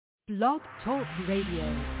Blog Talk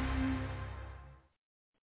Radio.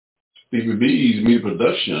 Stevie B's Media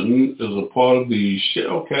Production is a part of the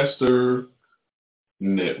Shellcaster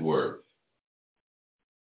Network.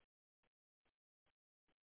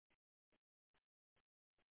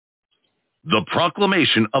 The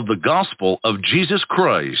Proclamation of the Gospel of Jesus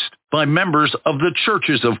Christ by members of the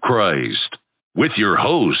Churches of Christ. With your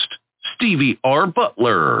host, Stevie R.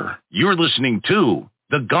 Butler. You're listening to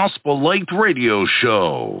the Gospel Light Radio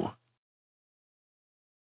Show.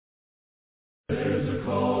 There's a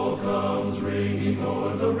call comes ringing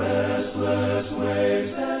o'er the restless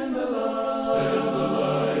waves. Send the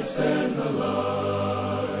light, send the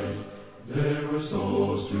light. There are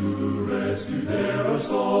souls to rescue, there are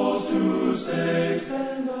souls to save.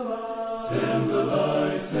 Send the light, send the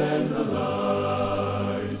light, send the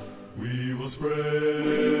light. We will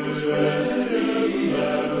spread the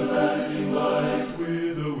everlasting light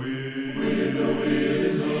with the wind,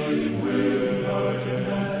 leading with heart and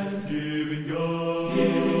hand, giving God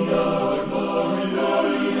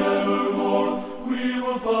glory evermore. We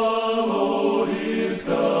will follow His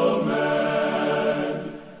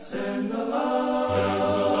command. Send the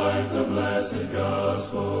light, the blessed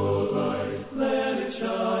gospel light. Let it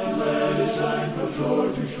shine from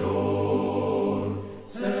shore to shore.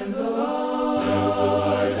 Send the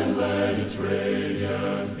light, and let its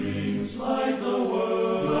radiant beams light the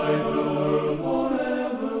world forevermore.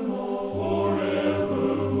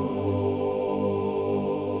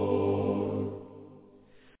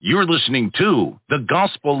 You're listening to the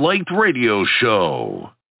Gospel Light Radio Show.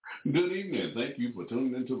 Good evening. Thank you for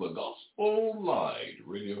tuning into the Gospel Light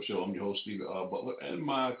Radio Show. I'm your host, Stevie R. Butler, and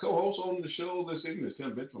my co-host on the show this evening is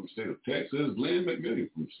Tim Benton from the state of Texas, Glenn McMillan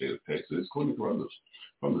from the state of Texas, Courtney Carruthers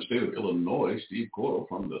from the state of Illinois, Steve Cordell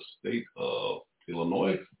from the state of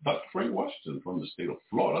Illinois, Dr. Frank Washington from the state of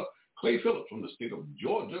Florida, Clay Phillips from the state of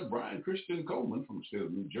Georgia, Brian Christian Coleman from the state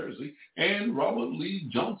of New Jersey, and Robert Lee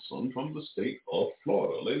Johnson from the state of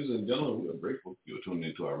Florida. Ladies and gentlemen, we are grateful for you tuning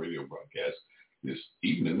into our radio broadcast this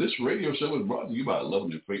evening. This radio show is brought to you by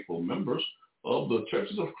loving and faithful members of the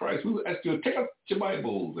Churches of Christ. We would ask you to take up your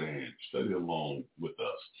Bibles and study along with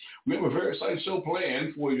us. We have a very exciting show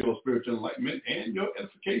planned for your spiritual enlightenment and your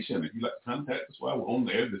edification. If you'd like to contact us while we're on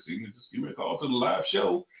the air this evening, just give me a call to the live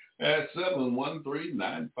show at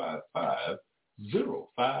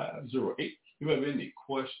 713-955-0508. If you have any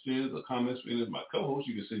questions or comments for any of my co-hosts,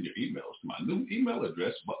 you can send your emails to my new email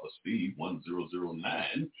address,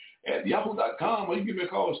 butlersteve1009 at yahoo.com, or you can give me a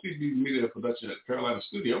call at Steve B Media Production at Carolina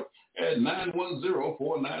Studio at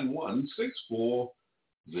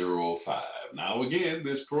 910-491-6405. Now, again,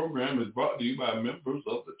 this program is brought to you by members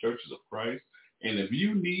of the Churches of Christ, and if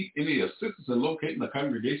you need any assistance in locating a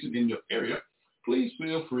congregation in your area, please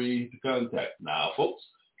feel free to contact. Now, folks,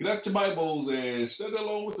 get out your Bibles and study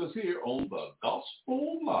along with us here on the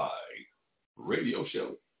Gospel Light Radio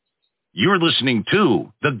Show. You're listening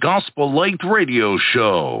to the Gospel Light Radio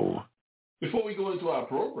Show. Before we go into our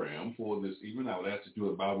program for this evening, I would ask you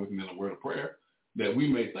to bow with me in a word of prayer that we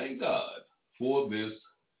may thank God for this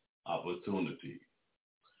opportunity.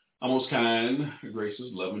 Our most kind, gracious,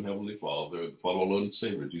 loving Heavenly Father, the Father, Lord, and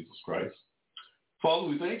Savior, Jesus Christ. Father,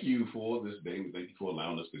 we thank you for this day. We thank you for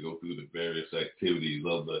allowing us to go through the various activities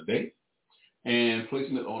of the day and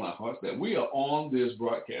placing it on our hearts that we are on this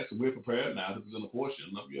broadcast and we're prepared now to present a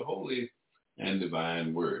portion of your holy and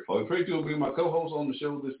divine word. Father, we pray to be my co-hosts on the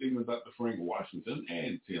show this evening, Dr. Frank Washington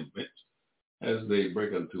and Tim Bench, as they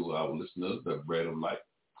break unto our listeners the bread of life.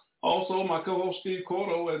 Also, my co-host Steve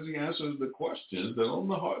Cordell, as he answers the questions that are on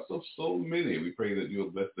the hearts of so many. We pray that you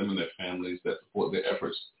will bless them and their families that support their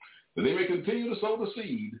efforts, that they may continue to sow the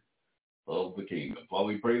seed of the kingdom. Father,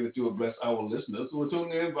 we pray that you will bless our listeners who are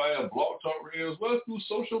tuning in via Blog Talk Radio as well as through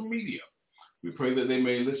social media. We pray that they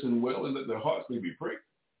may listen well and that their hearts may be pricked,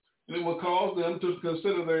 and it will cause them to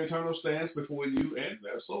consider their eternal stance before you and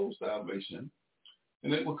their soul salvation.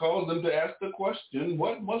 And it will cause them to ask the question,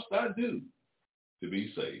 what must I do to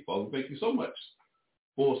be saved? Father, thank you so much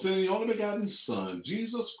for sending your only begotten Son,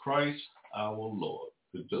 Jesus Christ our Lord,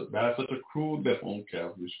 to die such a cruel death on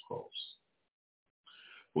Calvary's cross.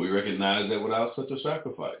 We recognize that without such a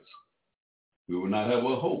sacrifice, we will not have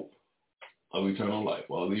a hope of eternal life.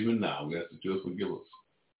 Well, even now, we ask that you will forgive us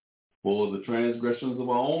for the transgressions of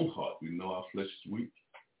our own heart. We know our flesh is weak,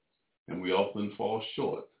 and we often fall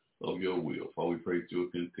short of your will. Father, we pray that you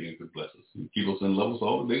will continue to bless us and keep us and love us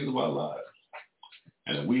all the days of our lives.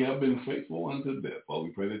 And we have been faithful unto death. Father,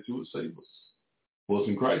 we pray that you would save us. For it's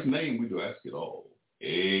in Christ's name we do ask it all.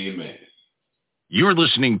 Amen. You're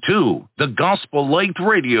listening to the Gospel Light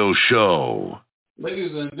Radio Show.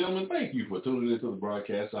 Ladies and gentlemen, thank you for tuning into the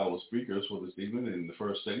broadcast. Our speakers for this evening in the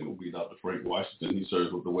first segment will be Dr. Frank Washington. He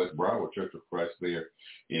serves with the West Broward Church of Christ there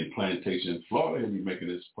in Plantation, Florida. He'll be making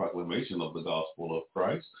his proclamation of the gospel of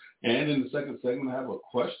Christ. And in the second segment, I have a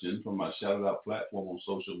question from my shout-out platform on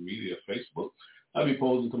social media, Facebook. I'll be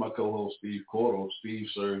posing to my co-host, Steve Cordell. Steve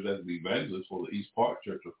serves as the evangelist for the East Park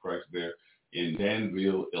Church of Christ there in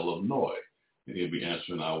Danville, Illinois. And he'll be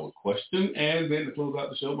answering our question. And then to close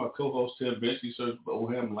out the show, my co-host, Tim Bench, he serves the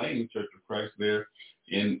Oldham Lane Church of Christ there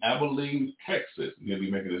in Abilene, Texas. And he'll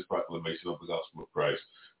be making his proclamation of the gospel of Christ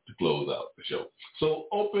to close out the show. So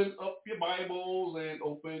open up your Bibles and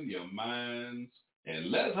open your minds,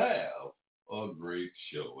 and let's have a great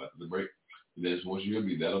show. After the break, this voice will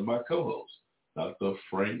be that of my co-host, Dr.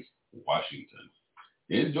 Frank Washington.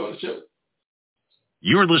 Enjoy the show.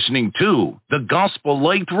 You're listening to the Gospel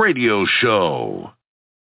Light Radio Show.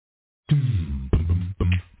 Send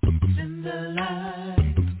the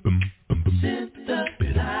light, send the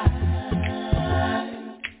light,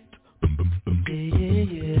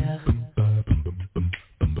 yeah.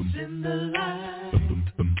 Send the light,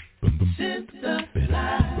 send the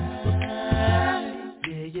light,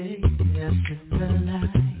 yeah. Send the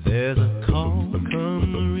light. There's a call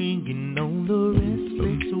come ringing on the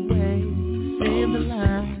restless way. Send the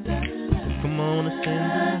light, come on and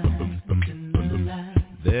send the light.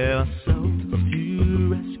 There are souls to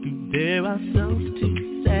rescue, there are souls to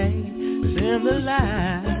save. Send the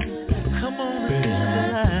light, come on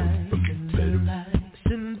and send the light.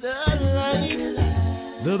 Send the light,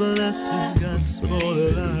 the blessed gospel of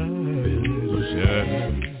light.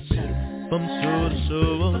 From shore to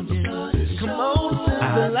shore, come on,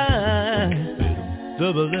 send the light, the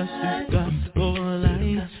blessed gospel of light.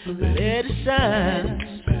 Let it shine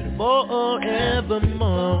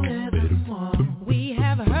forevermore. We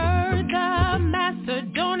have heard the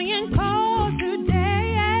Macedonian call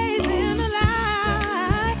today. Send the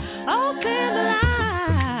light, oh send the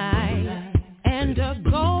light, and a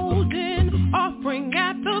golden offering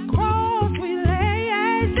at the cross we lay.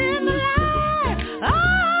 Send the light,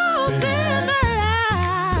 oh send the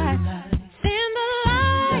light, send the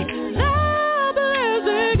light, the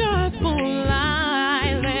blessed gospel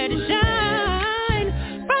light. Let it shine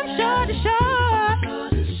from shore to shore.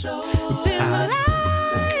 Send the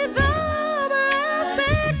light, the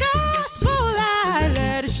blessed gospel light.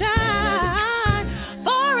 Let it shine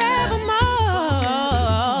forevermore.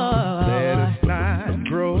 Let us not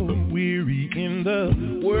grow weary in the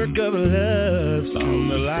work of love.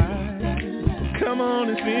 Send the light, come on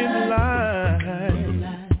and send the light.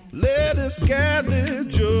 Let us gather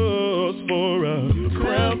just for a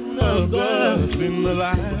crown of love. Send the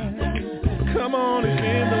light, come on and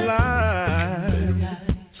send the light.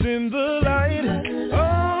 Send the light,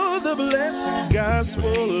 oh the blessed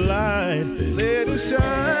gospel light. Let it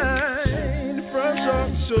shine from shore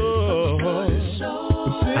to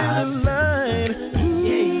shore. Send the light,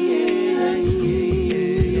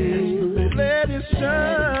 let it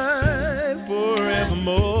shine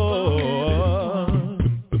forevermore.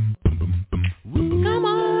 Come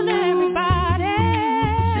on, everybody.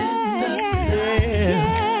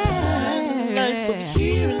 Light for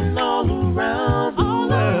cheering all around the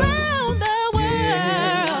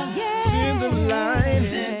world. Send the light.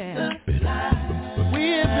 We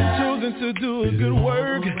have been chosen to do a good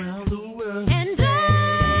work. And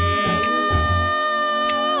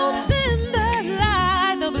send the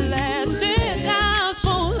light, the blessed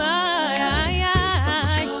gospel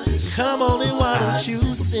light. Come on and why don't you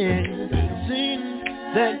sing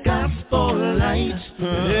that gospel light.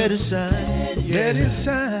 Let it shine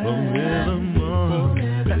forevermore.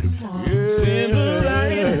 Send the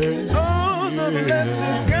light, oh the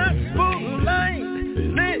blessed gospel light.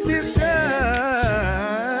 Let it shine,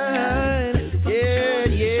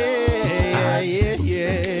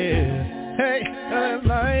 yeah. Hey, that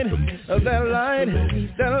light, that light,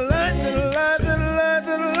 that light, that light, that light,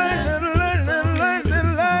 that light, that light, that light, that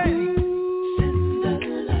light.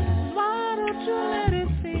 Why don't you let it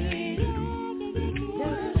see?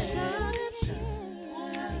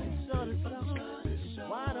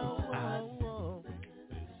 Why don't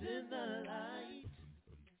send the light?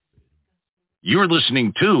 You're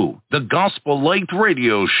listening to the Gospel Light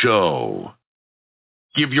Radio Show.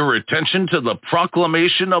 Give your attention to the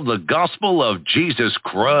proclamation of the gospel of Jesus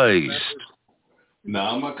Christ.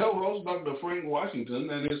 Now, my co-host, Dr. Frank Washington,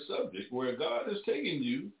 and his subject, where God is taking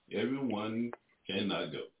you, everyone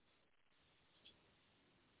cannot go.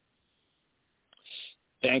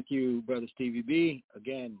 Thank you, Brother Stevie B.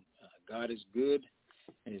 Again, God is good,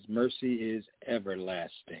 and his mercy is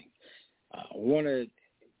everlasting. I want to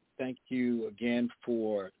thank you again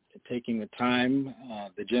for taking the time,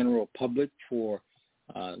 the general public, for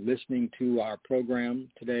listening to our program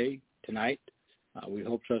tonight. We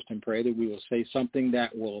hope, trust, and pray that we will say something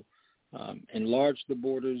that will enlarge the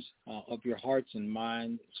borders of your hearts and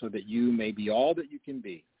minds so that you may be all that you can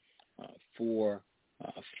be for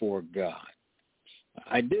God.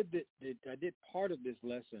 I did part of this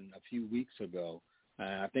lesson a few weeks ago.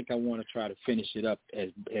 I think I want to try to finish it up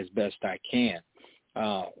as best I can.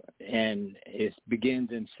 And it begins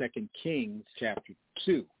in 2 Kings chapter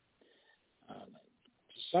 2. To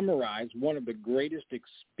summarize, one of the greatest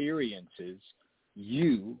experiences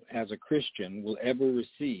you as a Christian will ever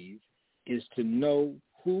receive is to know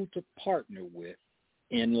who to partner with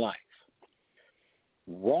in life.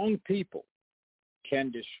 Wrong people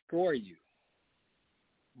can destroy you,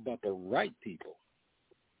 but the right people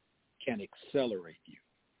can accelerate you.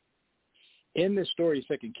 In this story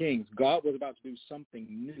of 2 Kings, God was about to do something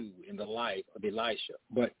new in the life of Elisha,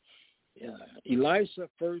 but Elisha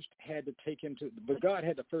first had to take him to, but God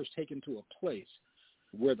had to first take him to a place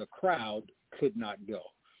where the crowd could not go.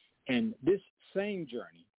 And this same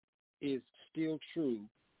journey is still true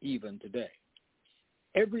even today.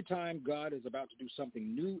 Every time God is about to do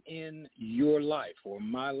something new in your life or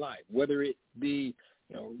my life, whether it be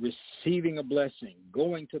receiving a blessing,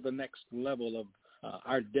 going to the next level of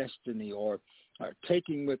our destiny, or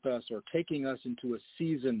taking us into a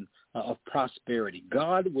season of prosperity,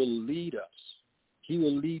 God will lead us. He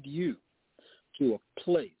will lead you to a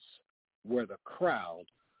place where the crowd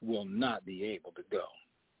will not be able to go.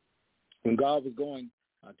 When God was going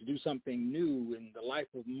to do something new in the life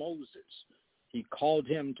of Moses, he called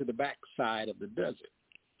him to the backside of the desert.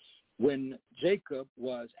 When Jacob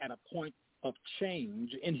was at a point of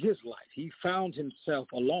change in his life, he found himself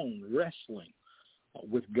alone wrestling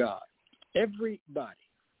with God. Everybody,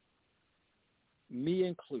 me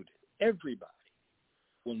included, everybody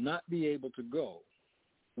will not be able to go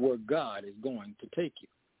where God is going to take you.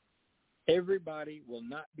 Everybody will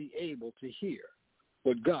not be able to hear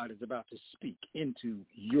what God is about to speak into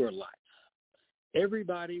your life.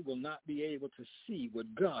 Everybody will not be able to see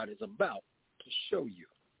what God is about to show you.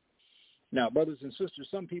 Now, brothers and sisters,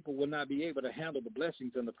 some people will not be able to handle the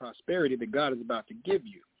blessings and the prosperity that God is about to give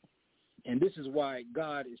you. And this is why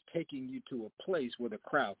God is taking you to a place where the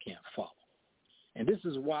crowd can't follow. And this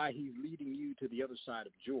is why he's leading you to the other side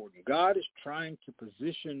of Jordan. God is trying to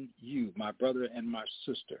position you, my brother and my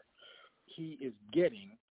sister. He is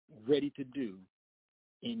getting ready to do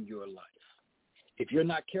in your life. If you're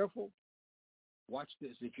not careful, watch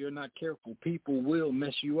this. If you're not careful, people will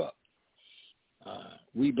mess you up.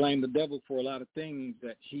 We blame the devil for a lot of things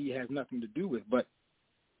that he has nothing to do with, but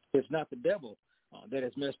it's not the devil that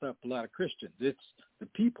has messed up a lot of Christians. It's the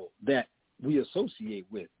people that we associate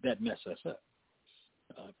with that mess us up.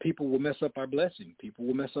 People will mess up our blessing. People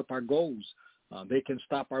will mess up our goals. They can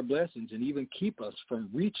stop our blessings and even keep us from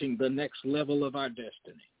reaching the next level of our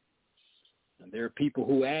destiny. And there are people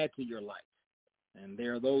who add to your life, and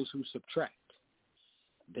there are those who subtract.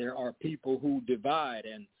 There are people who divide,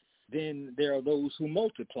 and then there are those who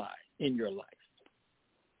multiply in your life.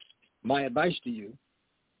 My advice to you,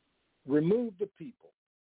 remove the people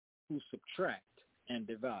who subtract and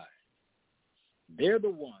divide. They're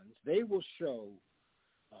the ones, they will show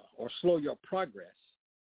or slow your progress,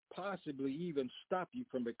 possibly even stop you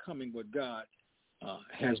from becoming what God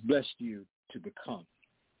has blessed you to become.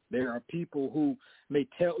 There are people who may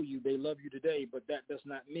tell you they love you today, but that does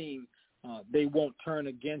not mean they won't turn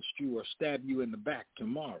against you or stab you in the back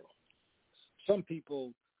tomorrow. Some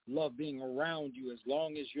people love being around you as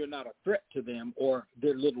long as you're not a threat to them or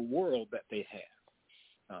their little world that they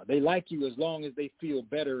have. They like you as long as they feel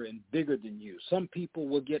better and bigger than you. Some people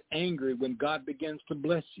will get angry when God begins to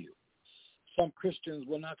bless you. Some Christians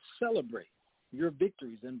will not celebrate your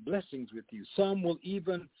victories and blessings with you. Some will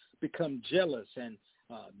even become jealous and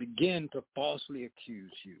begin to falsely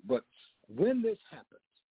accuse you. But when this happens,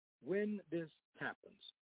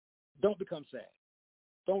 don't become sad.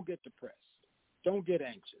 Don't get depressed. Don't get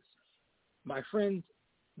anxious. My friends,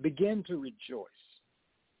 begin to rejoice.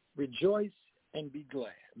 Rejoice and be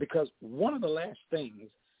glad, because one of the last things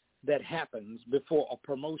that happens before a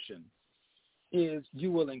promotion is you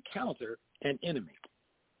will encounter an enemy.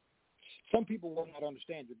 Some people will not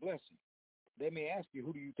understand your blessing. They may ask you,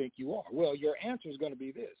 who do you think you are? Well, your answer is going to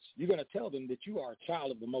be this. You're going to tell them that you are a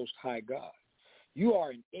child of the Most High God. You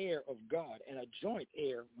are an heir of God and a joint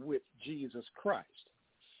heir with Jesus Christ.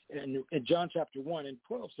 And in John chapter 1 and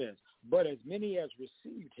 12 says, but as many as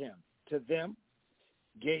received him, to them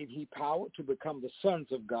gave he power to become the sons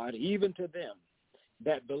of God, even to them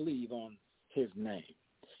that believe on his name.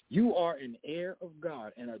 You are an heir of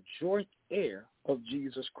God and a joint heir of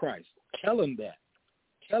Jesus Christ. Tell them that.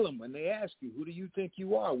 Tell them when they ask you, who do you think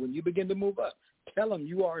you are when you begin to move up? Tell them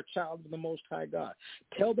you are a child of the Most High God.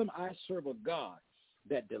 Tell them I serve a God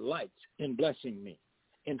that delights in blessing me.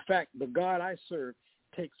 In fact, the God I serve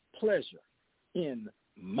takes pleasure in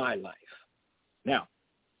my life. Now,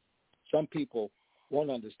 some people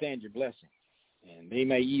won't understand your blessing, and they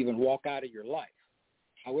may even walk out of your life.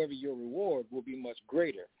 However, your reward will be much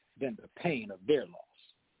greater than the pain of their loss.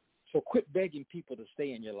 So quit begging people to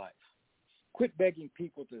stay in your life. Quit begging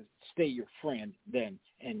people to stay your friend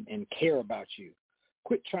and care about you.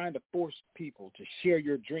 Quit trying to force people to share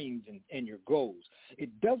your dreams and your goals. It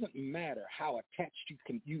doesn't matter how attached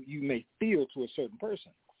you may feel to a certain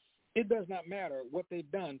person. It does not matter what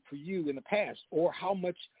they've done for you in the past or how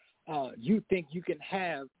much you think you can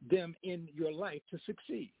have them in your life to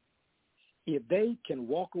succeed. If they can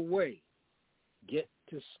walk away, get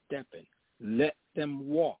to stepping. Let them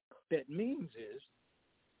walk. That means is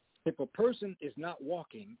if a person is not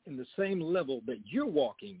walking in the same level that you're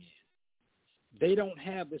walking in, they don't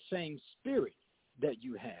have the same spirit that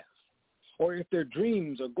you have. Or if their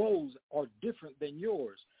dreams or goals are different than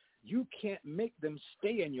yours, you can't make them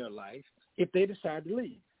stay in your life if they decide to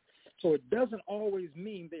leave. So it doesn't always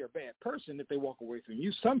mean they're a bad person if they walk away from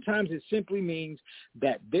you. Sometimes it simply means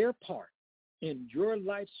that their part in your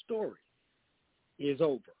life story is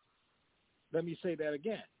over. Let me say that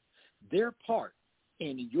again. Their part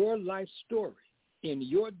in your life story, in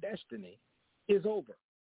your destiny, is over.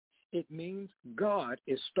 It means God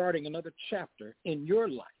is starting another chapter in your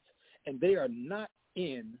life, and they are not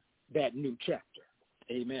in that new chapter.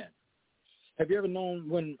 Amen. Have you ever known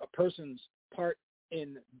when a person's part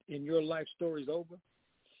in your life story is over?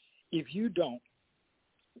 If you don't,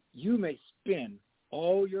 you may spend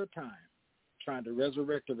all your time trying to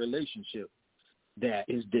resurrect a relationship that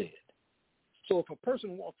is dead. So if a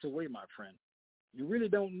person walks away, my friend, you really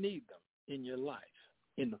don't need them in your life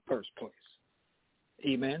in the first place.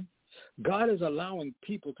 Amen. God is allowing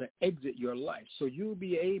people to exit your life so you'll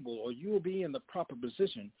be able or you'll be in the proper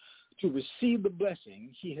position to receive the blessing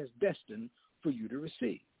he has destined for you to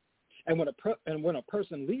receive. And when a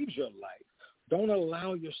person leaves your life, don't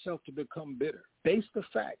allow yourself to become bitter. Face the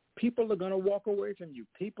fact, people are going to walk away from you.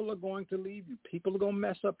 People are going to leave you. People are going to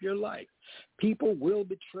mess up your life. People will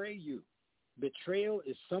betray you. Betrayal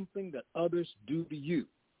is something that others do to you.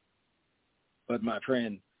 But my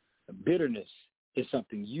friend, bitterness is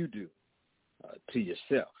something you do to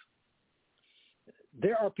yourself.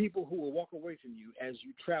 There are people who will walk away from you as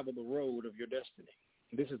you travel the road of your destiny.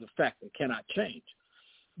 This is a fact that cannot change.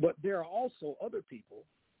 But there are also other people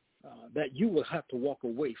that you will have to walk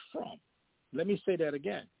away from. Let me say that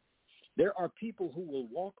again. There are people who will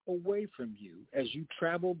walk away from you as you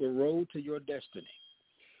travel the road to your destiny.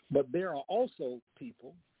 But there are also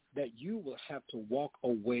people that you will have to walk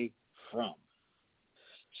away from.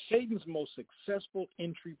 Satan's most successful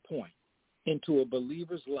entry point into a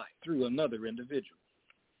believer's life through another individual.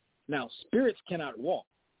 Now, spirits cannot walk,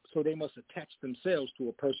 so they must attach themselves to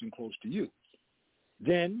a person close to you.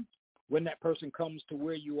 Then, when that person comes to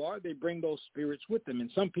where you are, they bring those spirits with them. And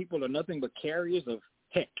some people are nothing but carriers of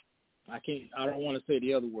heck. I don't want to say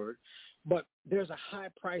the other word, but there's a high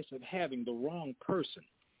price of having the wrong person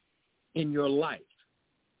in your life.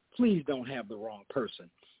 Please don't have the wrong person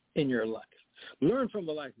in your life. Learn from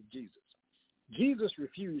the life of Jesus. Jesus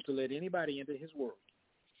refused to let anybody into his world.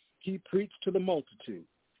 He preached to the multitude,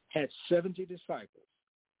 had 70 disciples,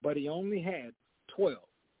 but he only had 12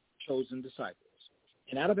 chosen disciples.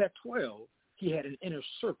 And out of that 12, he had an inner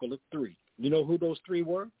circle of 3. You know who those 3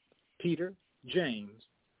 were? Peter, James,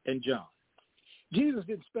 and John. Jesus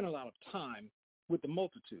didn't spend a lot of time with the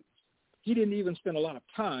multitudes. He didn't even spend a lot of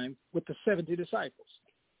time with the 70 disciples.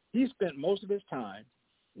 He spent most of his time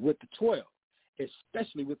with the 12,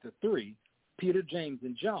 especially with the 3, Peter, James,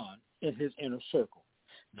 and John, in his inner circle.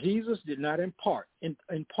 Jesus did not impart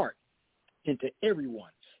into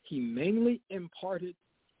everyone. He mainly imparted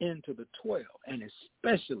into the 12, and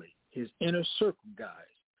especially his inner circle guys,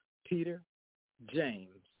 Peter, James,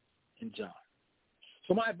 and John.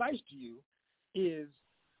 So my advice to you is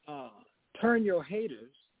turn your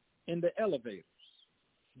haters into elevators.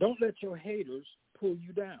 Don't let your haters pull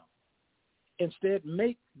you down. Instead,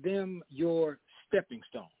 make them your stepping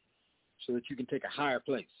stone so that you can take a higher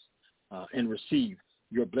place and receive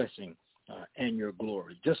your blessing and your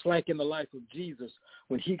glory. Just like in the life of Jesus,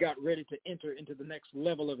 when he got ready to enter into the next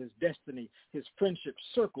level of his destiny, his friendship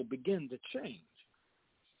circle began to change.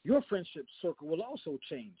 Your friendship circle will also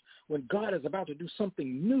change when God is about to do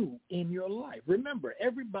something new in your life. Remember,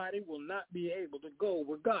 everybody will not be able to go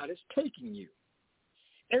where God is taking you.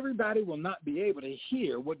 Everybody will not be able to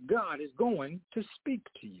hear what God is going to speak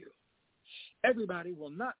to you. Everybody will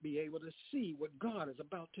not be able to see what God is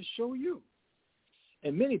about to show you.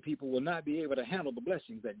 And many people will not be able to handle the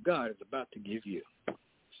blessings that God is about to give you.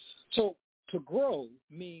 So to grow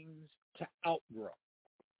means to outgrow.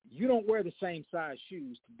 You don't wear the same size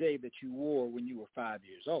shoes today that you wore when you were 5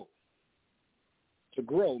 years old. To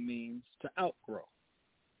grow means to outgrow.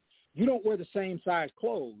 You don't wear the same size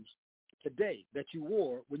clothes today that you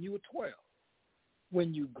wore when you were 12.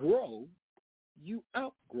 When you grow, you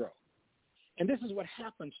outgrow. And this is what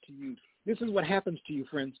happens to you. This is what happens to you,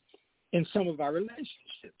 friends, in some of our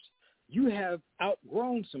relationships. You have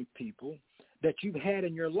outgrown some people that you've had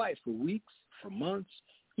in your life for weeks, for months,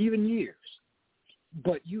 even years.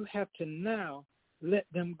 But you have to now let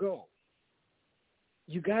them go.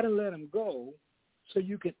 You got to let them go so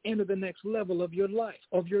you can enter the next level of your life,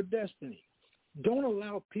 of your destiny. Don't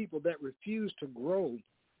allow people that refuse to grow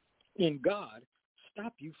in God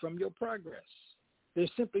stop you from your progress. They're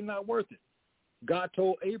simply not worth it. God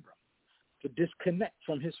told Abram to disconnect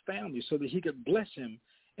from his family so that he could bless him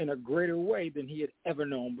in a greater way than he had ever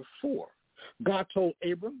known before. God told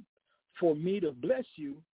Abram, for me to bless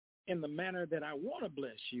you in the manner that I want to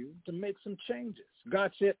bless you, to make some changes.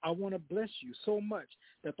 God said, I want to bless you so much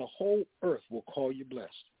that the whole earth will call you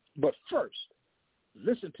blessed. But first,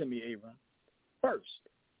 listen to me, Abram. First,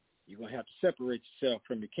 you're going to have to separate yourself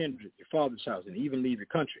from your kindred, your father's house, and even leave your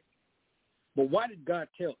country. But why did God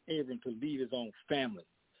tell Abram to leave his own family?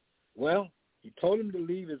 Well, he told him to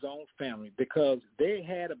leave his own family because they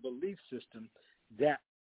had a belief system that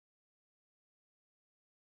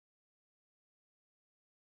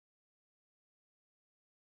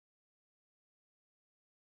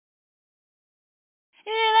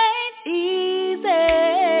it ain't easy.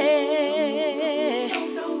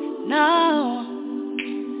 No.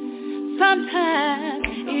 Sometimes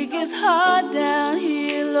it gets hard down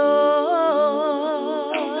here, Lord.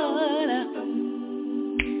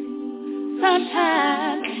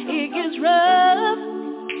 Sometimes it gets rough,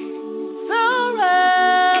 so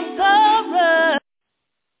rough, so rough.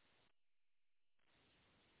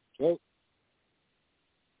 Well,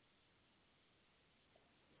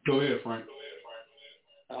 go ahead, Frank.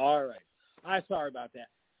 All right. I'm sorry about that.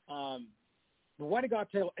 But why did God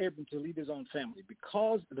tell Abram to leave his own family?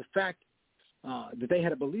 Because of the fact that they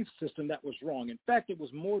had a belief system that was wrong. In fact, it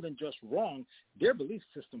was more than just wrong. Their belief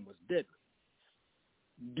system was deadly.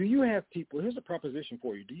 Do you have people, here's a proposition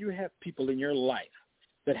for you. Do you have people in your life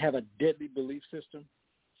that have a deadly belief system?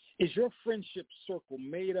 Is your friendship circle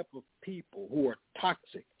made up of people who are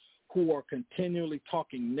toxic, who are continually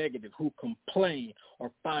talking negative, who complain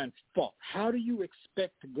or find fault? How do you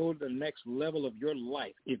expect to go to the next level of your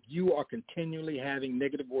life if you are continually having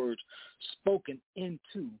negative words spoken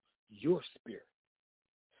into your spirit?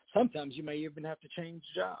 Sometimes you may even have to change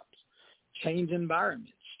jobs, change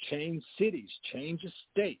environments, change cities, change a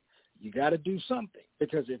state. You got to do something,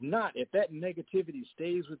 because if not, if that negativity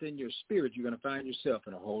stays within your spirit, you're going to find yourself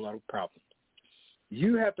in a whole lot of problems.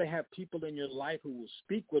 You have to have people in your life who will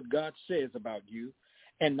speak what God says about you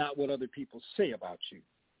and not what other people say about you.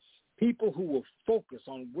 People who will focus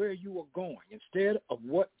on where you are going instead of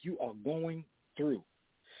what you are going through.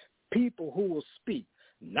 People who will speak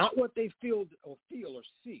not what they feel or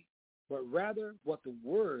see, but rather what the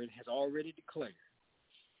word has already declared.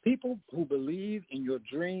 People who believe in your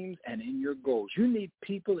dreams and in your goals. You need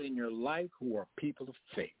people in your life who are people of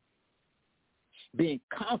faith. Being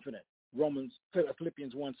confident,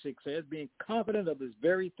 Philippians 1:6 says, being confident of this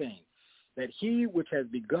very thing, that he which has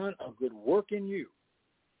begun a good work in you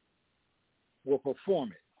will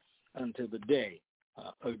perform it until the day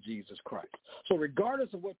of Jesus Christ. So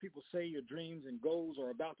regardless of what people say your dreams and goals are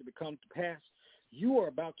about to become to pass, you are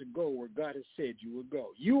about to go where God has said you would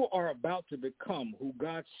go. You are about to become who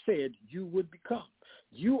God said you would become.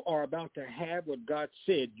 You are about to have what God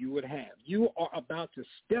said you would have. You are about to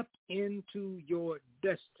step into your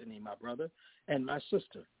destiny, my brother and my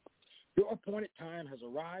sister. Your appointed time has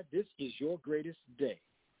arrived. This is your greatest day.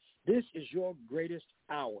 This is your greatest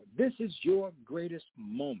hour. This is your greatest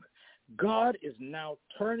moment. God is now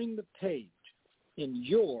turning the page in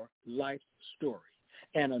your life story,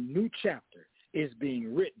 and a new chapter is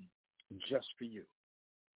being written just for you.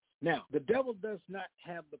 Now, the devil does not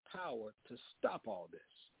have the power to stop all this.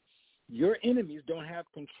 Your enemies don't have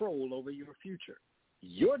control over your future.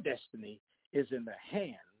 Your destiny is in the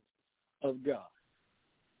hands of God.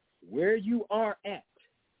 Where you are at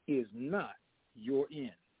is not your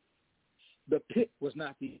end. The pit was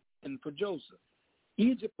not the end for Joseph.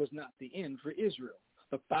 Egypt was not the end for Israel.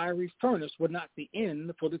 The fiery furnace was not the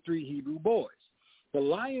end for the 3 Hebrew boys. The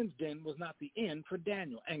lion's den was not the end for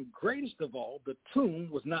Daniel. And greatest of all, the tomb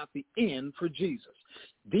was not the end for Jesus.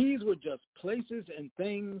 These were just places and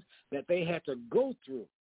things that they had to go through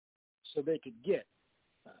so they could get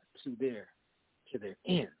to their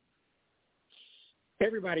end.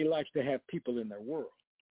 Everybody likes to have people in their world.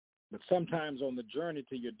 But sometimes on the journey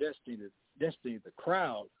to your destiny, the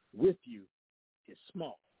crowd with you is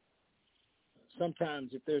small.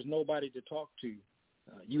 Sometimes if there's nobody to talk to,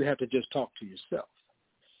 you have to just talk to yourself.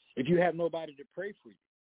 If you have nobody to pray for you,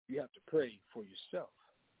 you have to pray for yourself.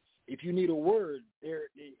 If you need a word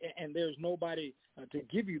and there's nobody to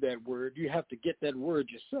give you that word, you have to get that word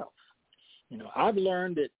yourself. You know, I've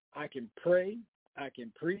learned that I can pray, I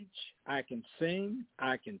can preach, I can sing,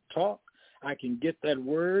 I can talk, I can get that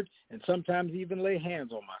word, and sometimes even lay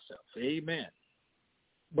hands on myself. Amen.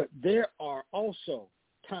 But there are also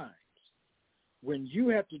times when you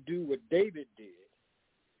have to do what David did,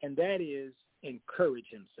 and that is encourage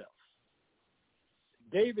himself.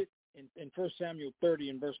 David, in 1 Samuel 30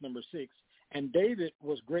 and verse number 6, and David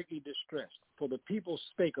was greatly distressed, for the people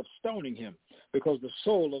spake of stoning him, because the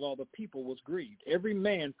soul of all the people was grieved, every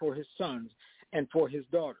man for his sons and for his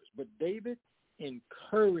daughters. But David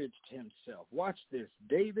encouraged himself. Watch this.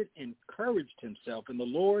 David encouraged himself in the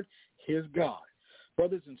Lord his God.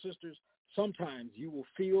 Brothers and sisters, sometimes you will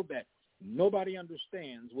feel that nobody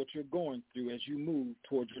understands what you're going through as you move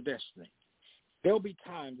towards your destiny. There'll be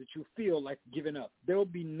times that you feel like giving up. There'll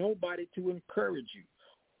be nobody to encourage you.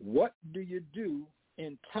 What do you do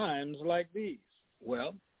in times like these?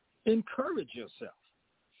 Well, encourage yourself.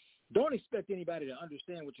 Don't expect anybody to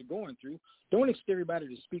understand what you're going through. Don't expect everybody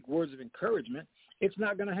to speak words of encouragement. It's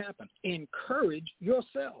not going to happen. Encourage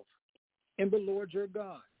yourself in the Lord your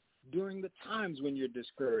God during the times when you're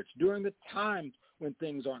discouraged, during the times when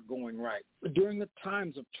things aren't going right, during the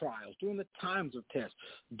times of trials, during the times of tests.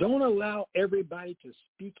 Don't allow everybody to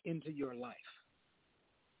speak into your life.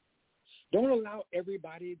 Don't allow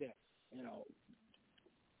everybody that,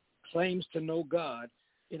 claims to know God,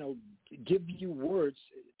 give you words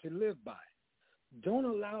to live by. Don't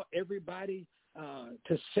allow everybody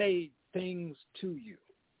to say things to you.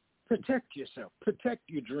 Protect yourself. Protect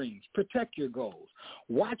your dreams. Protect your goals.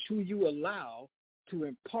 Watch who you allow to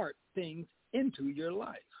impart things into your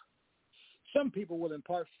life. Some people will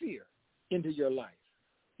impart fear into your life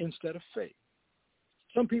instead of faith.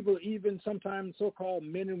 Some people, even sometimes so-called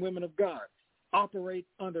men and women of God, operate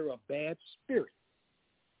under a bad spirit.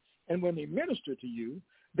 And when they minister to you,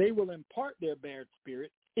 they will impart their bad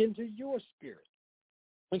spirit into your spirit.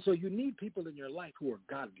 And so you need people in your life who are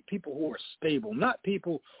godly, people who are stable, not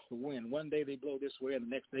people who win. One day they blow this way and the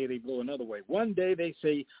next day they blow another way. One day they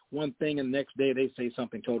say one thing and the next day they say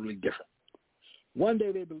something totally different. One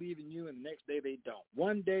day they believe in you and the next day they don't.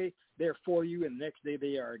 One day they're for you and the next day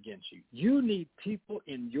they are against you. You need people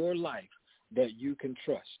in your life that you can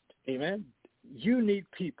trust. Amen? You need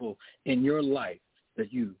people in your life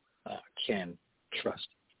that you can trust.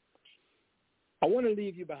 I want to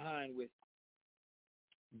leave you behind with,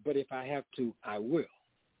 but if I have to, I will.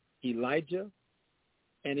 Elijah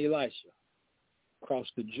and Elisha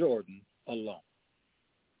crossed the Jordan alone.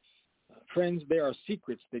 Friends, there are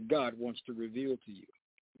secrets that God wants to reveal to you,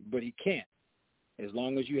 but he can't as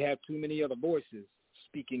long as you have too many other voices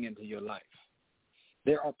speaking into your life.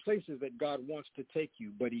 There are places that God wants to take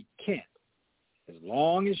you, but he can't as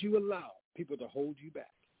long as you allow people to hold you back.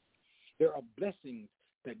 There are blessings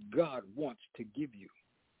that God wants to give you,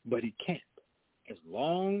 but he can't as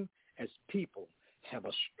long as people have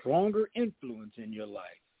a stronger influence in your life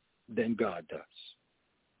than God does.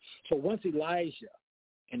 So once Elijah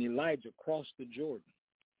and Elijah crossed the Jordan,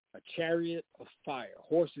 a chariot of fire,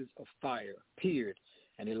 horses of fire appeared,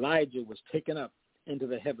 and Elijah was taken up into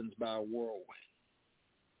the heavens by a whirlwind.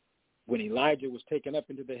 When Elijah was taken up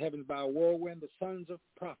into the heavens by a whirlwind, the sons of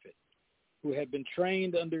prophet who had been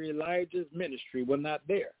trained under Elijah's ministry were not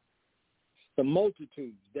there. The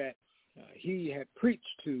multitudes that he had preached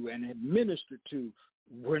to and had ministered to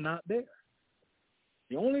were not there.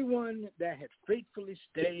 The only one that had faithfully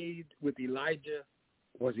stayed with Elijah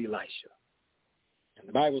was Elisha. And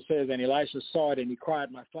the Bible says, and Elisha saw it, and he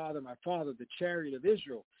cried, my father, the chariot of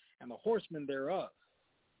Israel, and the horsemen thereof.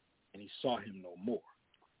 And he saw him no more.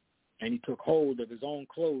 And he took hold of his own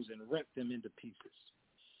clothes and rent them into pieces.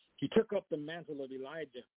 He took up the mantle of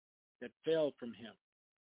Elijah that fell from him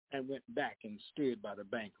and went back and stood by the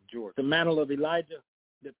bank of Jordan. The mantle of Elijah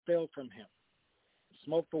that fell from him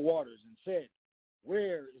smote the waters and said,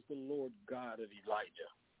 where is the Lord God of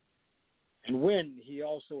Elijah? And when he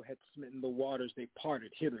also had smitten the waters, they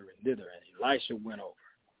parted hither and thither, and Elisha went over.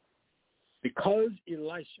 Because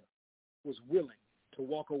Elisha was willing to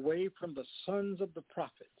walk away from the sons of the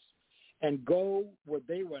prophets and go where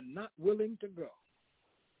they were not willing to go,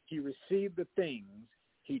 he received the things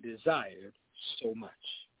he desired so much.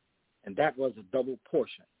 And that was a double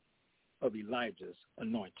portion of Elijah's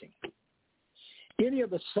anointing. Any of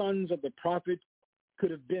the sons of the prophet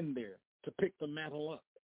could have been there to pick the mantle up,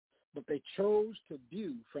 but they chose to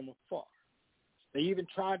view from afar. They even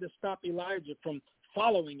tried to stop Elijah from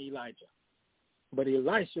following Elijah. But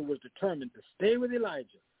Elisha was determined to stay with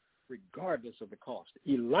Elijah regardless of the cost.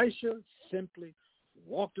 Elisha simply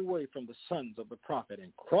walked away from the sons of the prophet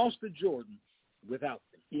and crossed the Jordan without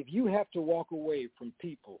them. If you have to walk away from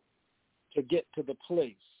people to get to the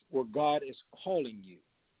place where God is calling you,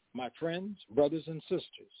 my friends, brothers and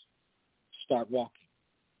sisters, start walking.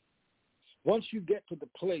 Once you get to the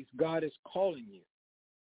place God is calling you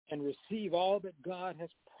and receive all that God has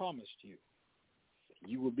promised you,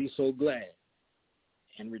 you will be so glad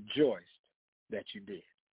and rejoiced that you did.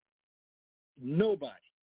 Nobody,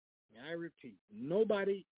 I repeat,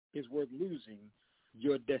 nobody is worth losing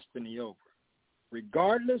your destiny over.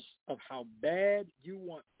 Regardless of how bad you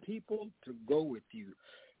want people to go with you,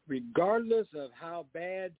 regardless of how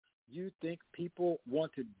bad you think people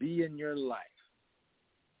want to be in your life,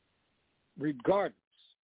 regardless,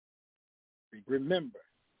 remember,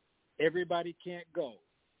 everybody can't go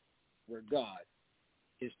where God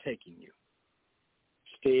is taking you.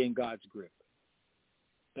 Stay in God's grip.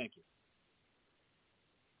 Thank you.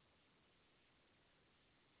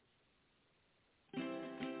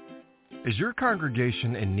 Is your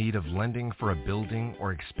congregation in need of lending for a building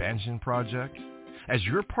or expansion project? As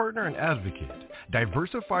your partner and advocate,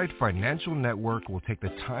 Diversified Financial Network will take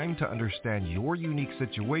the time to understand your unique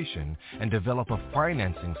situation and develop a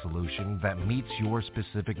financing solution that meets your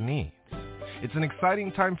specific needs. It's an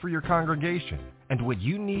exciting time for your congregation, and what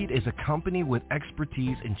you need is a company with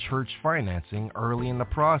expertise in church financing early in the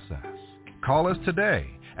process. Call us today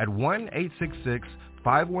at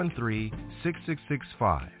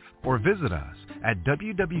 1-866-513-6665 or visit us at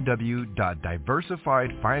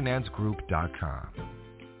www.diversifiedfinancegroup.com.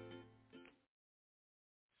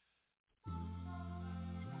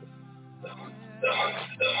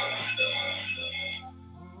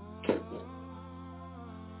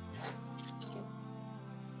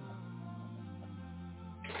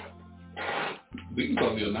 These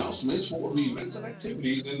are the announcements for the events and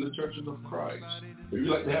activities in the Churches of Christ. If you'd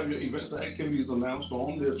like to have your events and activities announced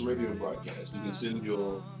on this radio broadcast, you can send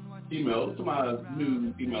your email to my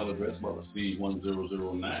new email address,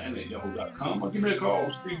 brothersteve1009@yahoo.com, or give me a call,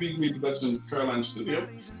 Steve B. Production Carolina Studio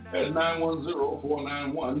at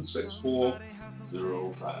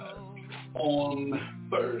 910-491-6405. On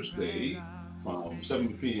Thursday from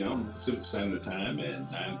 7 p.m. Pacific Standard Time and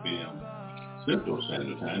 9 p.m. Central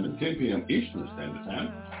Standard Time and 10 p.m. Eastern Standard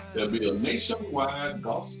Time, there'll be a nationwide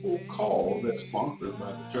gospel call that's sponsored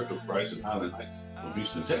by the Church of Christ in Highland Heights of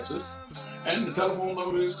Houston, Texas. And the telephone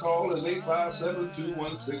number to this call is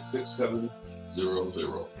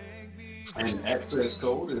 857-216-6700. And access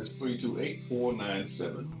code is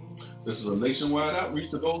 328497. This is a nationwide outreach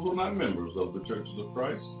to those who are not members of the Churches of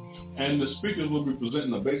Christ. And the speakers will be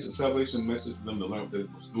presenting a basic salvation message for them to learn what they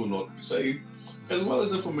must do in order to be saved, as well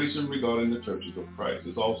as information regarding the Churches of Christ.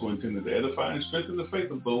 It's also intended to edify and strengthen the faith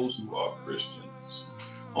of those who are Christians.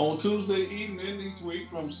 On Tuesday evening each week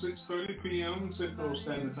from 6:30 p.m. Central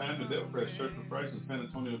Standard Time, the Democrat Church of Christ in San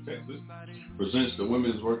Antonio, Texas, presents the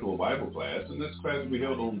Women's Virtual Bible Class, and this class will be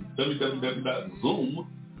held on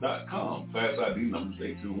www.zoom.com. Class ID number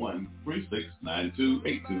is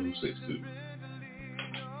 821-3692-8262.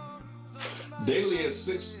 Daily at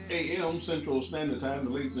 6 a.m. Central Standard Time,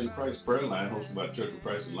 the Ladies in Christ prayer line hosted by Church of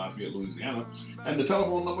Christ in Lafayette, Louisiana. And the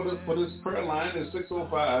telephone number for this prayer line is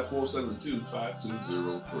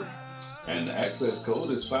 605-472-5203. And the access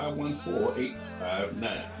code is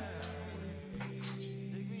 514859.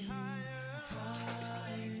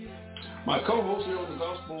 My co-host here on the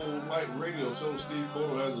Gospel Light Radio Show, Steve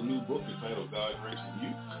Cordell, has a new book entitled God, Grace, and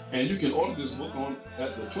You. And you can order this book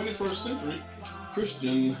at the 21st Century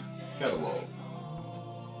Christian Catalog.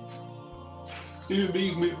 Stephen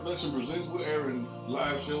B's Media Production presents. We're airing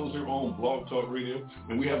live shows here on Blog Talk Radio,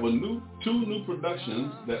 and we have two new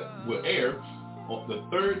productions that will air on the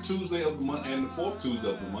third Tuesday of the month and the fourth Tuesday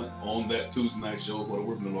of the month on that Tuesday night show for the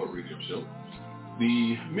Working the Lord radio show.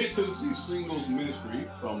 The Mid-Tennessee Singles Ministry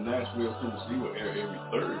from Nashville, Tennessee will air every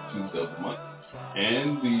third Tuesday of the month,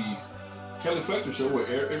 and the Kelly Fletcher Show will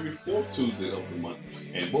air every fourth Tuesday of the month,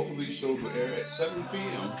 and both of these shows will air at 7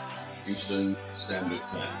 p.m. Eastern Standard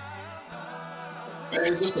Time.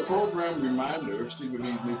 And just a program reminder, Stephen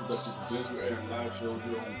B's Media Production presents. We're airing live shows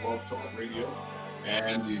here on Blog Talk Radio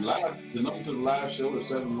And the number to the live show is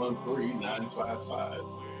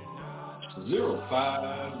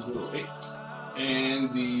 713-955-0508.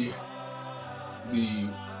 And you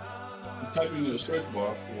type in your search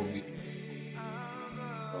bar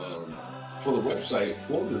for the website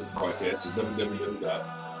for this broadcast is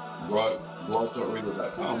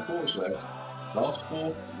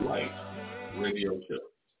www.blogtalkradio.com/Gospel Light Radio Show.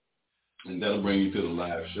 And that'll bring you to the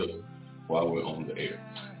live show while we're on the air.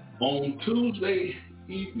 On Tuesday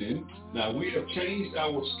evening, now we have changed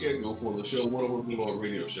our schedule for the show, What Over the Lord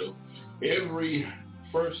Radio Show. Every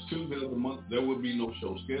first Tuesday of the month, there will be no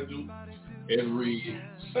show scheduled. Every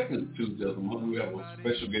second Tuesday of the month, we have a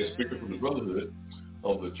special guest speaker from the Brotherhood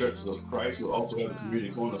of the Churches of Christ. We'll also have a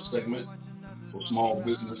community corner segment for small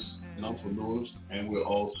business and entrepreneurs. And we'll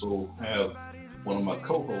also have one of my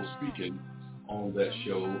co-hosts speaking on that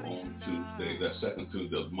show on Tuesday, that second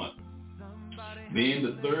Tuesday of the month. Then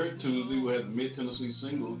the third Tuesday, we'll have the Mid-Tennessee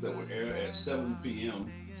Singles that will air at 7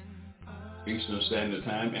 p.m. Eastern Standard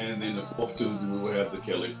Time. And then the fourth Tuesday, we will have the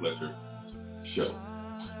Kelly Fletcher Show.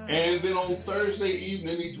 And then on Thursday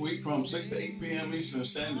evening each week from 6 to 8 p.m. Eastern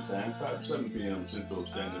Standard Time, 5 to 7 p.m. Central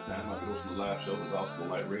Standard Time, I go to the live show, the Gospel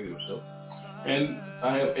Light Radio Show. And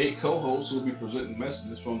I have 8 co-hosts who will be presenting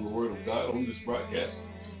messages from the Word of God on this broadcast.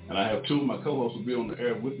 And I have 2 of my co-hosts who will be on the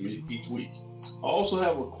air with me each week. I also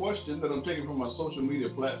have a question that I'm taking from my social media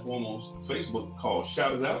platform on Facebook called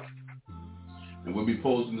Shout It Out. And we'll be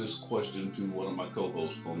posing this question to one of my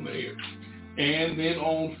co-hosts on the air. And then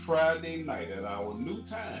on Friday night at our new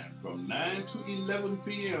time from 9 to 11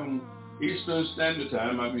 p.m. Eastern Standard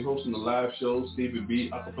Time, I'll be hosting the live show, Stevie B,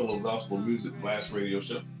 Acapella Gospel Music Blast Radio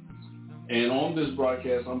Show. And on this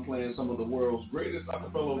broadcast, I'm playing some of the world's greatest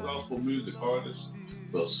acapella gospel music artists,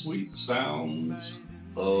 the sweet sounds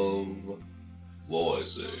of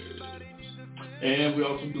voices. And we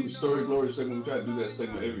also do the Story Glory segment. We try to do that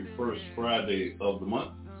segment every first Friday of the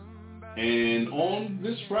month. And on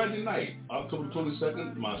this Friday night, October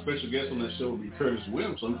 22nd, my special guest on that show will be Curtis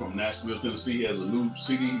Williamson from Nashville, Tennessee. He has a new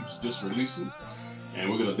CD he's just releasing, and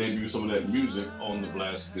we're going to debut some of that music on the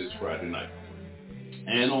blast this Friday night.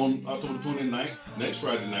 And on October 29th, next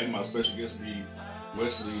Friday night, my special guest will be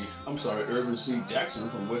Irvin C. Jackson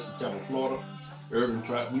from Wesley Chapel, Florida.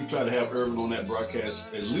 We try to have Irvin on that broadcast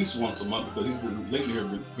at least once a month because he's been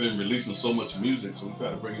releasing so much music, so we try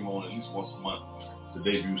to bring him on at least once a month to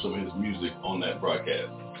debut some of his music on that broadcast.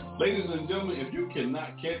 Ladies and gentlemen, if you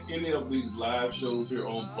cannot catch any of these live shows here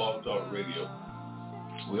on Blog Talk Radio,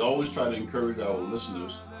 we always try to encourage our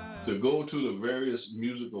listeners to go to the various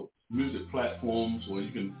music platforms where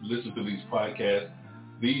you can listen to these podcasts.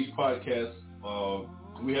 These podcasts,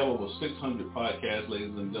 we have over 600 podcasts,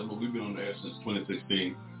 ladies and gentlemen. We've been on the air since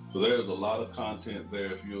 2016. So there's a lot of content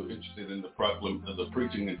there if you're interested in the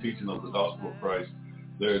preaching and teaching of the gospel of Christ.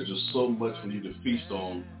 There's just so much for you to feast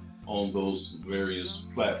on those various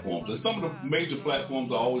platforms. And some of the major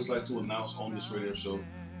platforms I always like to announce on this radio show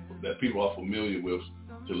that people are familiar with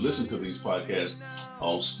to listen to these podcasts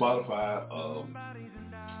on Spotify,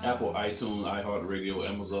 Apple, iTunes, iHeartRadio,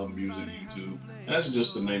 Amazon Music, YouTube. And that's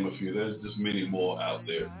just to name a few. There's just many more out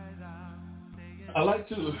there. I'd like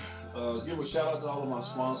to give a shout out to all of my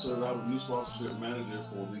sponsors. I have a new sponsorship manager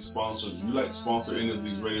for these sponsors. If you'd like to sponsor any of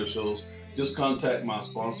these radio shows, just contact my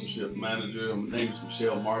sponsorship manager. Her name is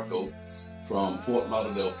Michelle Marco from Fort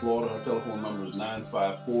Lauderdale, Florida. Her telephone number is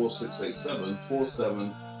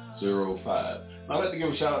 954-687-4705. I'd like to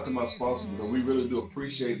give a shout out to my sponsors because we really do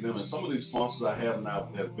appreciate them. And some of these sponsors I have now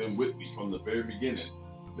have been with me from the very beginning,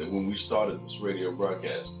 that when we started this radio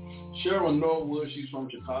broadcast. Cheryl Norwood, she's from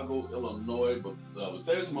Chicago, Illinois, but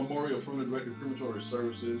Bethesda Memorial Friendly Directed Crematory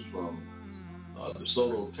Services from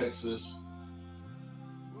DeSoto, Texas.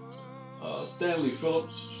 Stanley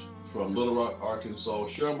Phillips from Little Rock, Arkansas.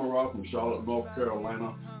 Cheryl Morrow from Charlotte, North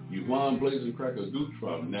Carolina. Yvonne Blazing Cracker Gooch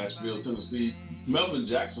from Nashville, Tennessee. Melvin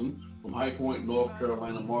Jackson from High Point, North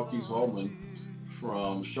Carolina. Marquise Holman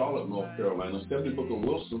from Charlotte, North Carolina. Stephanie Booker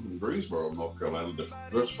Wilson from Greensboro, North Carolina.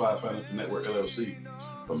 Diversified Financial Network, LLC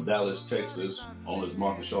from Dallas, Texas. Owners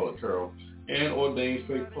Mark and Charlotte Carroll. And Ordained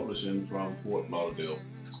Faith Publishing from Fort Lauderdale,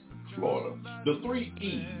 Florida. The 3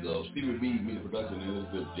 E's of Stevie B Media Production is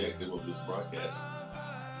the objective of this broadcast.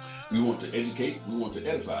 We want to educate, we want to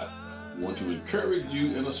edify, we want to encourage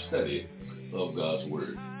you in a study of God's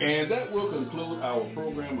Word. And that will conclude our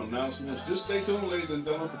program announcements. Just stay tuned, ladies and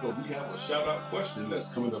gentlemen, because we have a shout-out question that's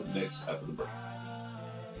coming up next after the break.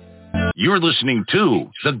 You're listening to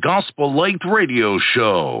the Gospel Light Radio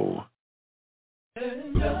Show.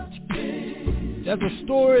 There's a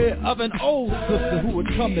story of an old sister who would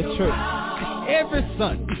come to church every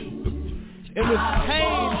Sunday. and with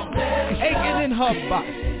pain aching in her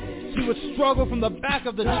body. She would struggle from the back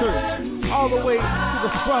of the church all the way to the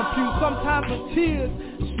front pew, sometimes with tears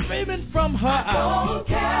streaming from her eyes.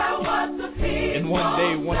 And one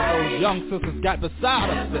day, one of those young sisters got beside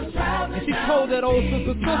her sister, and she told that old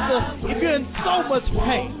sister, if you're in so much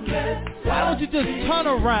pain, why don't you just turn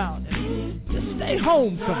around and just stay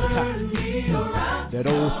home sometime? That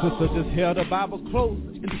old sister just held her Bible close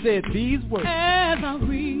and said these words. As I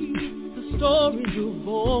read the stories of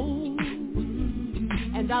old,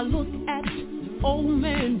 and I look at old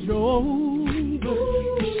man Job,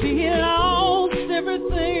 he lost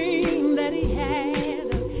everything that he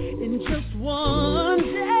had in just one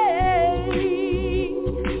day.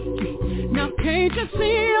 Now can't you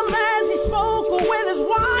see him as he spoke with his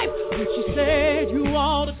wife, when she said, you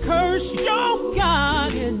ought to curse your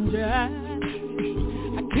God and die?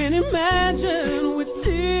 I can imagine with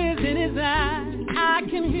tears in his eyes, I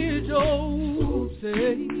can hear Job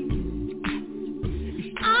say,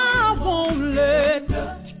 I won't let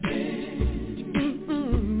turn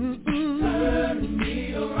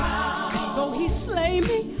me around. Though he slay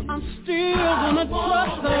me, I'm still gonna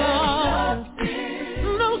trust the Lord.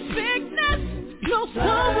 No sickness, no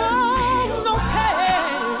sorrow, no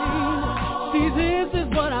pain. See, this is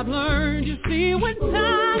what I've learned. You see, when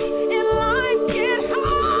times in life get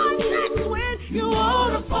hard, that's when you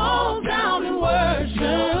ought to fall down and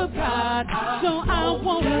worship God. So I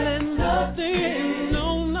won't let nothing.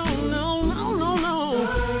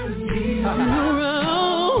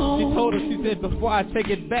 She told her, she said, before I take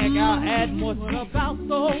it back, I'll add more. What about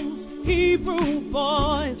those Hebrew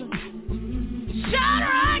boys?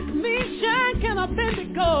 Shadrach, Meshach, and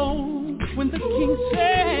Abednego, when the king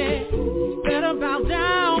said, better bow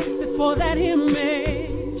down before that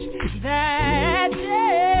image that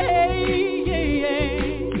day.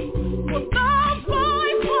 Well, those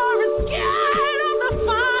boys were scared of the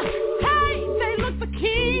fire. Hey, they looked the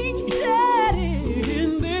king dead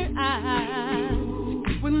in their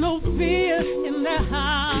eyes, with no fear in their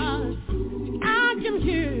hearts. I can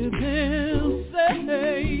hear them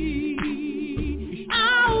say, I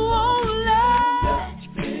won't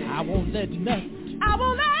let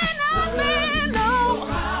nothing, no,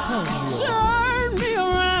 turn me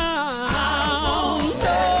around.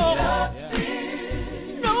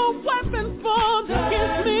 No weapon formed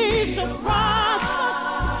against me shall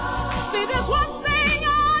prosper. See, there's one thing I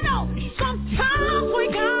know, sometimes we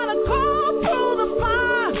gotta go through the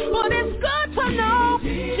fire, but it's good to know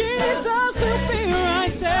Jesus will be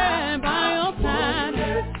right there by your side.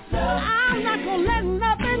 I'm not gonna let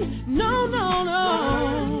nothing, no,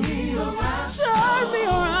 turn me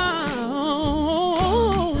around,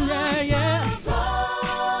 yeah.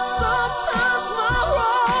 Sometimes my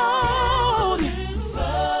road,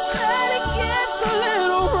 and it gets a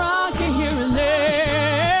little rocky here and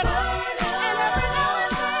there, and every now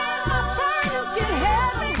and then my burdens get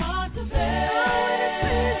heavy.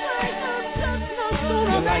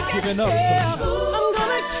 You're like giving up sometimes. I'm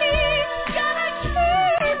gonna keep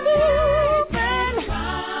moving, and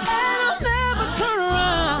I'll never turn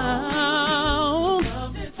around.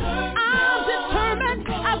 I'm determined,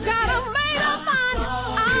 I've got a made up mind,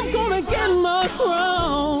 I'm gonna get my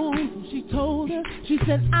crown. She told her, she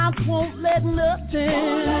said, I won't let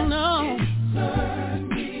nothing, no,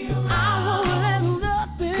 I won't let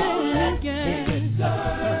nothing get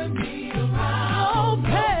no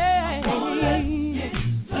pain,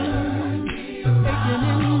 aching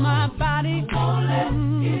in my body.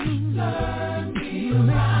 You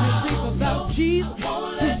make me think about Jesus.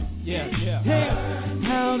 Yeah. Hey,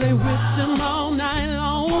 how they whipped him all night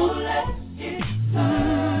long,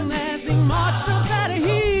 as he marched up that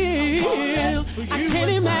hill. I can't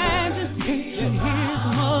imagine, can't you hear his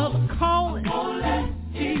mother calling?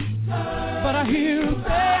 But I hear him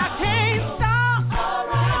say, I can't stop, I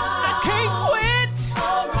can't quit, I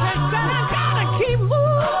gotta keep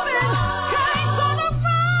moving, can't gonna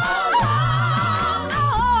fall.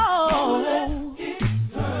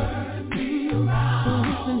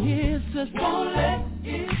 Listen here, sister.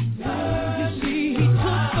 You see, he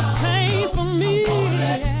took the pain from me.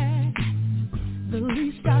 The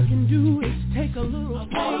least I can do is take a little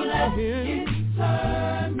pain from him.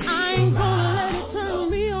 I ain't gonna let it turn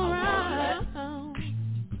me around.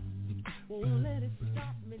 Won't let it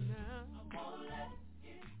stop me now.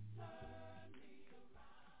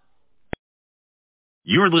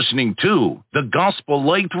 You're listening to the Gospel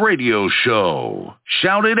Light Radio Show.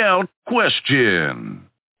 Shout it out, question.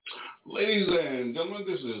 Ladies and gentlemen,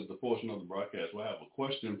 this is the portion of the broadcast where I have a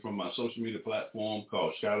question from my social media platform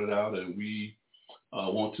called Shout It Out, and we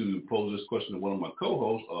want to pose this question to one of my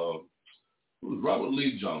co-hosts. Robert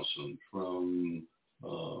Lee Johnson from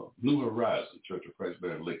New Horizon Church of Christ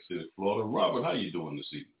there in Lake City, Florida. Robert, how you doing this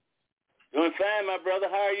evening? Doing fine, my brother.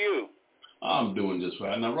 How are you? I'm doing just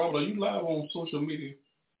fine. Now, Robert, are you live on social media?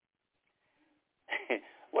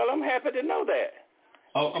 Well, I'm happy to know that.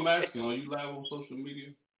 Oh, I'm asking, are you live on social media?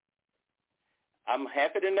 I'm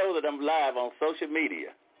happy to know that I'm live on social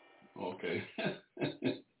media. Okay.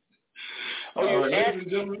 Oh, you right, asked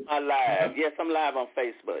me am I live? Yes, I'm live on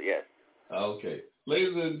Facebook, yes. Okay.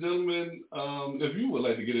 Ladies and gentlemen, if you would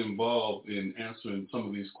like to get involved in answering some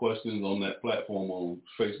of these questions on that platform on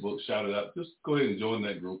Facebook, shout it out. Just go ahead and join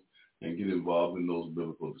that group and get involved in those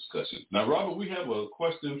biblical discussions. Now, Robert, we have a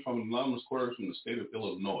question from anonymous queries from the state of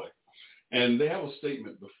Illinois, and they have a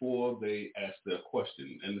statement before they ask their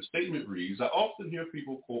question. And the statement reads, I often hear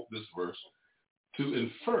people quote this verse to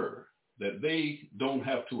infer that they don't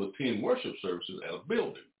have to attend worship services at a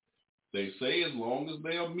building. They say as long as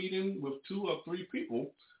they are meeting with 2 or 3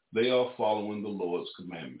 people, they are following the Lord's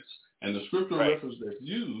commandments. And the scripture reference that's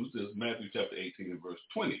used is Matthew chapter 18 and verse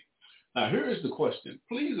 20. Now, here is the question.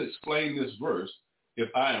 Please explain this verse if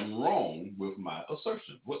I am wrong with my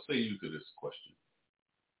assertion. What say you to this question?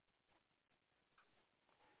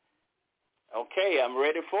 Okay, I'm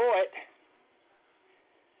ready for it.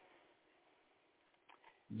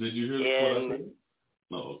 Did you hear what I said?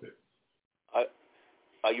 No, okay.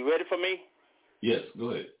 Are you ready for me? Yes,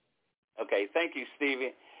 go ahead. Okay, thank you,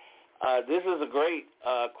 Stevie. This is a great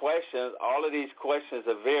question. All of these questions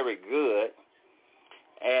are very good.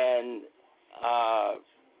 And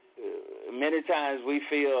many times we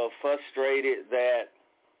feel frustrated that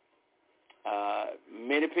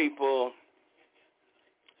many people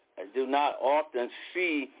do not often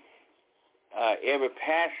see every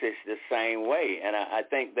passage the same way. And I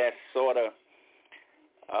think that's sort of,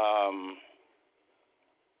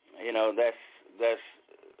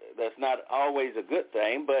 that's not always a good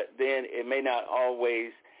thing, but then it may not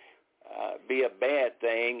always be a bad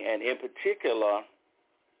thing. And in particular,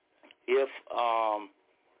 if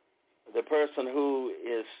the person who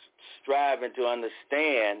is striving to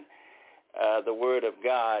understand the Word of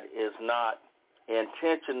God is not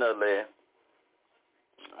intentionally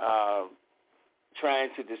trying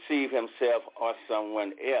to deceive himself or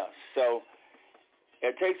someone else. So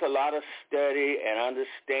it takes a lot of study and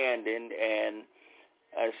understanding, and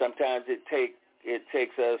sometimes it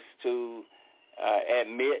takes us to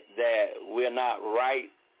admit that we're not right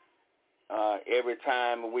every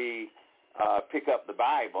time we pick up the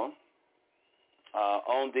Bible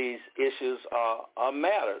on these issues or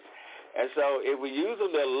matters. And so if we use a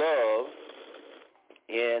little love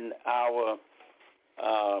in our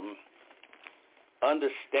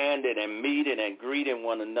understanding and meeting and greeting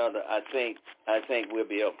one another, I think we'll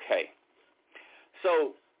be okay.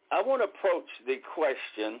 So I want to approach the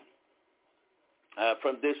question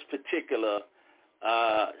from this particular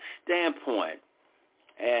standpoint.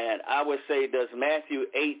 And I would say, does Matthew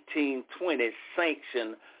 18:20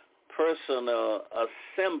 sanction personal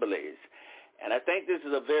assemblies? And I think this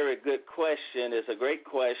is a very good question. It's a great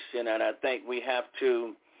question, and I think we have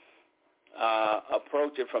to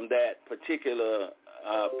approach it from that particular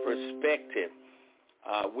perspective.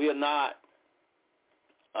 We are not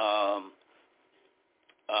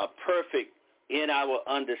perfect in our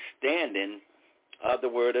understanding of the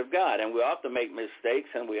Word of God, and we often make mistakes,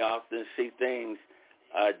 and we often see things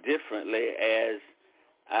differently, as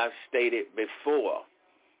I've stated before.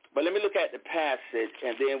 But let me look at the passage,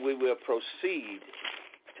 and then we will proceed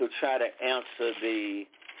to try to answer the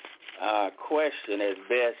question as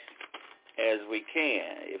best as we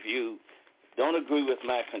can. If you don't agree with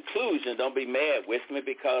my conclusion, don't be mad with me,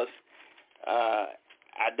 because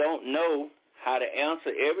I don't know how to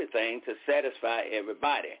answer everything to satisfy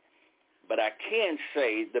everybody. But I can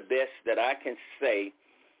say the best that I can say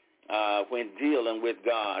when dealing with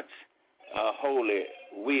God's holy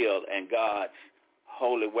will and God's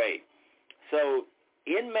holy way. So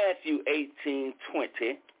in Matthew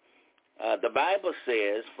 18:20, the Bible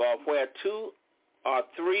says, for where 2 or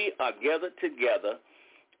 3 are gathered together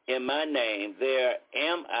in my name, there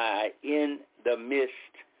am I in the midst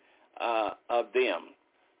of them.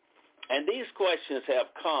 And these questions have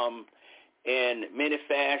come in many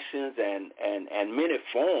fashions and many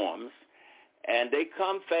forms, and they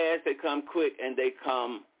come fast, they come quick, and they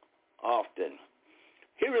come often.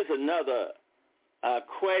 Here is another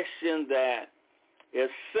question that is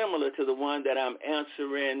similar to the one that I'm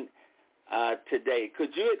answering today.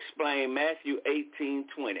 Could you explain Matthew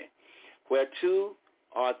 18:20, where 2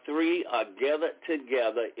 or 3 are gathered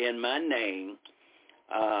together in my name,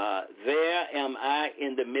 there am I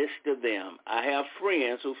in the midst of them. I have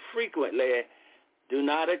friends who frequently do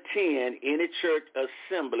not attend any church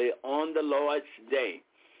assembly on the Lord's day.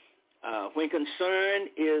 When concern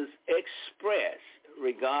is expressed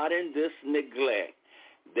regarding this neglect,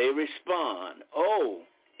 they respond,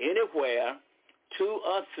 anywhere 2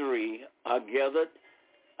 or 3 are gathered,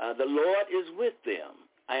 the Lord is with them.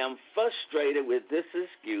 I am frustrated with this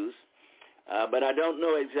excuse, but I don't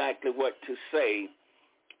know exactly what to say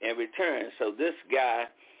in return. So this guy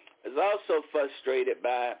is also frustrated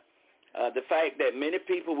by the fact that many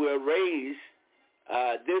people will raise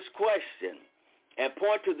this question and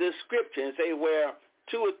point to this scripture and say, where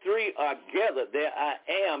 2 or 3 are gathered, there I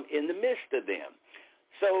am in the midst of them.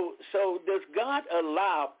 So does God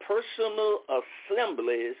allow personal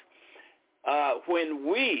assemblies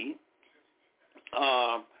when we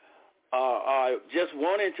are just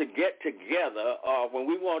wanting to get together, or when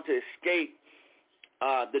we want to escape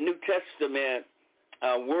the New Testament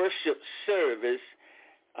worship service?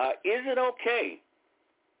 Is it okay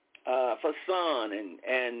for son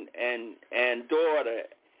and daughter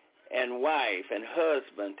and wife and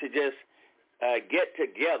husband to just get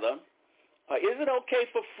together? Is it okay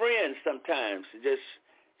for friends sometimes to just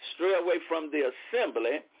stray away from the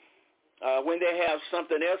assembly when they have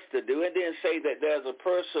something else to do, and then say that there's a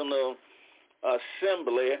personal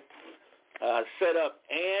assembly set up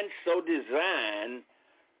and so designed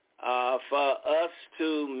for us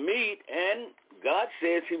to meet, and God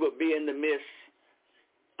says he will be in the midst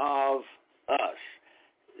of us?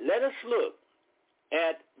 Let us look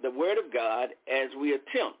at the Word of God as we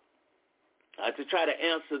attempt to try to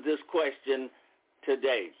answer this question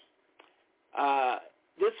today.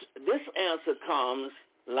 This answer comes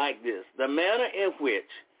like this: the manner in which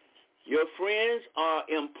your friends are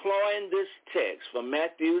employing this text from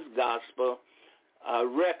Matthew's Gospel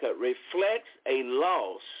record reflects a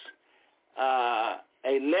loss,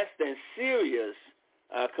 a less than serious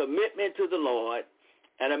commitment to the Lord,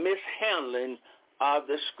 and a mishandling of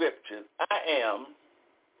the Scripture. I am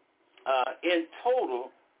in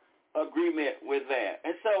total agreement with that.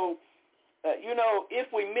 And so, if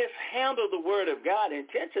we mishandle the Word of God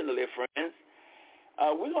intentionally, friends,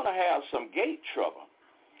 we're going to have some gate trouble.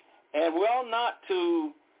 And we ought not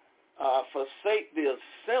to forsake the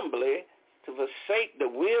assembly, to forsake the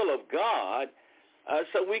will of God,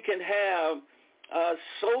 so we can have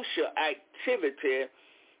social activity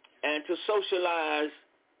and to socialize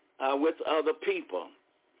with other people.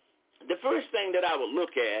 The first thing that I will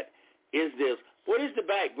look at is this: what is the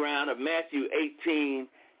background of Matthew 18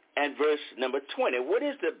 and verse number 20? What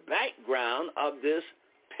is the background of this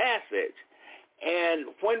passage? And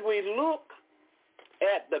when we look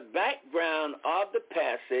at the background of the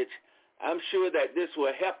passage, I'm sure that this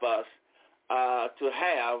will help us to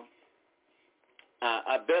have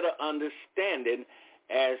a better understanding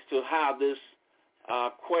as to how this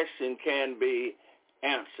question can be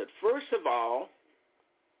answered. First of all,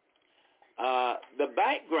 the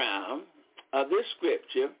background of this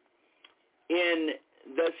scripture, in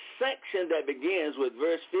the section that begins with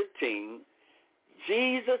verse 15,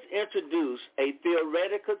 Jesus introduced a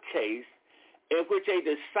theoretical case in which a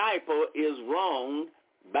disciple is wronged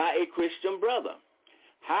by a Christian brother.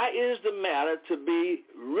 How is the matter to be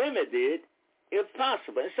remedied if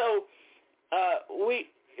possible? And so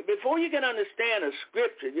before you can understand a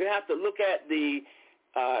scripture, you have to look at the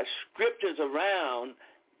scriptures around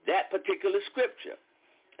that particular scripture.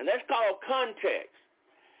 And that's called context.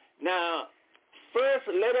 Now, first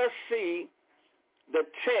let us see the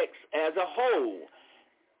text as a whole,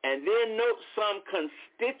 and then note some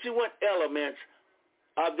constituent elements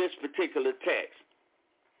of this particular text.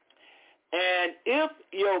 And if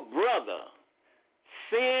your brother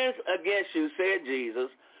sins against you, said Jesus,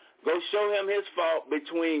 go show him his fault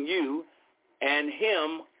between you and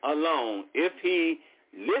him alone. If he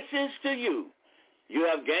listens to you, you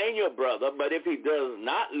have gained your brother, but if he does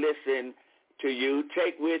not listen to you,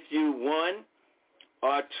 take with you 1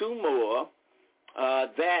 or 2 more,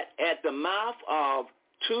 that at the mouth of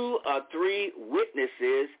 2 or 3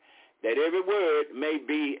 witnesses, that every word may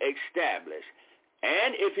be established.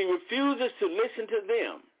 And if he refuses to listen to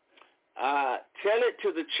them, tell it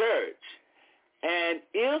to the church. And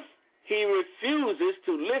if he refuses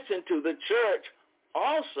to listen to the church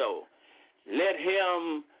also, let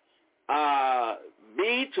him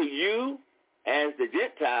be to you as the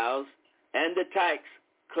Gentiles and the tax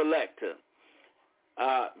collector.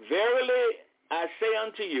 Verily I say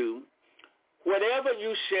unto you, whatever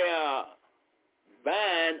you shall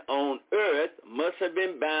bind on earth must have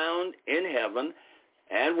been bound in heaven,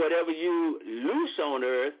 and whatever you loose on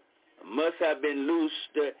earth must have been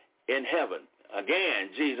loosed in heaven. Again,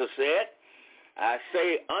 Jesus said, I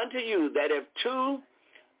say unto you that if 2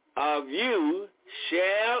 of you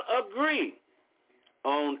shall agree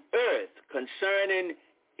on earth concerning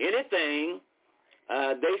anything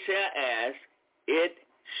they shall ask, it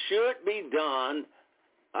should be done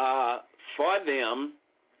for them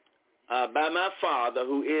by my Father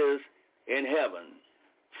who is in heaven.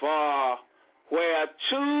 For where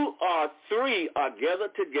 2 or 3 are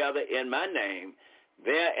gathered together in my name,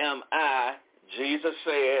 there am I, Jesus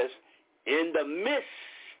says, in the midst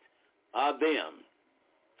of them.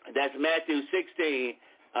 That's Matthew 16,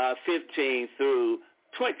 15 through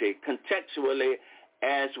 20, contextually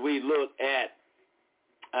as we look at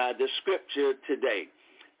the scripture today.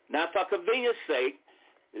 Now, for convenience sake,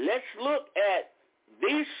 let's look at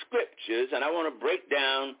these scriptures, and I want to break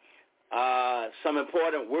down some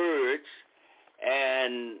important words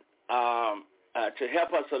and to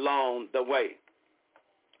help us along the way.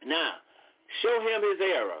 Now, show him his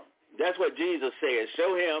error. That's what Jesus says.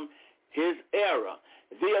 Show him his error.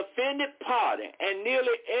 The offended party, and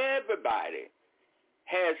nearly everybody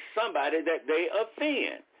has somebody that they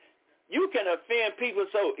offend. You can offend people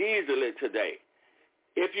so easily today.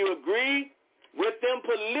 If you agree with them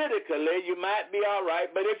politically, you might be all right,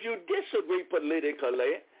 but if you disagree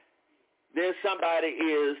politically, then somebody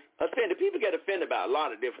is offended. People get offended by a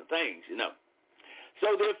lot of different things, you know.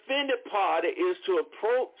 So the offended party is to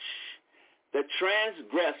approach the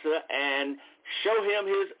transgressor and show him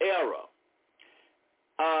his error.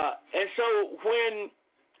 And so when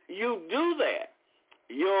you do that,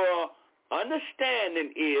 your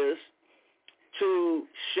understanding is to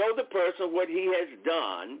show the person what he has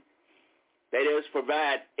done, that is,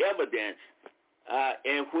 provide evidence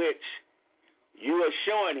in which you are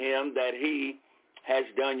showing him that he has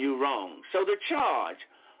done you wrong. So the charge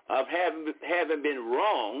of having been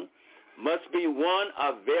wrong must be one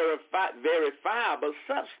of verifiable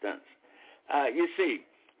substance. You see,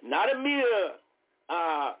 not a mere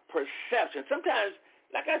perception. Sometimes,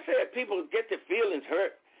 like I said, people get their feelings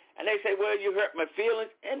hurt, and they say, well, you hurt my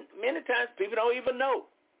feelings. And many times people don't even know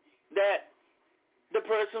that the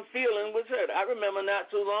person's feeling was hurt. I remember not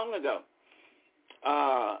too long ago,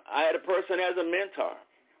 I had a person as a mentor,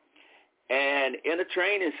 and in a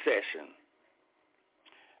training session,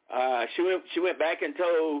 she went back and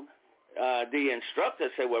told the instructor,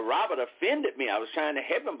 said, well, Robert offended me. I was trying to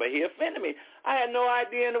help him, but he offended me. I had no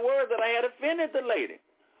idea in the world that I had offended the lady.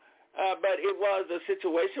 But it was a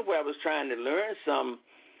situation where I was trying to learn some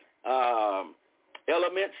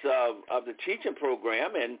elements of the teaching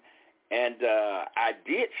program, and I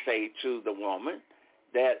did say to the woman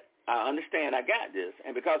that I understand I got this.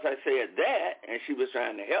 And because I said that, and she was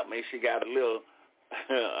trying to help me, she got a little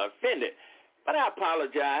offended. But I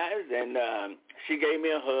apologized, and she gave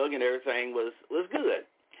me a hug, and everything was good.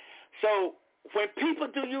 So when people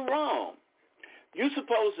do you wrong, you're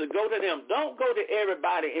supposed to go to them. Don't go to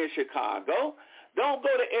everybody in Chicago. Don't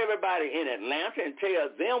go to everybody in Atlanta and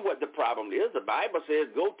tell them what the problem is. The Bible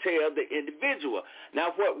says go tell the individual.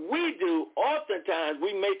 Now, what we do, oftentimes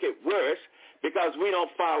we make it worse because we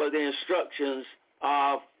don't follow the instructions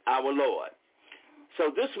of our Lord.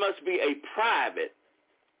 So this must be a private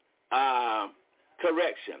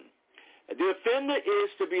correction. The offender is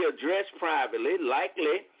to be addressed privately,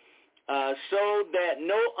 likely, so that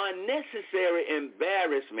no unnecessary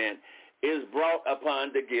embarrassment is brought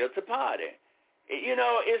upon the guilty party. You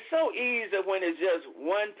know, it's so easy when it's just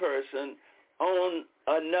one person on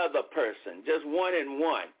another person, just 1 and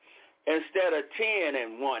 1, instead of 10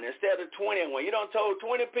 and 1, instead of 20 and 1. You done told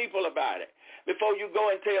 20 people about it before you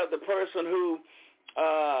go and tell the person who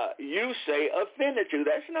you say offended you.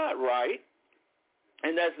 That's not right,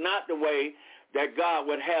 and that's not the way that God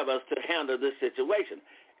would have us to handle this situation.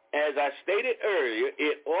 As I stated earlier,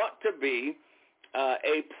 it ought to be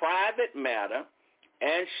a private matter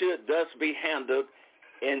and should thus be handled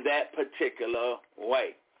in that particular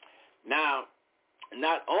way. Now,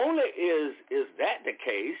 not only is that the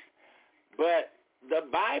case, but the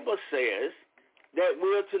Bible says that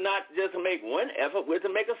we're to not just make one effort, we're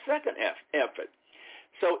to make a second effort.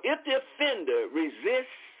 So if the offender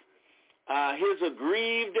resists his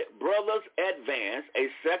aggrieved brother's advance, a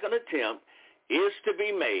second attempt is to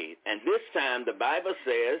be made. And this time the Bible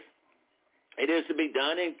says it is to be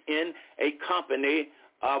done in a company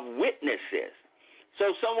of witnesses.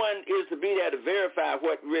 So someone is to be there to verify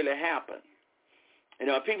what really happened. You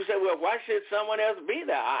know, people say, well, why should someone else be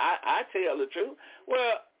there? I tell the truth.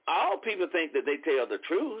 Well, all people think that they tell the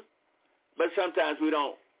truth, but sometimes we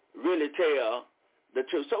don't really tell the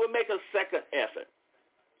truth. So we make a second effort.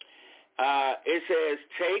 It says,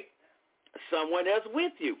 take someone else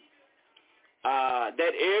with you,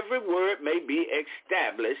 that every word may be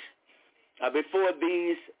established before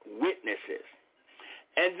these witnesses.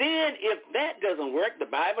 And then if that doesn't work, the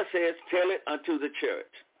Bible says, tell it unto the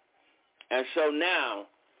church. And so now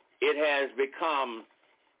it has become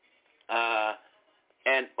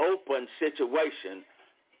an open situation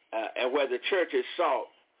and where the church is sought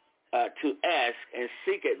to ask and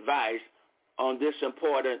seek advice on this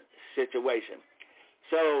important situation.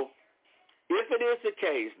 So if it is the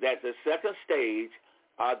case that the second stage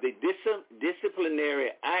of the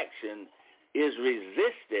disciplinary action is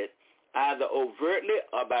resisted either overtly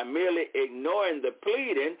or by merely ignoring the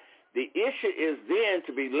pleading, the issue is then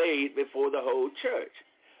to be laid before the whole church.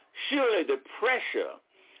 Surely the pressure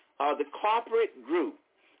of the corporate group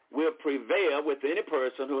will prevail with any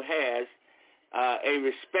person who has a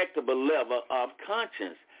respectable level of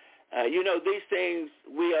conscience. These things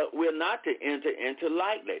we're not to enter into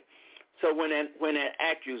lightly. So when an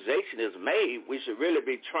accusation is made, we should really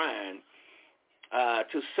be trying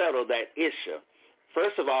to settle that issue.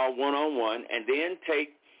 First of all, one-on-one, and then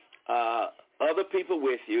take other people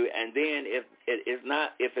with you, and then if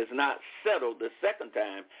it's not settled the second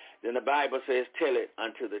time, then the Bible says, tell it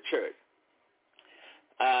unto the church.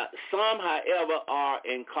 Some, however, are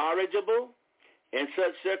incorrigible. In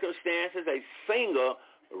such circumstances, a single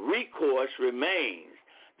recourse remains.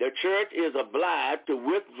 The church is obliged to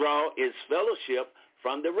withdraw its fellowship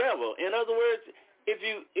from the revel. In other words, if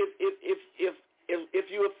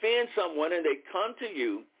you offend someone and they come to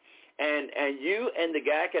you, and you and the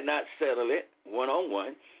guy cannot settle it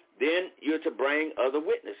one-on-one, then you're to bring other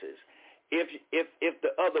witnesses. If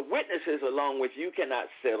the other witnesses along with you cannot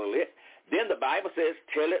settle it, then the Bible says,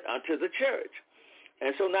 tell it unto the church.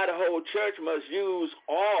 And so now the whole church must use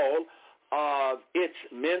all of its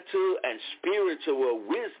mental and spiritual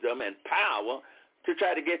wisdom and power to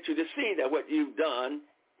try to get you to see that what you've done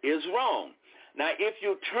is wrong. Now, if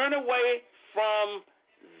you turn away from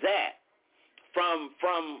that, from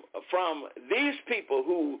these people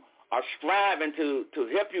who are striving to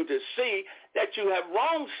help you to see that you have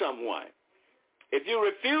wronged someone, if you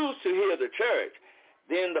refuse to hear the church,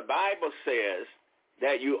 then the Bible says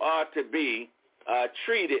that you are to be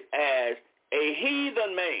treated as a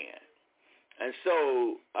heathen man. And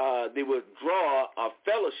so the withdrawal of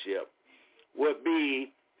fellowship would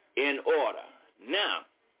be in order. Now,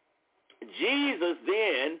 Jesus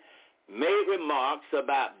then made remarks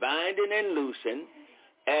about binding and loosing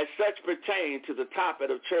as such pertain to the topic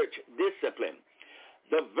of church discipline.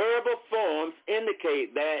 The verbal forms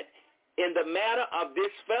indicate that in the matter of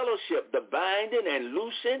this fellowship, the binding and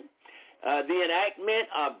loosing, the enactment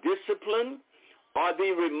of discipline, or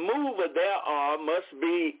the removal thereof must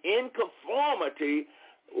be in conformity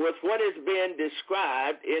with what is being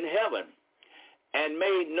described in heaven and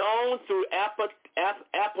made known through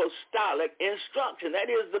apostolic instruction.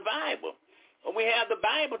 That is the Bible. We have the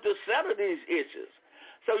Bible to settle these issues.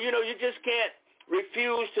 So, you just can't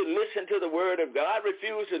refuse to listen to the Word of God,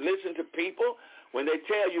 refuse to listen to people when they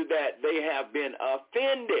tell you that they have been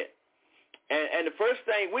offended. And the first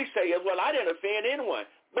thing we say is, well, I didn't offend anyone.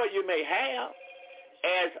 But you may have.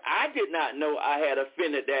 As I did not know I had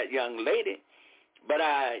offended that young lady, but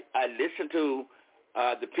I listened to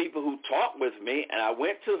the people who talked with me, and I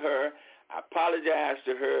went to her, I apologized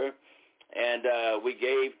to her, and we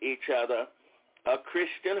gave each other a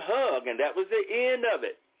Christian hug, and that was the end of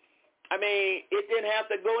it. I mean, it didn't have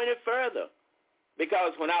to go any further,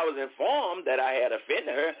 because when I was informed that I had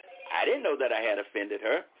offended her, I didn't know that I had offended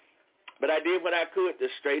her, but I did what I could to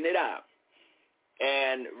straighten it out.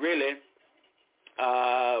 And really,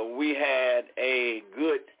 we had a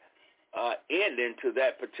good ending to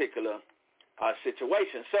that particular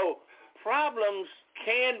situation. So problems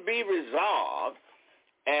can be resolved,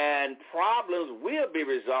 and problems will be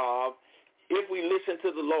resolved if we listen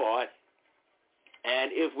to the Lord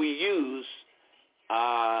and if we use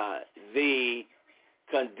the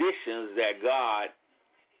conditions that God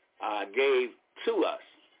gave to us.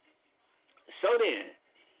 So then,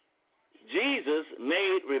 Jesus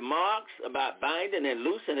made remarks about binding and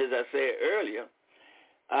loosing, as I said earlier.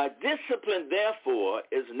 Discipline, therefore,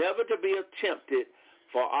 is never to be attempted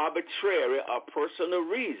for arbitrary or personal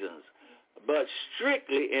reasons, but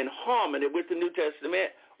strictly in harmony with the New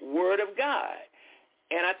Testament Word of God.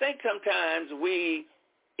 And I think sometimes we,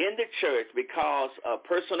 in the church, because of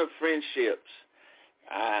personal friendships,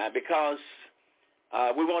 because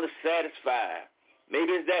we want to satisfy,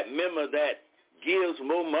 maybe it's that member that gives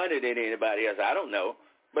more money than anybody else. I don't know.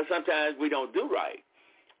 But sometimes we don't do right.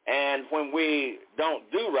 And when we don't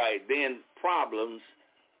do right, then problems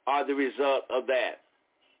are the result of that.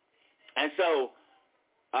 And so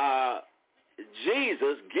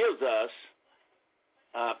Jesus gives us,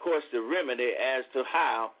 of course, the remedy as to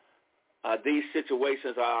how these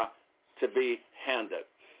situations are to be handled.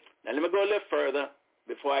 Now let me go a little further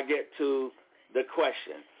before I get to the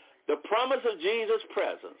question. The promise of Jesus'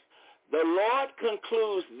 presence. The Lord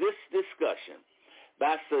concludes this discussion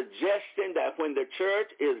by suggesting that when the church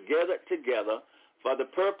is gathered together for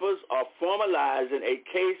the purpose of formalizing a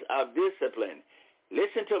case of discipline,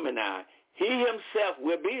 listen to me now, he himself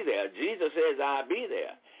will be there. Jesus says, I'll be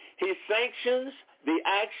there. He sanctions the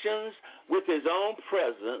actions with his own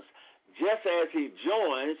presence, just as he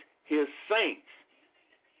joins his saints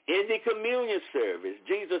in the communion service.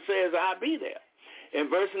 Jesus says, I'll be there. In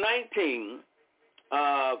verse 19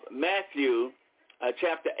 of Matthew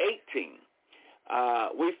chapter 18,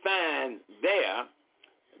 we find there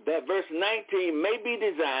that verse 19 may be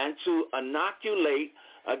designed to inoculate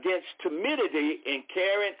against timidity in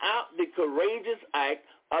carrying out the courageous act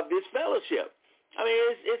of this fellowship. I mean,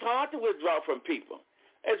 it's hard to withdraw from people.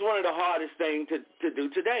 It's one of the hardest things to do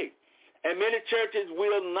today. And many churches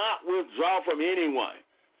will not withdraw from anyone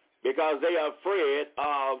because they are afraid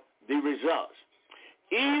of the results.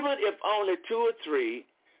 Even if only 2 or 3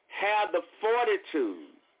 have the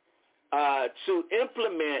fortitude to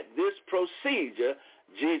implement this procedure,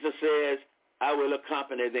 Jesus says, I will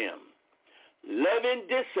accompany them. Loving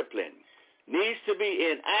discipline needs to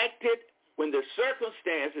be enacted when the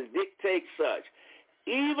circumstances dictate such,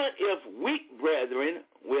 even if weak brethren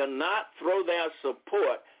will not throw their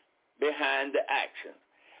support behind the action.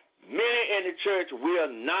 Many in the church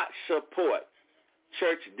will not support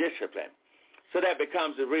church discipline. So that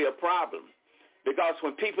becomes a real problem, because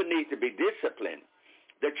when people need to be disciplined,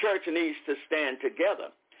 the church needs to stand together.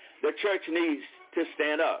 The church needs to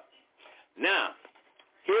stand up. Now,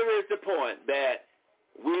 here is the point that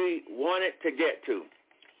we wanted to get to.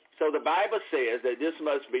 So the Bible says that this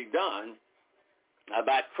must be done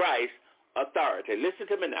by Christ's authority. Listen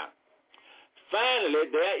to me now. Finally,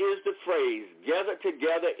 there is the phrase, gather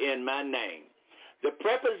together in my name. The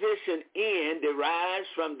preposition in derives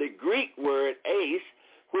from the Greek word eis,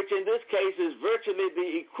 which in this case is virtually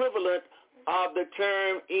the equivalent of the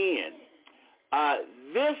term in.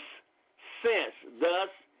 This sense, thus,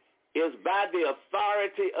 is by the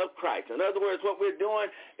authority of Christ. In other words, what we're doing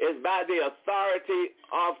is by the authority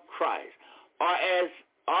of Christ. Or as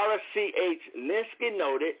R.C.H. Linsky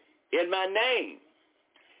noted, in my name.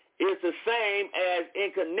 It's the same as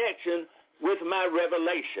in connection with my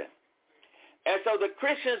revelation. And so the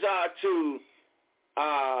Christians are to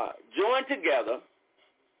join together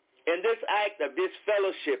in this act of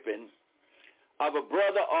disfellowshipping of a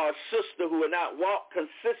brother or a sister who will not walk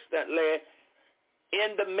consistently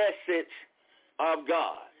in the message of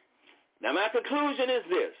God. Now, my conclusion is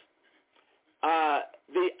this.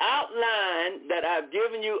 The outline that I've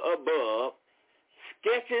given you above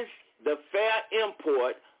sketches the fair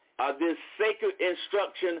import of this sacred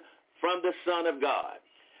instruction from the Son of God.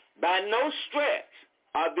 By no stretch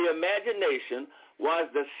of the imagination was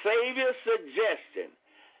the Savior suggesting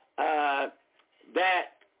that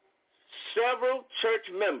several church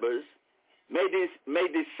members may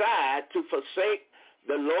decide to forsake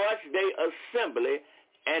the Lord's Day assembly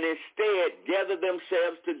and instead gather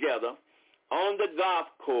themselves together on the golf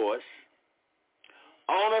course,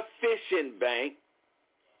 on a fishing bank,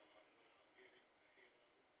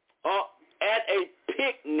 or at a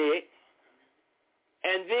picnic,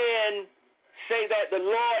 and then say that the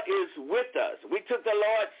Lord is with us. We took the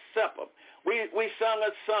Lord's Supper. We sung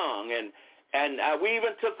a song, and we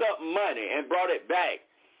even took up money and brought it back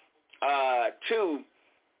to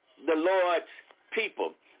the Lord's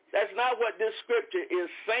people. That's not what this scripture is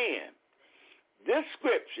saying. This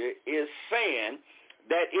scripture is saying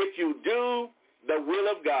that if you do the will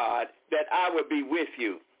of God, that I will be with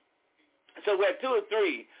you. So where 2 or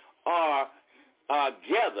 3 are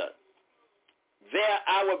gathered, there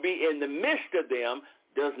I will be in the midst of them,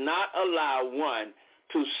 does not allow one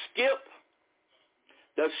to skip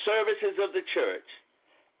the services of the church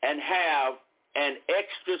and have an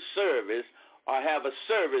extra service or have a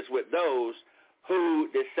service with those who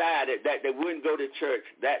decided that they wouldn't go to church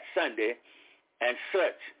that Sunday, and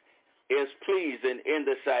such is pleasing in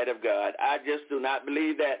the sight of God. I just do not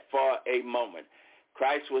believe that for a moment.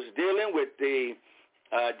 Christ was dealing with the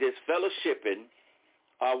disfellowshipping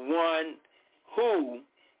of one who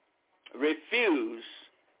refused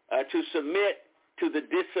to submit to the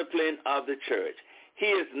discipline of the church. He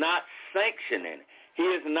is not sanctioning. He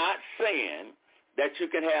is not saying that you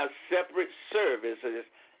can have separate services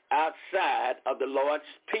outside of the Lord's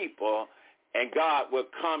people and God will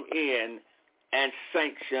come in and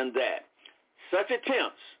sanction that. Such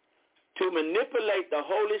attempts to manipulate the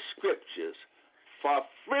Holy Scriptures for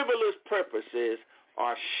frivolous purposes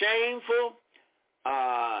are shameful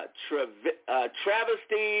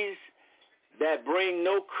travesties that bring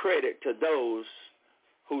no credit to those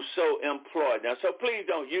who so employ. Now, so please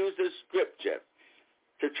don't use this scripture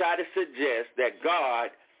to try to suggest that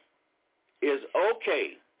God is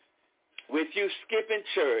okay with you skipping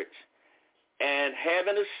church and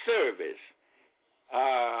having a service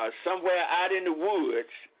somewhere out in the woods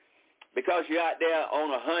because you're out there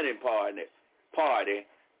on a hunting party,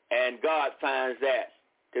 and God finds that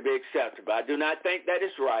to be acceptable. I do not think that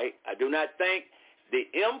is right. I do not think the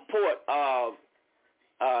import of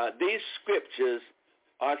these scriptures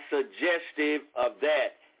are suggestive of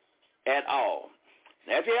that at all.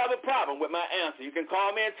 Now, if you have a problem with my answer, you can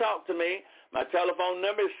call me and talk to me. My telephone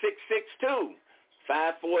number is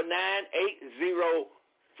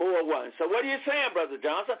 662-549-8041. So what are you saying, Brother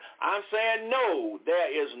Johnson? I'm saying no, there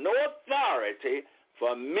is no authority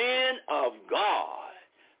for men of God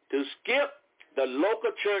to skip the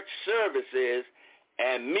local church services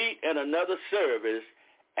and meet in another service,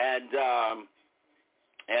 and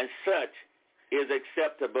such is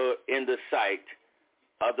acceptable in the sight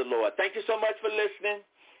of the Lord. Thank you so much for listening.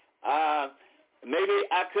 Maybe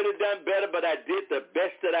I could have done better, but I did the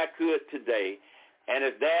best that I could today. And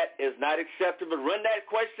if that is not acceptable, run that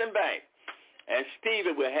question back, and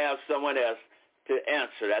Stevie will have someone else to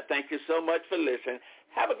answer it. I thank you so much for listening.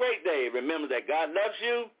 Have a great day. Remember that God loves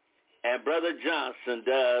you, and Brother Johnson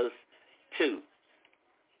does too.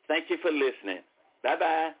 Thank you for listening.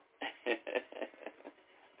 Bye-bye.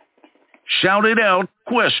 Shout it out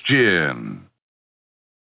question.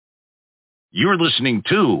 You're listening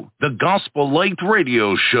to the Gospel Light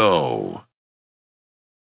Radio Show.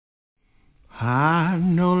 I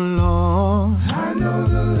know, Lord,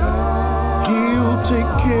 He'll take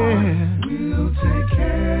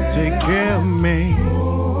care of me.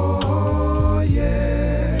 Oh,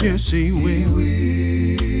 yeah. Yes, He will.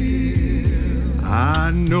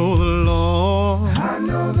 I know the Lord,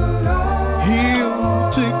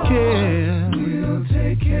 He'll take care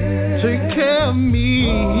of me.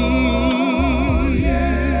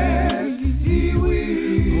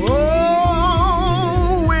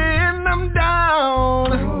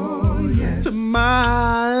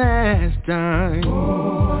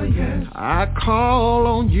 I call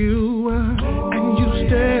on you, and you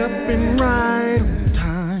step in right on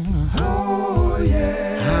time.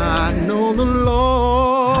 I know the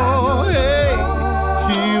Lord,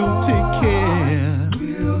 He'll take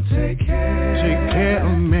care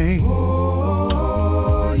of me. Well,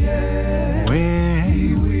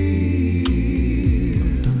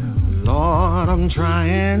 Lord, I'm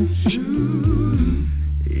trying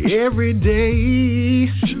every day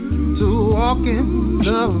to walk in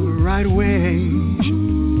the right way.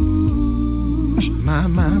 My.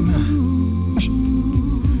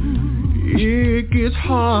 It gets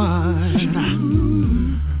hard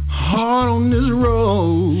on this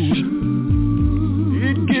road.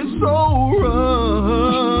 It gets so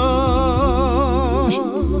rough.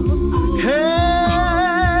 Hey,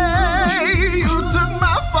 you took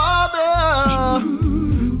my father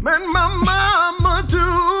and my mama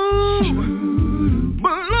too.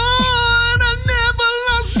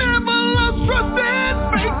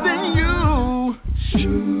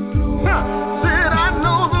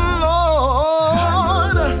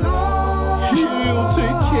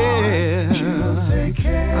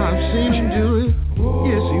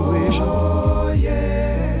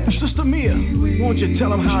 Won't you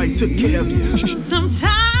tell him how he took care of you?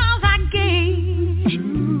 Sometimes I gave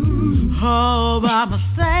all by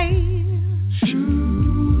mistake.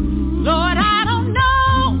 Lord, I don't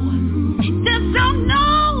know, just don't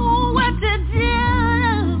know what to do.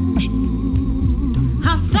 I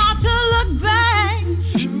start to look back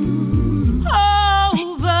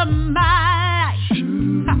over my life,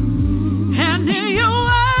 and in your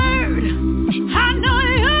word, I know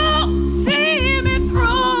you see me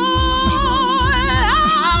through.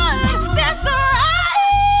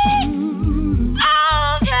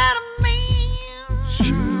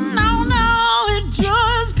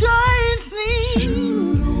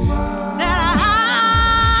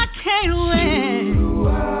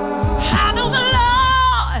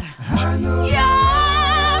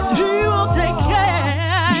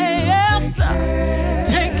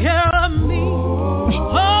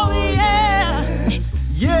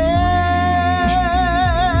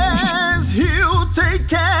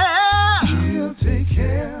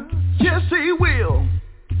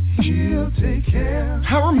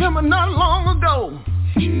 I remember not long ago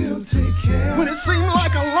when it seemed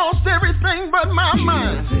like I lost everything but my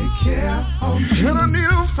mind. And I need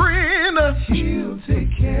a friend, a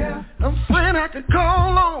friend I could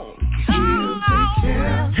call on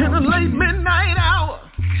in the late midnight hour.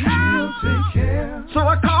 So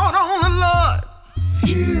I called on the Lord.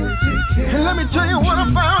 And let me tell you what I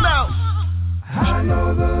found out. I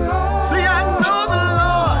know the Lord. See, I know the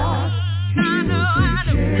Lord.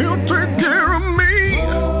 He'll take care of me.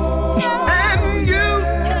 And you.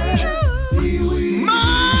 My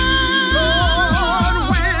Lord,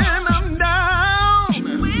 when I'm down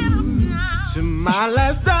to my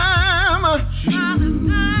last dime,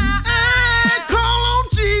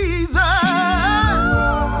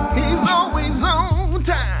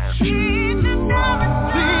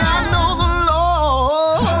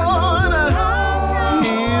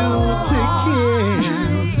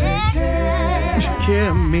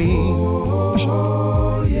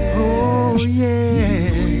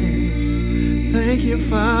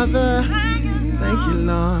 Father, thank you,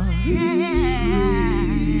 Lord.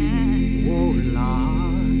 Oh, Lord.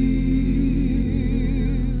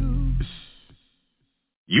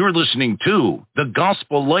 You're listening to the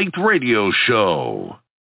Gospel Light Radio Show.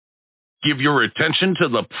 Give your attention to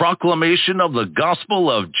the proclamation of the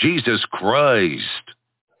gospel of Jesus Christ.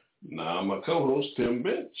 Now, my co-host, Tim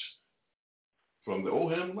Bench, from the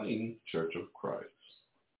Oldham Lane Church of Christ.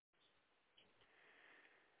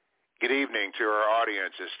 Good evening to our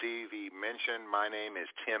audience. As Stevie mentioned, my name is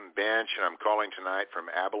Tim Bench, and I'm calling tonight from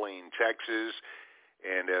Abilene, Texas.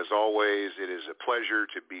 And as always, it is a pleasure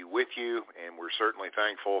to be with you, and we're certainly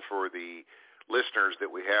thankful for the listeners that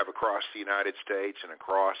we have across the United States and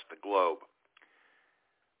across the globe.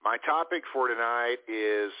 My topic for tonight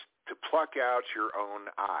is to pluck out your own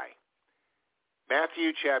eye.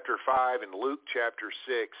 Matthew chapter 5 and Luke chapter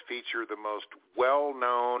 6 feature the most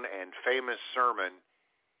well-known and famous sermon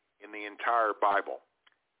in the entire Bible.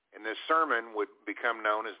 And this sermon would become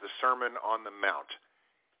known as the Sermon on the Mount.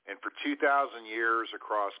 And for 2,000 years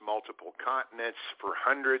across multiple continents, for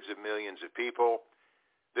hundreds of millions of people,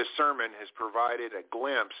 this sermon has provided a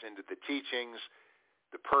glimpse into the teachings,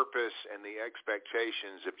 the purpose, and the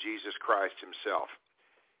expectations of Jesus Christ himself.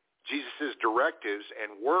 Jesus' directives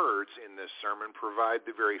and words in this sermon provide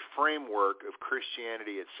the very framework of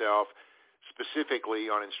Christianity itself, specifically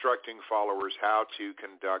on instructing followers how to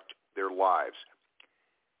conduct their lives.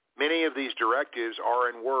 Many of these directives are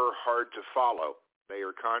and were hard to follow. They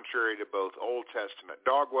are contrary to both Old Testament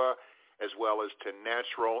dogma as well as to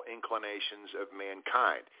natural inclinations of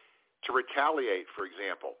mankind. To retaliate, for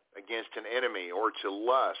example, against an enemy, or to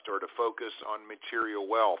lust, or to focus on material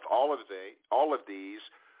wealth. All of these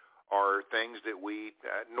are things that we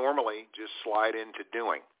normally just slide into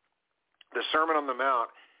doing. The Sermon on the Mount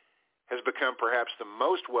has become perhaps the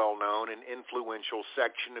most well-known and influential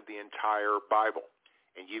section of the entire Bible.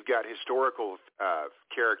 And you've got historical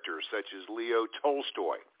characters such as Leo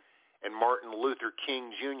Tolstoy and Martin Luther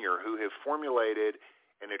King Jr., who have formulated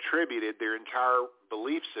and attributed their entire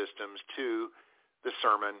belief systems to the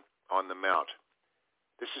Sermon on the Mount.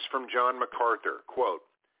 This is from John MacArthur, quote,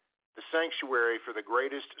 "The sanctuary for the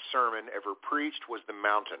greatest sermon ever preached was the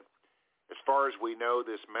mountain. As far as we know,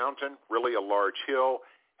 this mountain, really a large hill,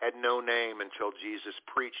 had no name until Jesus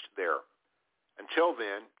preached there. Until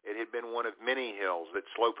then, it had been one of many hills that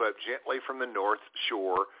slope up gently from the north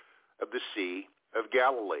shore of the Sea of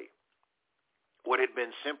Galilee. What had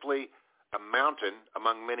been simply a mountain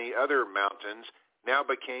among many other mountains now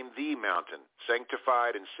became the mountain,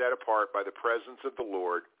 sanctified and set apart by the presence of the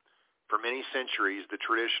Lord. For many centuries, the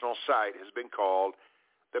traditional site has been called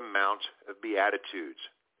the Mount of Beatitudes,"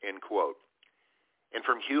 end quote. And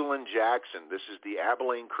from Hewlin Jackson, this is the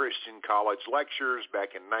Abilene Christian College Lectures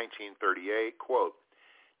back in 1938, quote,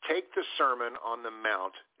 "Take the Sermon on the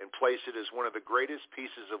Mount and place it as one of the greatest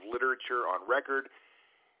pieces of literature on record,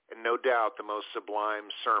 and no doubt the most sublime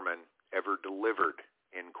sermon ever delivered,"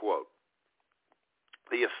 end quote.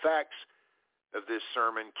 The effects of this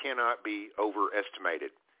sermon cannot be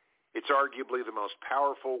overestimated. It's arguably the most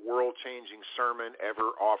powerful, world-changing sermon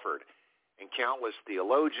ever offered. And countless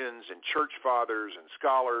theologians and church fathers and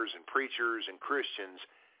scholars and preachers and Christians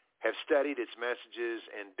have studied its messages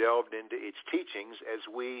and delved into its teachings, as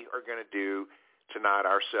we are going to do tonight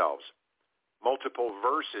ourselves. Multiple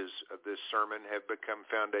verses of this sermon have become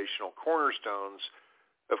foundational cornerstones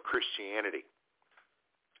of Christianity.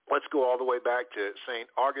 Let's go all the way back to St.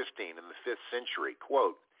 Augustine in the 5th century.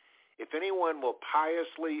 Quote, "If anyone will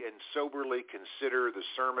piously and soberly consider the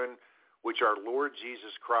sermon which our Lord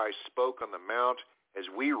Jesus Christ spoke on the Mount as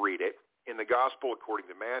we read it in the Gospel according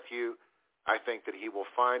to Matthew, I think that he will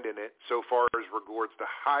find in it, so far as regards the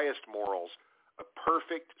highest morals, a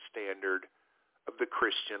perfect standard of the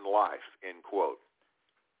Christian life," end quote.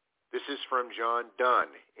 This is from John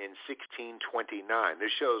Donne in 1629.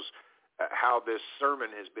 This shows how this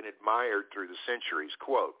sermon has been admired through the centuries.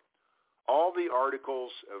 Quote, "All the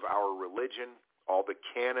articles of our religion, all the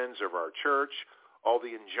canons of our church, all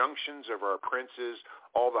the injunctions of our princes,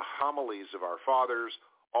 all the homilies of our fathers,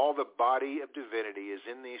 all the body of divinity is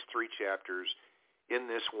in these 3 chapters in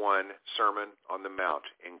this one Sermon on the Mount,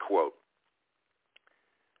 end quote.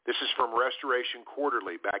 This is from Restoration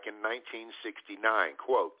Quarterly back in 1969,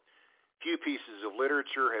 quote, few pieces of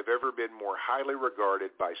literature have ever been more highly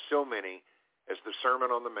regarded by so many as the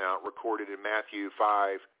Sermon on the Mount recorded in Matthew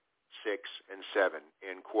 5, 6, and 7,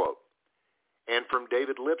 end quote. And from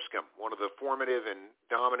David Lipscomb, one of the formative and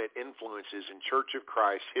dominant influences in Church of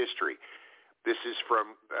Christ history. This is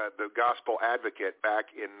from the Gospel Advocate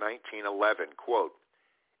back in 1911, quote,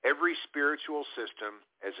 every spiritual system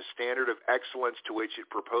has a standard of excellence to which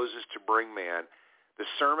it proposes to bring man. The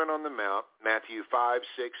Sermon on the Mount, Matthew 5,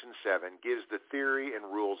 6, and 7, gives the theory and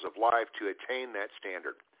rules of life to attain that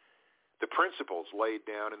standard. The principles laid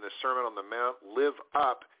down in the Sermon on the Mount live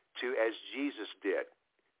up to as Jesus did.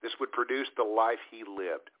 This would produce the life he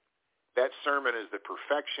lived. That sermon is the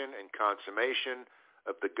perfection and consummation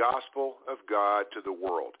of the gospel of God to the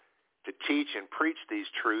world. To teach and preach these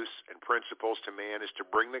truths and principles to man is to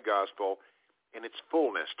bring the gospel in its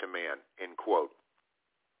fullness to man, end quote.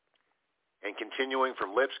 And continuing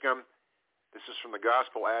from Lipscomb, this is from the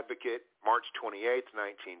Gospel Advocate, March 28,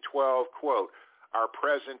 1912, quote, our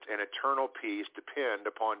present and eternal peace depend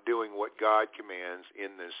upon doing what God commands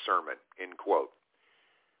in this sermon, end quote.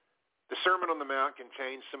 The Sermon on the Mount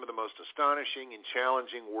contains some of the most astonishing and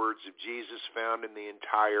challenging words of Jesus found in the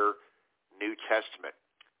entire New Testament.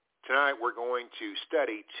 Tonight we're going to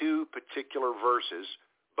study 2 particular verses,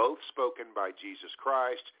 both spoken by Jesus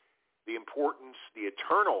Christ, the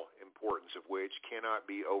eternal importance of which cannot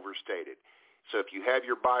be overstated. So if you have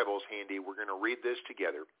your Bibles handy, we're going to read this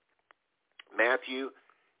together. Matthew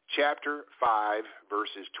chapter 5,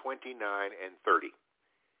 verses 29 and 30.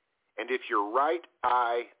 And if your right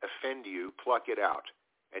eye offend you, pluck it out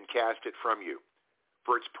and cast it from you.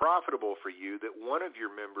 For it's profitable for you that one of your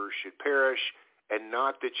members should perish, and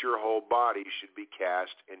not that your whole body should be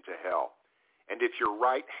cast into hell. And if your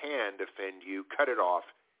right hand offend you, cut it off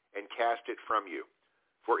and cast it from you.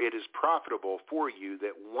 For it is profitable for you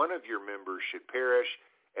that one of your members should perish,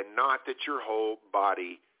 and not that your whole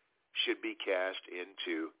body should be cast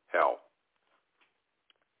into hell.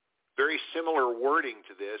 Very similar wording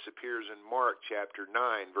to this appears in Mark chapter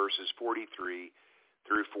 9, verses 43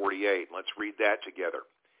 through 48. Let's read that together.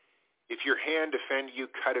 If your hand offend you,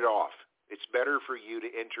 cut it off. It's better for you to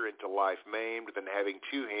enter into life maimed than having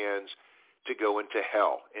 2 hands to go into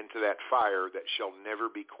hell, into that fire that shall never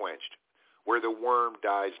be quenched, where the worm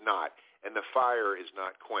dies not, and the fire is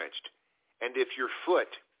not quenched. And if your foot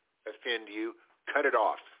offend you, cut it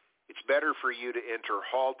off. It's better for you to enter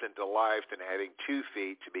halt into life than having 2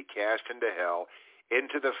 feet to be cast into hell,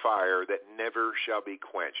 into the fire that never shall be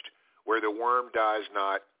quenched, where the worm dies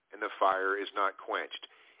not and the fire is not quenched.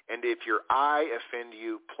 And if your eye offend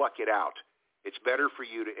you, pluck it out. It's better for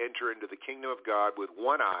you to enter into the kingdom of God with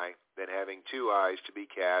 1 eye than having 2 eyes to be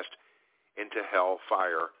cast into hell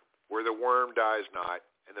fire, where the worm dies not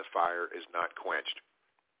and the fire is not quenched.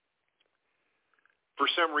 For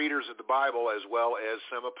some readers of the Bible, as well as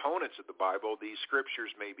some opponents of the Bible, these scriptures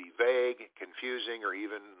may be vague, confusing, or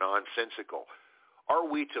even nonsensical. Are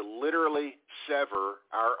we to literally sever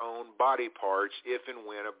our own body parts if and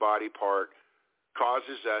when a body part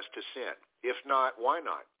causes us to sin? If not, why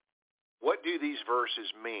not? What do these verses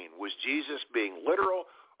mean? Was Jesus being literal,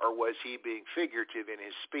 or was he being figurative in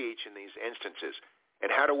his speech in these instances? And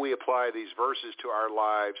how do we apply these verses to our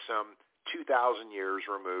lives some 2,000 years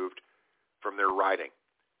removed from their writing?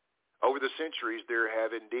 Over the centuries, there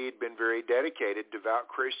have indeed been very dedicated, devout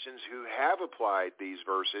Christians who have applied these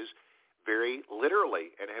verses very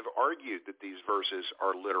literally and have argued that these verses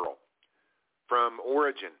are literal. From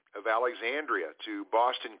Origen of Alexandria to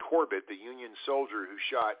Boston Corbett, the Union soldier who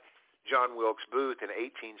shot John Wilkes Booth in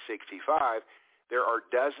 1865, there are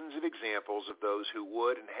dozens of examples of those who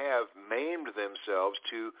would and have maimed themselves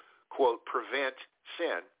to, quote, prevent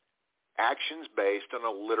sin, actions based on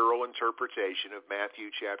a literal interpretation of Matthew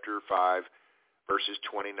chapter 5, verses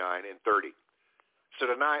 29 and 30. So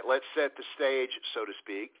tonight, let's set the stage, so to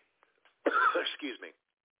speak,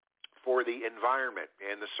 for the environment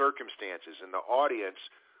and the circumstances and the audience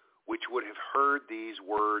which would have heard these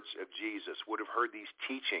words of Jesus, would have heard these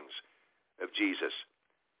teachings of Jesus.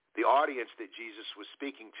 The audience that Jesus was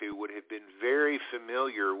speaking to would have been very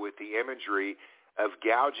familiar with the imagery of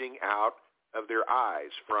gouging out of their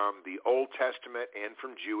eyes from the Old Testament and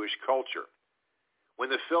from Jewish culture. When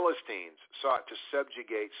the Philistines sought to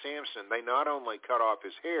subjugate Samson, they not only cut off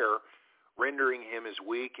his hair, rendering him as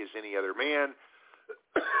weak as any other man,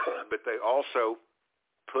 but they also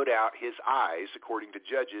put out his eyes, according to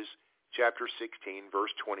Judges chapter 16,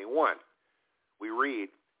 verse 21. We read,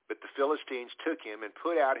 "But the Philistines took him and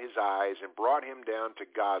put out his eyes and brought him down to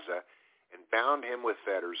Gaza and bound him with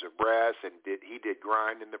fetters of brass, and he did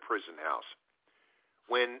grind in the prison house."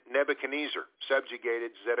 When Nebuchadnezzar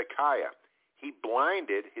subjugated Zedekiah, he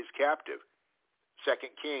blinded his captive.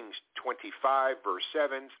 2 Kings 25, verse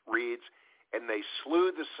 7 reads, "And they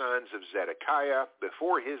slew the sons of Zedekiah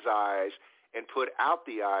before his eyes and put out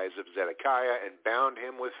the eyes of Zedekiah and bound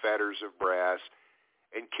him with fetters of brass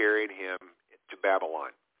and carried him to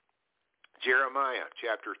Babylon." Jeremiah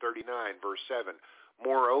chapter 39, verse 7,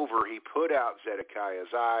 "Moreover, he put out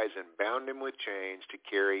Zedekiah's eyes and bound him with chains to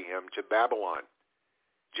carry him to Babylon."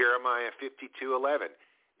 Jeremiah 52:11,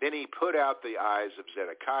 "Then he put out the eyes of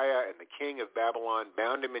Zedekiah, and the king of Babylon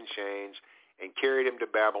bound him in chains and carried him to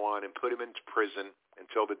Babylon and put him into prison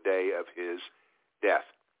until the day of his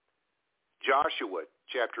death." Joshua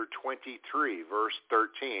chapter 23, verse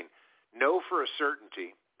 13, "Know for a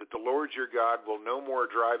certainty that the Lord your God will no more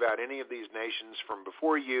drive out any of these nations from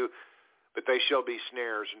before you, but they shall be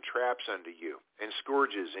snares and traps unto you, and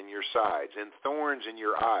scourges in your sides, and thorns in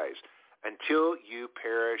your eyes, until you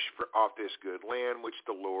perish off this good land which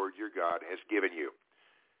the Lord your God has given you."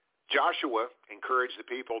 Joshua encouraged the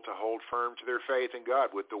people to hold firm to their faith in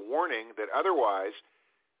God with the warning that otherwise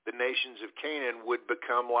the nations of Canaan would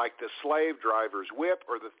become like the slave driver's whip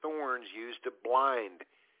or the thorns used to blind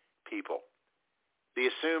people. The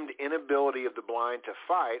assumed inability of the blind to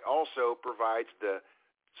fight also provides the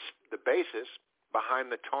basis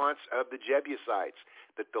behind the taunts of the Jebusites,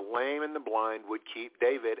 that the lame and the blind would keep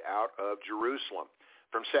David out of Jerusalem.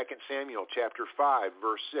 From 2 Samuel chapter 5,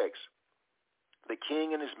 verse 6, "The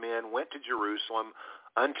king and his men went to Jerusalem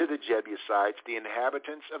unto the Jebusites, the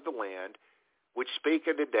inhabitants of the land, which speak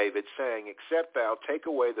unto David, saying, Except thou take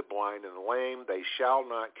away the blind and the lame, they shall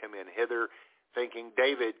not come in hither, thinking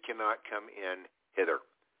David cannot come in hither."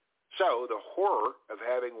 So the horror of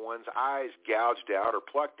having one's eyes gouged out or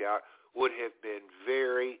plucked out would have been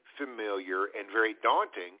very familiar and very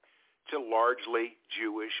daunting to largely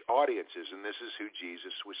Jewish audiences, and this is who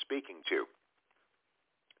Jesus was speaking to.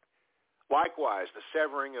 Likewise, the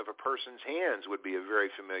severing of a person's hands would be a very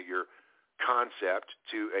familiar concept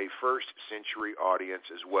to a first century audience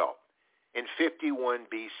as well. In 51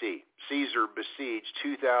 BC, Caesar besieged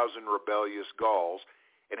 2,000 rebellious Gauls,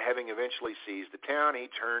 and having eventually seized the town, he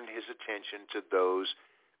turned his attention to those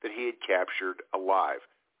that he had captured alive.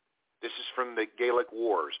 This is from the Gallic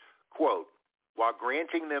Wars. Quote, "While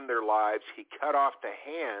granting them their lives, he cut off the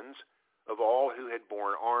hands of all who had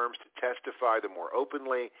borne arms to testify the more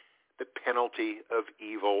openly the penalty of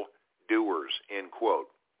evil doers," end quote.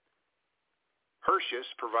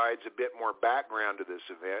 Hirtius provides a bit more background to this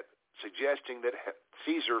event, suggesting that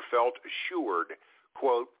Caesar felt assured,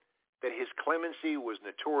 quote, "that his clemency was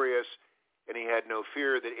notorious, and he had no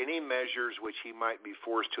fear that any measures which he might be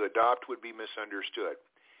forced to adopt would be misunderstood.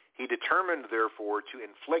 He determined, therefore, to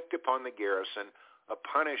inflict upon the garrison a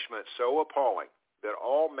punishment so appalling that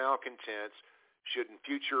all malcontents should in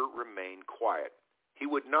future remain quiet. He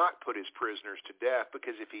would not put his prisoners to death,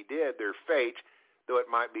 because if he did, their fate, though it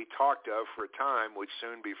might be talked of for a time, would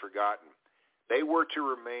soon be forgotten. They were to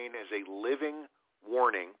remain as a living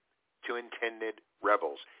warning to intended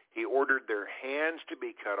rebels. He ordered their hands to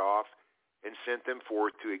be cut off and sent them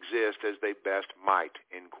forth to exist as they best might,"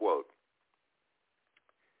 end quote.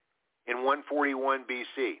 In 141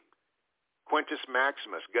 BC, Quintus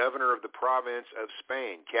Maximus, governor of the province of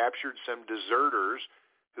Spain, captured some deserters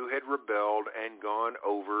who had rebelled and gone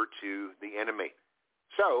over to the enemy.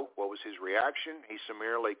 So, what was his reaction? He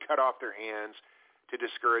summarily cut off their hands to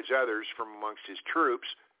discourage others from amongst his troops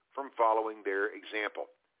from following their example.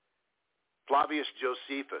 Flavius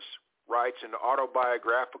Josephus writes an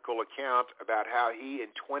autobiographical account about how he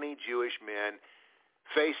and 20 Jewish men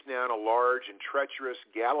faced down a large and treacherous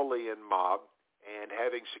Galilean mob, and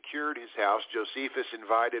having secured his house, Josephus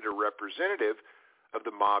invited a representative of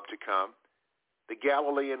the mob to come. The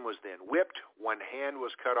Galilean was then whipped, one hand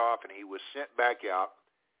was cut off, and he was sent back out.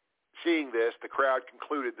 Seeing this, the crowd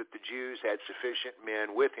concluded that the Jews had sufficient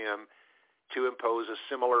men with him to impose a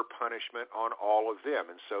similar punishment on all of them,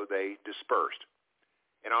 and so they dispersed.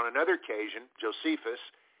 And on another occasion, Josephus,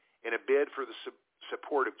 in a bid for the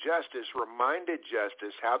support of Justus, reminded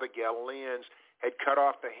Justus how the Galileans had cut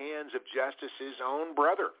off the hands of Justus's own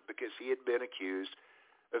brother because he had been accused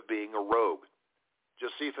of being a rogue.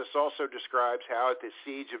 Josephus also describes how at the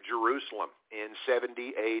siege of Jerusalem in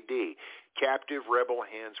 70 AD, captive rebel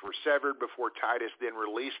hands were severed before Titus then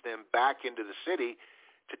released them back into the city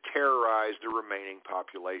to terrorize the remaining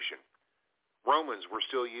population. Romans were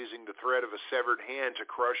still using the threat of a severed hand to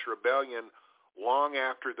crush rebellion long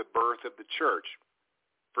after the birth of the church.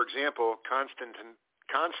 For example,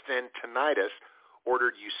 Constantinius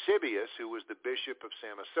ordered Eusebius, who was the bishop of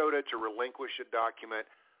Samosata, to relinquish a document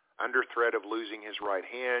under threat of losing his right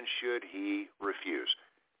hand should he refuse.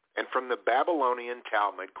 And from the Babylonian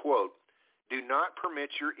Talmud, quote, "Do not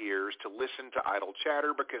permit your ears to listen to idle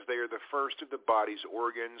chatter, because they are the first of the body's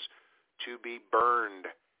organs to be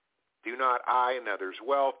burned. Do not eye another's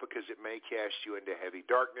wealth, because it may cast you into heavy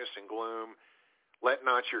darkness and gloom. Let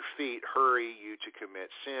not your feet hurry you to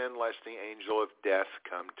commit sin, lest the angel of death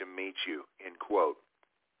come to meet you," end quote.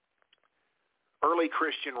 Early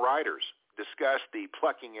Christian writers discussed the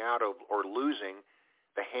plucking out of or losing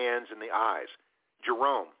the hands and the eyes.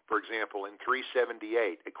 Jerome, for example, in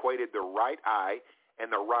 378, equated the right eye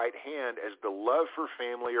and the right hand as the love for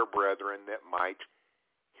family or brethren that might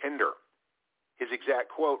hinder. His exact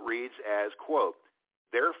quote reads as, quote,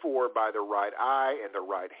 "Therefore, by the right eye and the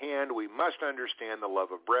right hand, we must understand the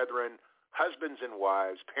love of brethren, husbands and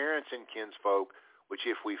wives, parents and kinsfolk, which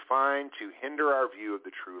if we find to hinder our view of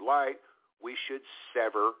the true light, we should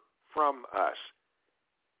sever from us."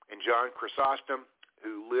 And John Chrysostom,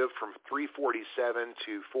 who lived from 347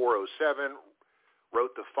 to 407,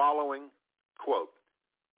 wrote the following, quote,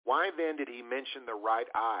 "Why then did he mention the right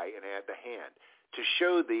eye and add the hand? To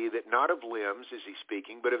show thee that not of limbs is he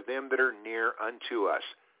speaking, but of them that are near unto us.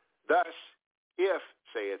 Thus, if,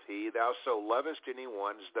 saith he, thou so lovest any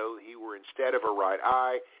one as though he were instead of a right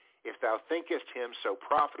eye, if thou thinkest him so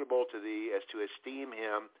profitable to thee as to esteem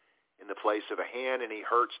him in the place of a hand, and he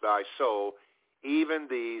hurts thy soul, even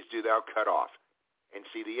these do thou cut off. And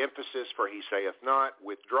see the emphasis, for he saith not,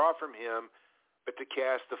 withdraw from him, but to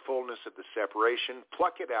cast the fullness of the separation,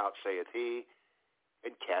 pluck it out, saith he,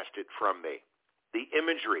 and cast it from thee." The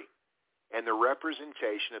imagery and the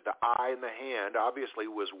representation of the eye and the hand obviously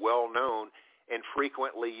was well known and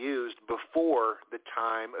frequently used before the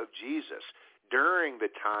time of Jesus, during the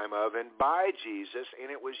time of and by Jesus,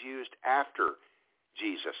 and it was used after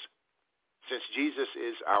Jesus. Since Jesus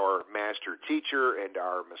is our master teacher and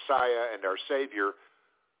our Messiah and our Savior,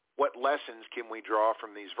 what lessons can we draw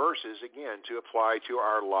from these verses, again, to apply to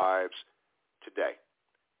our lives today?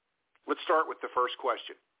 Let's start with the first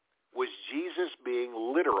question. Was Jesus being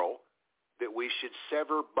literal that we should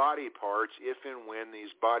sever body parts if and when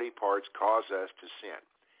these body parts cause us to sin?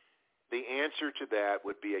 The answer to that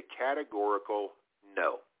would be a categorical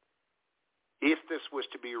no. If this was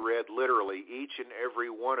to be read literally, each and every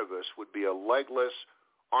one of us would be a legless,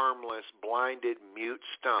 armless, blinded, mute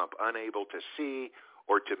stump, unable to see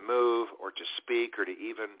or to move or to speak or to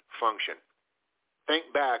even function.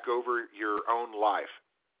 Think back over your own life.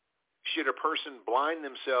 Should a person blind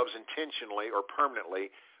themselves intentionally or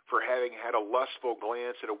permanently for having had a lustful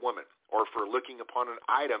glance at a woman, or for looking upon an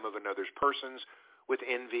item of another person's with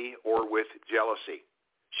envy or with jealousy?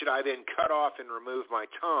 Should I then cut off and remove my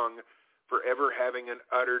tongue for ever having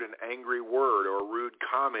uttered an angry word or rude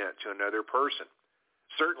comment to another person?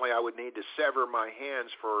 Certainly I would need to sever my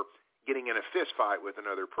hands for getting in a fist fight with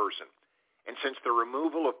another person. And since the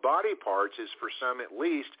removal of body parts is for some at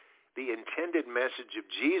least the intended message of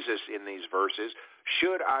Jesus in these verses,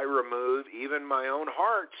 should I remove even my own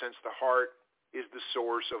heart, since the heart is the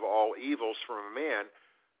source of all evils from a man,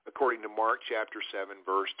 according to Mark chapter 7,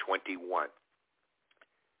 verse 21.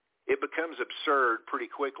 It becomes absurd pretty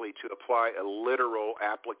quickly to apply a literal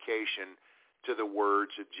application to the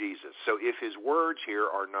words of Jesus. So if his words here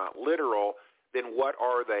are not literal, then what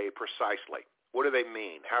are they precisely? What do they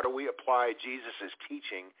mean? How do we apply Jesus'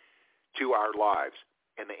 teaching to our lives?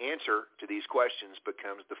 And the answer to these questions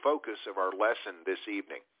becomes the focus of our lesson this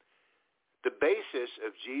evening. The basis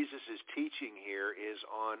of Jesus' teaching here is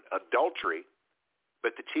on adultery,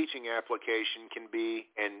 but the teaching application can be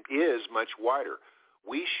and is much wider.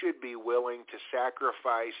 We should be willing to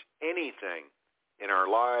sacrifice anything in our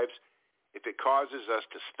lives if it causes us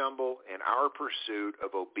to stumble in our pursuit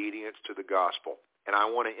of obedience to the gospel. And I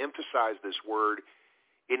want to emphasize this word,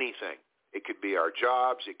 anything. It could be our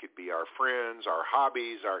jobs, it could be our friends, our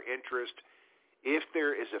hobbies, our interest. If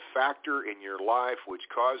there is a factor in your life which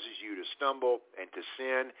causes you to stumble and to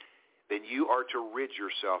sin, then you are to rid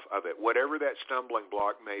yourself of it, whatever that stumbling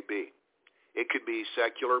block may be. It could be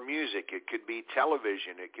secular music, it could be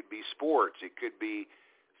television, it could be sports, it could be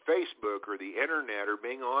Facebook or the internet or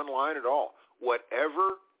being online at all.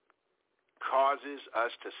 Whatever causes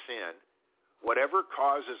us to sin, whatever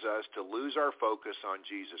causes us to lose our focus on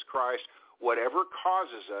Jesus Christ, whatever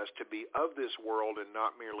causes us to be of this world and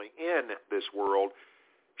not merely in this world,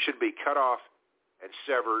 should be cut off and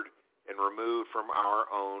severed and removed from our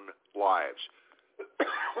own lives.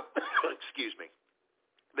 Excuse me.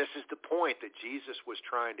 This is the point that Jesus was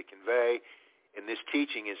trying to convey and this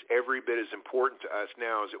teaching is every bit as important to us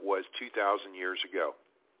now as it was 2,000 years ago.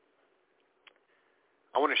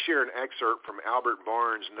 I want to share an excerpt from Albert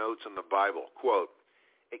Barnes' notes on the Bible. Quote,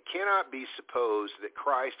 "It cannot be supposed that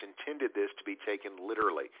Christ intended this to be taken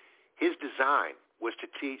literally. His design was to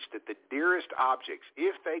teach that the dearest objects,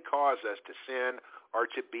 if they cause us to sin, are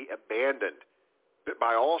to be abandoned. But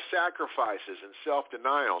by all sacrifices and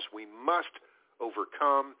self-denials, we must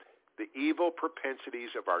overcome the evil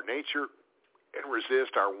propensities of our nature and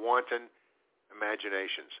resist our wanton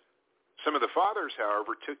imaginations." Some of the fathers,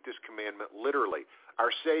 however, took this commandment literally.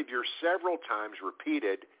 Our Savior several times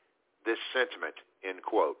repeated this sentiment, end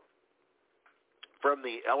quote. From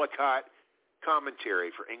the Ellicott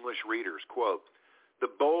Commentary for English Readers, quote, "The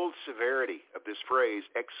bold severity of this phrase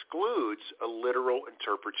excludes a literal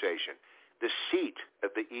interpretation. The seat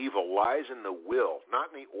of the evil lies in the will, not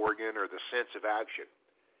in the organ or the sense of action,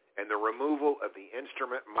 and the removal of the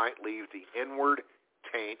instrument might leave the inward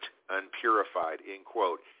taint unpurified," end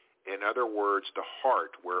quote. In other words, the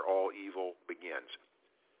heart where all evil begins.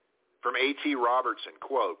 From A.T. Robertson,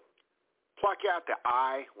 quote, "Pluck out the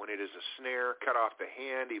eye when it is a snare, cut off the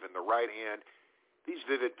hand, even the right hand. These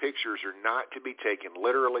vivid pictures are not to be taken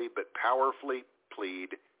literally, but powerfully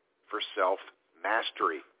plead for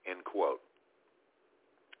self-mastery," end quote.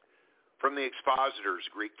 From the Expositor's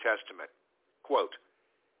Greek Testament, quote,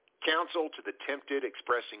 "Counsel to the tempted,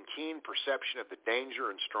 expressing keen perception of the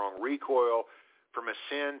danger and strong recoil from a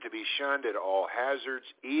sin to be shunned at all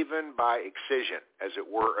hazards, even by excision, as it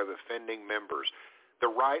were, of offending members. The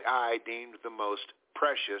right eye deemed the most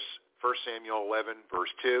precious," 1 Samuel 11,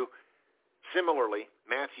 verse 2. Similarly,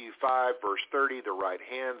 Matthew 5, verse 30, the right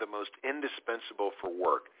hand, the most indispensable for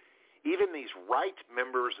work. Even these right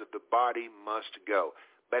members of the body must go.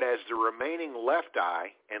 But as the remaining left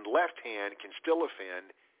eye and left hand can still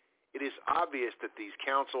offend, it is obvious that these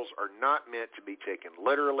counsels are not meant to be taken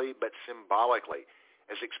literally, but symbolically,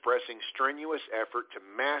 as expressing strenuous effort to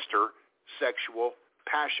master sexual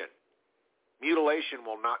passion. Mutilation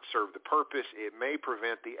will not serve the purpose. It may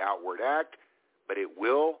prevent the outward act, but it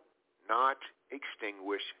will not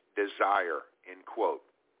extinguish desire, end quote.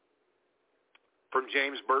 From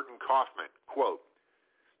James Burton Kaufman, quote,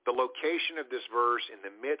 "The location of this verse in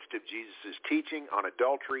the midst of Jesus' teaching on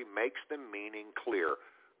adultery makes the meaning clear.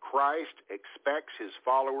 Christ expects his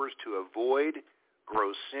followers to avoid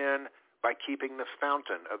gross sin by keeping the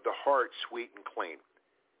fountain of the heart sweet and clean.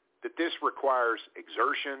 That this requires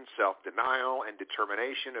exertion, self-denial, and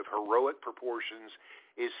determination of heroic proportions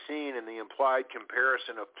is seen in the implied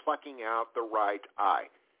comparison of plucking out the right eye.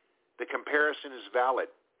 The comparison is valid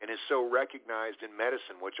and is so recognized in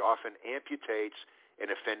medicine, which often amputates an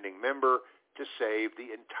offending member to save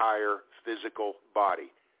the entire physical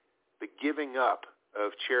body. The giving up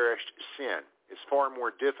of cherished sin is far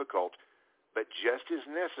more difficult, but just as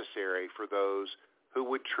necessary for those who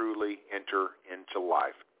would truly enter into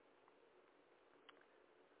life."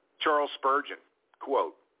 Charles Spurgeon,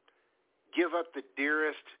 quote, "Give up the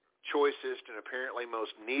dearest, choicest, and apparently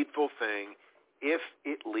most needful thing if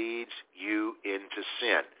it leads you into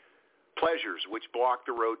sin. Pleasures which block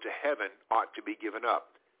the road to heaven ought to be given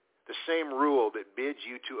up. The same rule that bids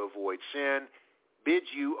you to avoid sin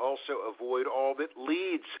bids you also avoid all that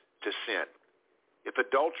leads to sin. If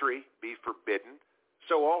adultery be forbidden,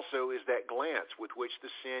 so also is that glance with which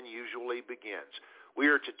the sin usually begins. We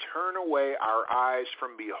are to turn away our eyes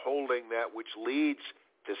from beholding that which leads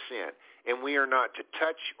to sin, and we are not to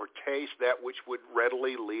touch or taste that which would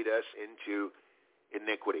readily lead us into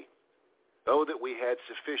iniquity. Oh, that we had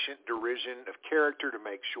sufficient derision of character to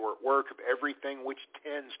make short work of everything which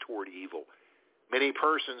tends toward evil. Many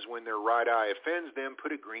persons, when their right eye offends them,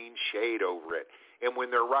 put a green shade over it, and when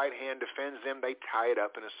their right hand offends them, they tie it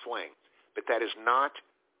up in a sling. But that is not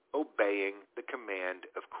obeying the command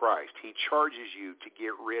of Christ. He charges you to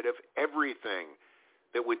get rid of everything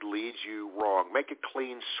that would lead you wrong. Make a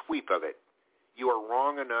clean sweep of it. You are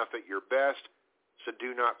wrong enough at your best, so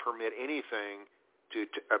do not permit anything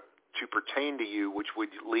to pertain to you which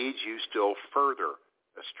would lead you still further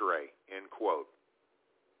astray," end quote.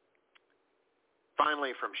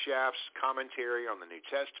 Finally, from Schaff's commentary on the New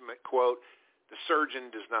Testament, quote, "The surgeon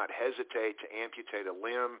does not hesitate to amputate a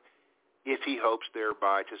limb if he hopes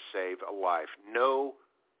thereby to save a life. No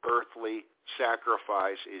earthly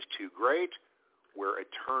sacrifice is too great where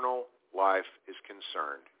eternal life is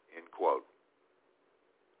concerned," end quote.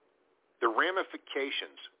 The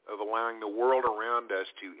ramifications of allowing the world around us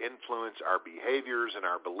to influence our behaviors and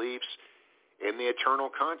our beliefs, and the eternal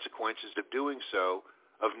consequences of doing so,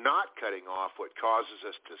 of not cutting off what causes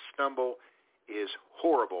us to stumble, is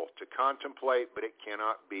horrible to contemplate, but it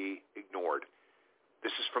cannot be ignored.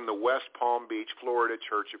 This is from the West Palm Beach, Florida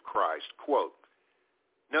Church of Christ. Quote,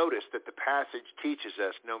 notice that the passage teaches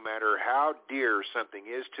us no matter how dear something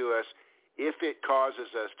is to us, if it causes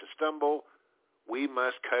us to stumble, we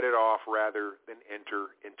must cut it off rather than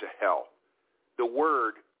enter into hell. The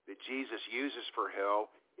word that Jesus uses for hell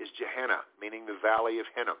is Gehenna, meaning the valley of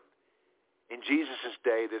Hinnom. In Jesus'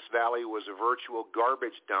 day, this valley was a virtual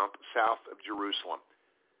garbage dump south of Jerusalem.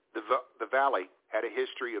 The valley had a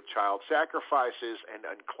history of child sacrifices and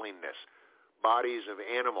uncleanness. Bodies of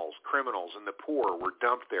animals, criminals, and the poor were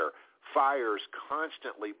dumped there. Fires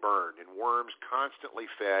constantly burned and worms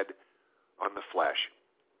constantly fed on the flesh.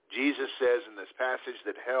 Jesus says in this passage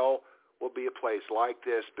that hell will be a place like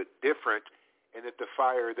this, but different, and that the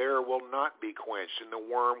fire there will not be quenched and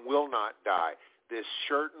the worm will not die. This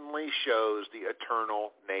certainly shows the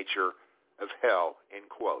eternal nature of hell,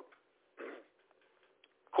 end quote.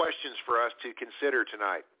 Questions for us to consider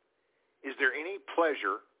tonight. Is there any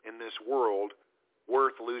pleasure in this world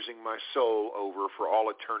worth losing my soul over for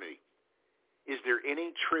all eternity? Is there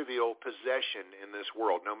any trivial possession in this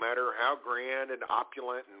world, no matter how grand and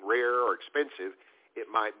opulent and rare or expensive it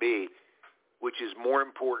might be, which is more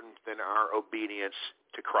important than our obedience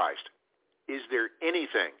to Christ? Is there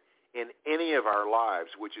anything in any of our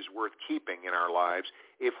lives which is worth keeping in our lives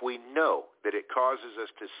if we know that it causes us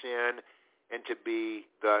to sin and to be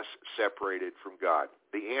thus separated from God?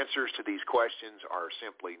 The answers to these questions are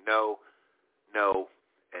simply no, no,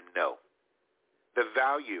 and no. The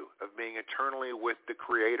value of being eternally with the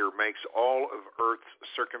Creator makes all of earth's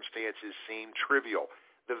circumstances seem trivial.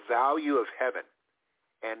 The value of heaven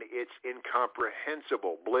and its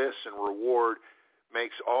incomprehensible bliss and reward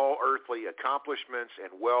makes all earthly accomplishments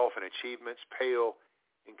and wealth and achievements pale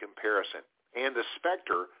in comparison. And the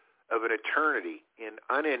specter of an eternity in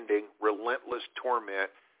unending, relentless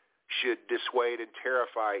torment should dissuade and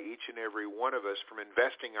terrify each and every one of us from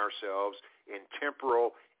investing ourselves in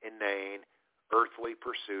temporal, inane, earthly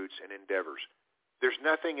pursuits and endeavors. There's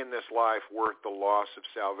nothing in this life worth the loss of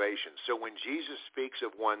salvation. So when Jesus speaks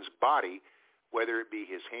of one's body, whether it be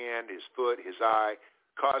his hand, his foot, his eye,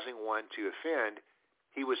 causing one to offend,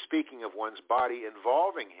 he was speaking of one's body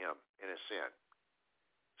involving him in a sin.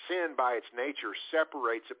 Sin, by its nature,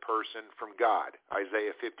 separates a person from God,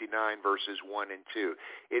 Isaiah 59, verses 1 and 2.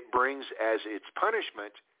 It brings as its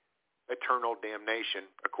punishment eternal damnation,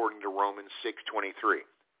 according to Romans 6:23.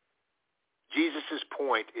 Jesus'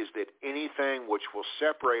 point is that anything which will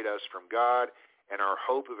separate us from God and our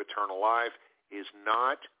hope of eternal life is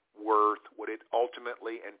not worth what it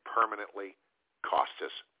ultimately and permanently costs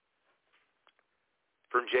us.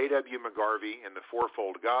 From J.W. McGarvey in the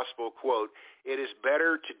Fourfold Gospel, quote, it is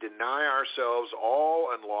better to deny ourselves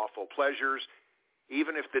all unlawful pleasures,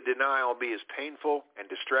 even if the denial be as painful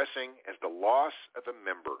and distressing as the loss of a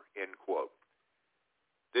member, end quote.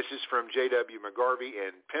 This is from J.W. McGarvey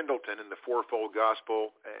and Pendleton in the Fourfold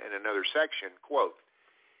Gospel in another section, quote,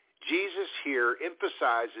 Jesus here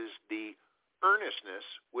emphasizes the earnestness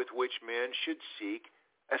with which men should seek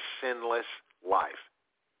a sinless life.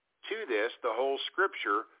 To this, the whole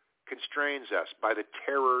Scripture constrains us by the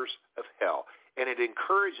terrors of hell, and it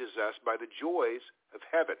encourages us by the joys of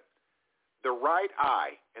heaven. The right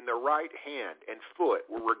eye and the right hand and foot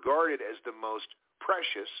were regarded as the most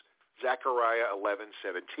precious, Zechariah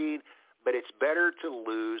 11:17, but it's better to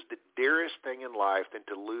lose the dearest thing in life than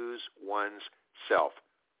to lose one's self,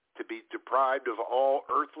 to be deprived of all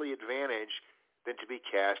earthly advantage than to be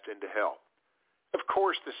cast into hell. Of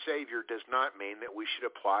course, the Savior does not mean that we should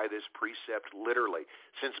apply this precept literally,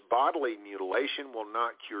 since bodily mutilation will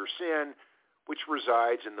not cure sin, which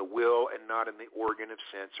resides in the will and not in the organ of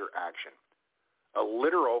sense or action. A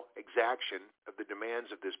literal exaction of the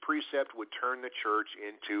demands of this precept would turn the church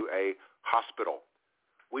into a hospital.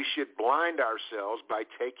 We should blind ourselves by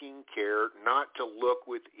taking care not to look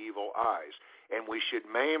with evil eyes, and we should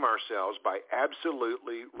maim ourselves by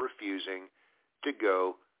absolutely refusing to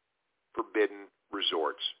go forbidden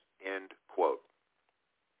resorts, end quote.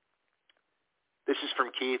 This is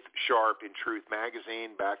from Keith Sharp in Truth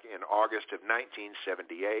Magazine back in August of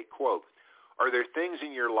 1978, quote, are there things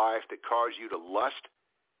in your life that cause you to lust?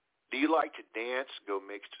 Do you like to dance, go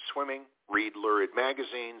mixed swimming, read lurid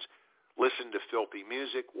magazines, listen to filthy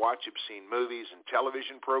music, watch obscene movies and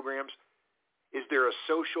television programs? Is there a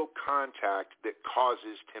social contact that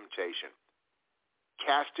causes temptation?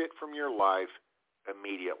 Cast it from your life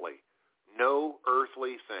immediately. No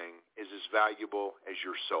earthly thing is as valuable as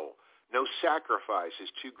your soul. No sacrifice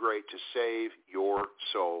is too great to save your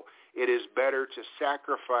soul. It is better to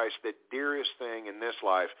sacrifice the dearest thing in this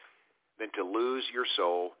life than to lose your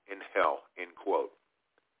soul in hell, end quote.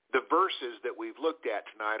 The verses that we've looked at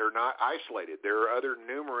tonight are not isolated. There are other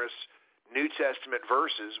numerous New Testament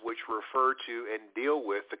verses which refer to and deal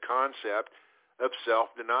with the concept of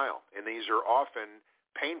self-denial, and these are often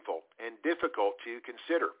painful and difficult to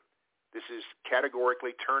consider. This is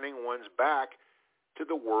categorically turning one's back to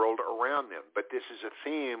the world around them, but this is a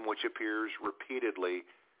theme which appears repeatedly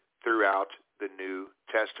throughout the New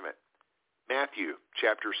Testament. Matthew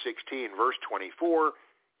chapter 16, verse 24,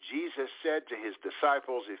 Jesus said to his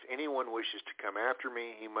disciples, "If anyone wishes to come after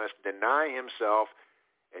me, he must deny himself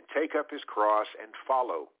and take up his cross and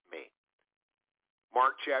follow me."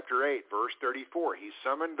 Mark chapter 8, verse 34, he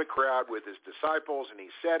summoned the crowd with his disciples, and he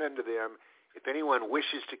said unto them, "If anyone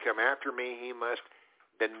wishes to come after me, he must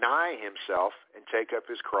deny himself and take up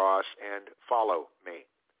his cross and follow me."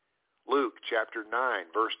 Luke chapter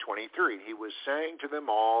 9, verse 23, he was saying to them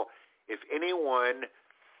all, "If anyone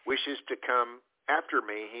wishes to come after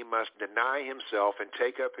me, he must deny himself and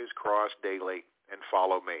take up his cross daily and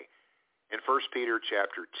follow me." In 1 Peter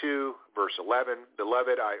chapter 2, verse 11,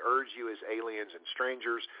 "Beloved, I urge you as aliens and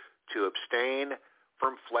strangers to abstain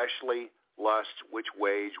from fleshly lusts which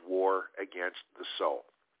wage war against the soul."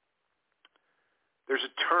 There's a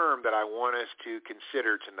term that I want us to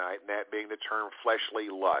consider tonight, and that being the term fleshly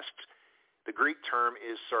lusts. The Greek term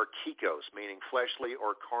is sarkikos, meaning fleshly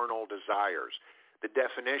or carnal desires. The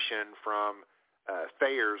definition from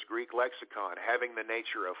Thayer's Greek lexicon, having the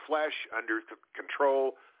nature of flesh under the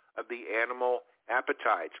control of the animal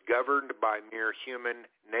appetites, governed by mere human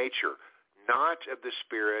nature, not of the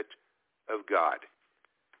Spirit of God.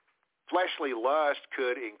 Fleshly lust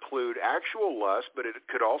could include actual lust, but it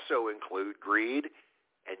could also include greed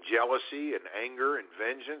and jealousy and anger and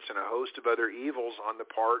vengeance and a host of other evils on the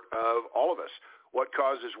part of all of us. What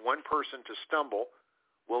causes one person to stumble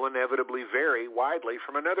will inevitably vary widely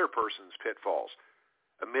from another person's pitfalls.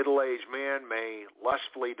 A middle-aged man may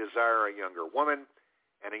lustfully desire a younger woman,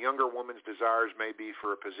 and a younger woman's desires may be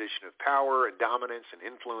for a position of power and dominance and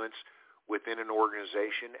influence within an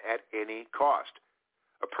organization at any cost.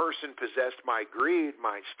 A person possessed by greed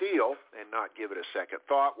might steal and not give it a second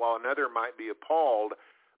thought, while another might be appalled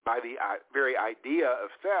by the very idea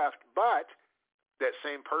of theft, but that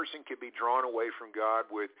same person could be drawn away from God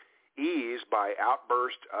with ease by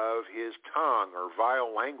outburst of his tongue or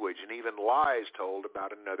vile language and even lies told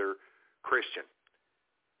about another Christian.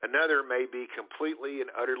 Another may be completely and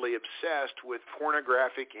utterly obsessed with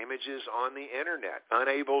pornographic images on the internet,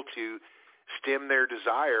 unable to stem their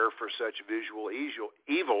desire for such visual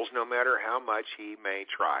evils no matter how much he may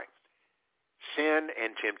try. Sin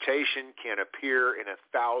and temptation can appear in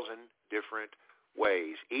 1,000 different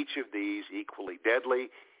ways, each of these equally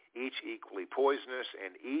deadly, each equally poisonous,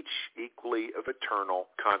 and each equally of eternal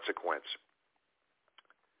consequence.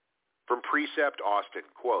 From Precept Austin,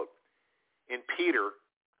 quote, "In Peter,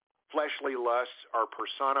 fleshly lusts are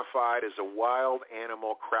personified as a wild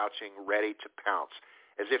animal crouching ready to pounce,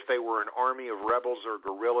 as if they were an army of rebels or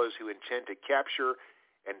guerrillas who intend to capture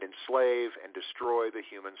and enslave and destroy the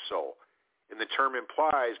human soul. And the term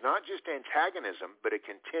implies not just antagonism, but a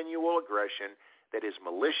continual aggression that is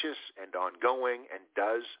malicious and ongoing and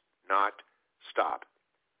does not stop.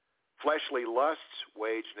 Fleshly lusts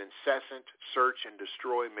wage an incessant search and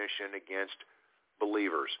destroy mission against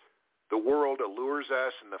believers. The world allures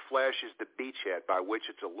us, and the flesh is the beachhead by which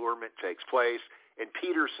its allurement takes place. And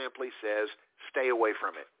Peter simply says, stay away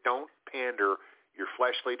from it. Don't pander your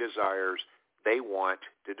fleshly desires. They want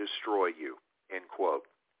to destroy you," end quote.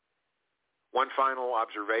 One final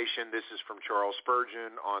observation. This is from Charles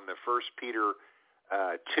Spurgeon on the 1 Peter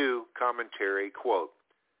 2 commentary, quote,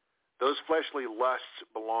 "Those fleshly lusts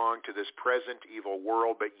belong to this present evil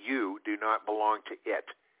world, but you do not belong to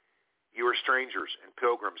it. You are strangers and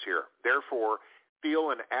pilgrims here. Therefore,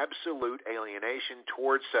 feel an absolute alienation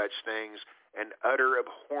towards such things and utter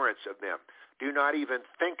abhorrence of them. Do not even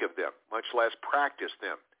think of them, much less practice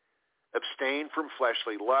them. Abstain from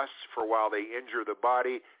fleshly lusts, for while they injure the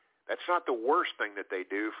body, that's not the worst thing that they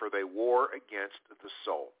do, for they war against the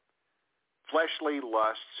soul. Fleshly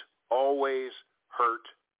lusts always hurt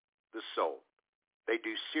the soul. They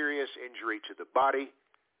do serious injury to the body,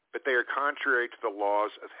 but they are contrary to the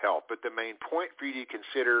laws of health. But the main point for you to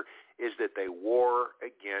consider is that they war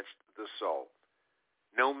against the soul.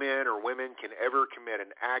 No men or women can ever commit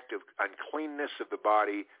an act of uncleanness of the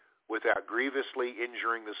body without grievously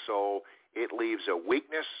injuring the soul. It leaves a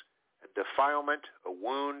weakness, a defilement, a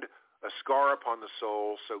wound, a scar upon the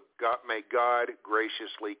soul. So may God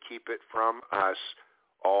graciously keep it from us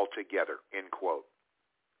altogether," end quote.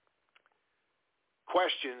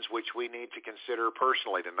 Questions which we need to consider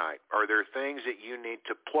personally tonight. Are there things that you need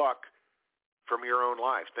to pluck from your own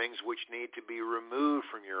life, things which need to be removed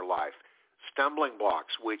from your life, stumbling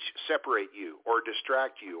blocks which separate you or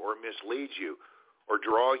distract you or mislead you or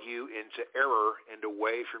draw you into error and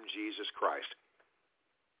away from Jesus Christ?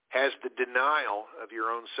 Has the denial of your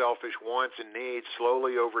own selfish wants and needs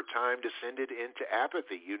slowly over time descended into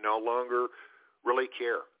apathy? You no longer really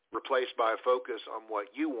care, replaced by a focus on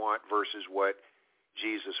what you want versus what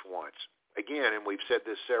Jesus wants. Again, and we've said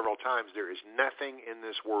this several times, there is nothing in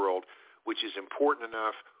this world which is important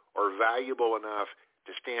enough or valuable enough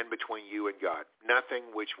to stand between you and God.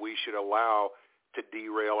 Nothing which we should allow to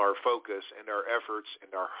derail our focus and our efforts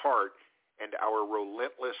and our heart and our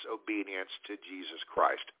relentless obedience to Jesus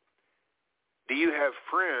Christ. Do you have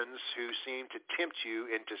friends who seem to tempt you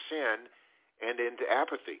into sin and into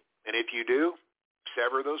apathy? And if you do,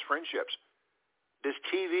 sever those friendships. Does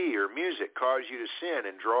TV or music cause you to sin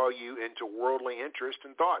and draw you into worldly interest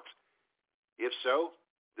and thoughts? If so,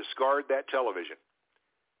 discard that television.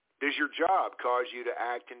 Does your job cause you to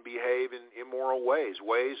act and behave in immoral ways,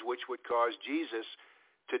 ways which would cause Jesus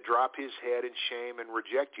to drop his head in shame and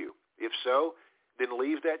reject you? If so, then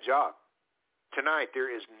leave that job. Tonight, there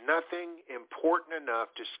is nothing important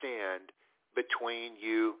enough to stand between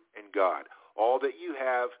you and God. All that you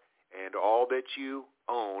have and all that you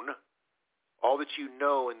own, all that you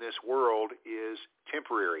know in this world is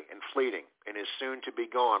temporary and fleeting and is soon to be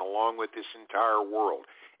gone along with this entire world.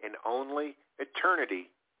 And only eternity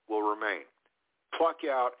will remain. Pluck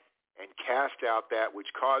out and cast out that which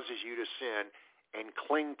causes you to sin and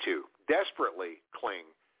cling to, desperately cling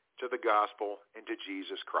to the gospel and to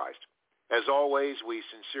Jesus Christ. As always, we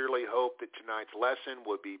sincerely hope that tonight's lesson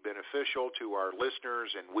will be beneficial to our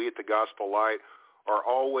listeners, and we at the Gospel Light are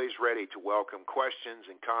always ready to welcome questions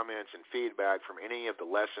and comments and feedback from any of the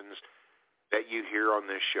lessons that you hear on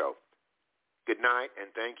this show. Good night,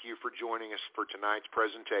 and thank you for joining us for tonight's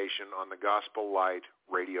presentation on the Gospel Light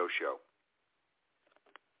radio show.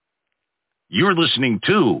 You're listening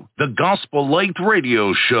to the Gospel Light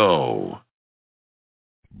radio show.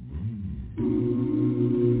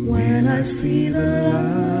 When I see the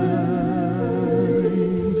light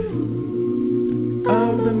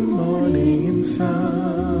of the morning sun,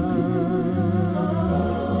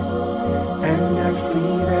 and I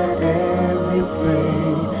see that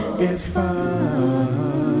everything is fine,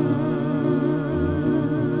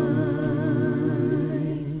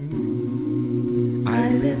 I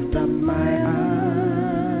lift up my eyes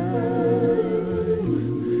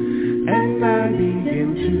and I begin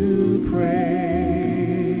to pray.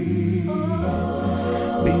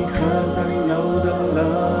 Because I know the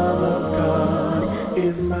love of God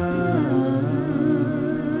is mine.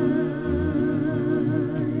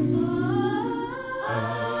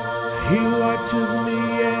 He watches me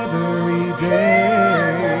every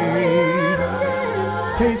day,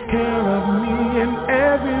 takes care of me in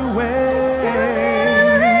every way.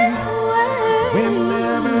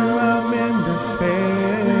 Whenever I'm in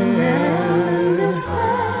despair,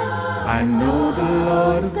 I know the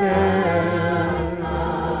Lord is there.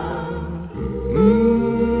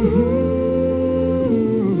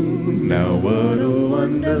 Now what a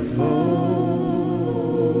wonderful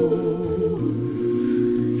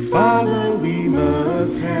Father we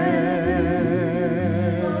must have,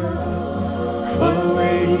 for the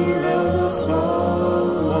way He loves us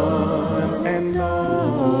all, one and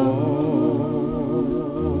all.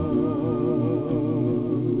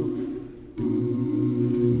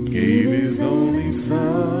 Gave His only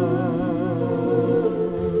Son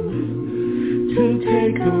to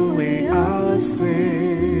take away our sins.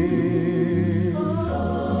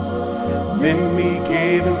 Then He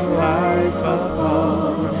gave His life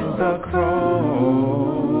upon the cross.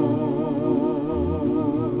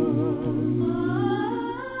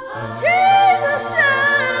 Jesus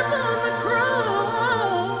died on the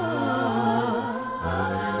cross,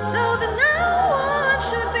 so that no one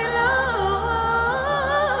should be lost.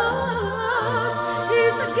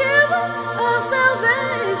 He's the giver of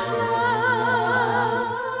salvation.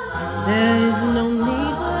 There is no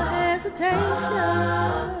need for hesitation.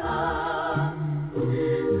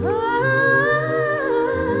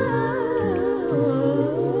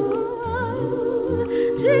 Oh,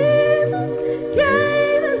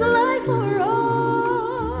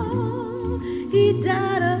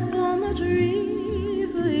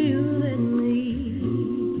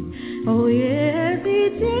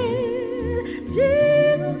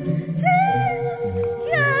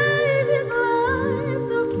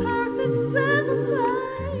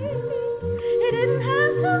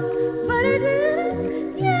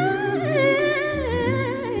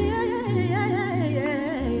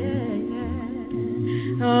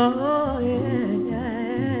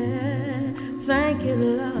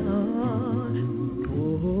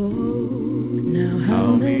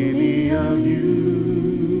 many of you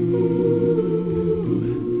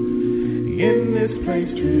in this place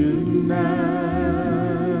tonight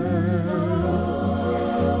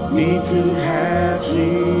need to have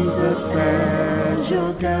Jesus as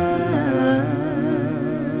your guide?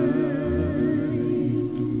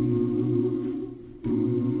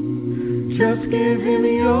 Just give him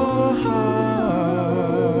your heart,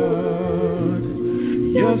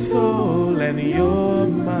 your soul and your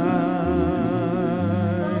mind,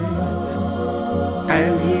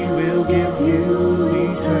 and he will give you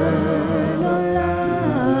eternal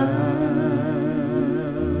life.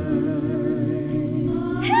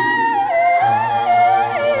 He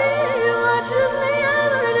watches me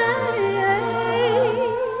every day,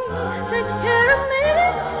 takes care of me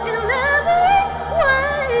in every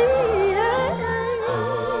way.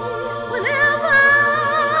 Whenever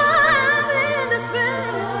I'm in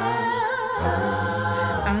despair,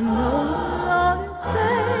 I know the Lord is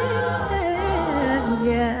there,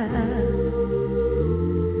 yeah.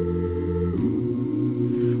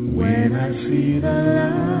 When I see the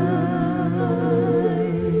light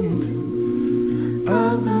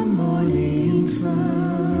of the morning sun,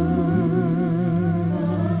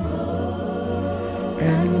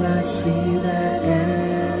 and I see that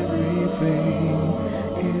everything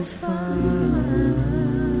is fine,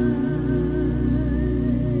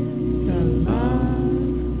 the love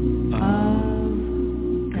of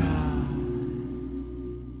God.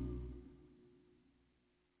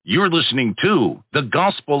 You're listening to the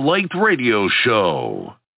Gospel Light Radio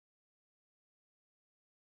Show.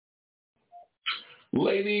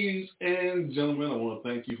 Ladies and gentlemen, I want to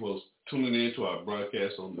thank you for tuning in to our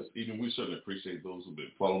broadcast on this evening. We certainly appreciate those who've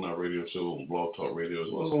been following our radio show on Blog Talk Radio,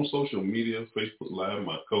 as well as on social media, Facebook Live.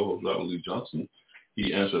 My co-host, Robert Lee Johnson,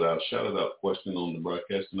 he answered our shouted-out question on the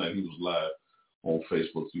broadcast tonight. He was live on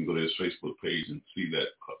Facebook. You can go to his Facebook page and see that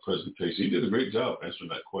presentation. He did a great job answering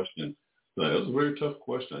that question. That was a very tough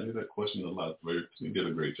question. I hear that question a lot. He did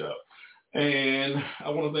a great job. And I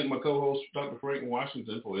want to thank my co-host, Dr. Frank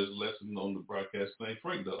Washington, for his lesson on the broadcast thing.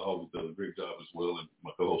 Frank always does a great job as well, and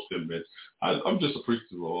my co-host, Tim Bench. I'm just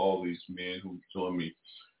appreciative of all these men who join me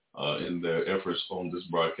in their efforts on this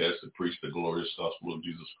broadcast to preach the glorious gospel of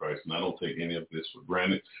Jesus Christ. And I don't take any of this for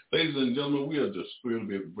granted. Ladies and gentlemen, we are just thrilled to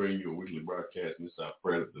be able to bring you a weekly broadcast. And it's our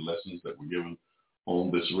prayer that the lessons that we're given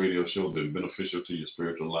on this radio show have been beneficial to your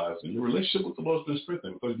spiritual lives, and your relationship with the Lord has been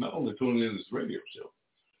strengthened, because you're not only tuning in this radio show,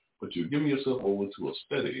 but you're giving yourself over to a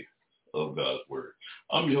study of God's Word.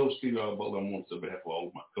 I'm your host, Steve R. Butler. I'm on behalf of all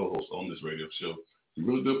of my co-hosts on this radio show. We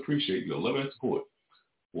really do appreciate your love and support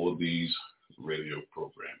for these radio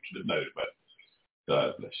programs. Good night, everybody.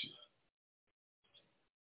 God bless you.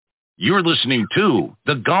 You're listening to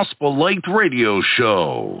the Gospel Light Radio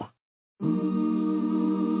Show.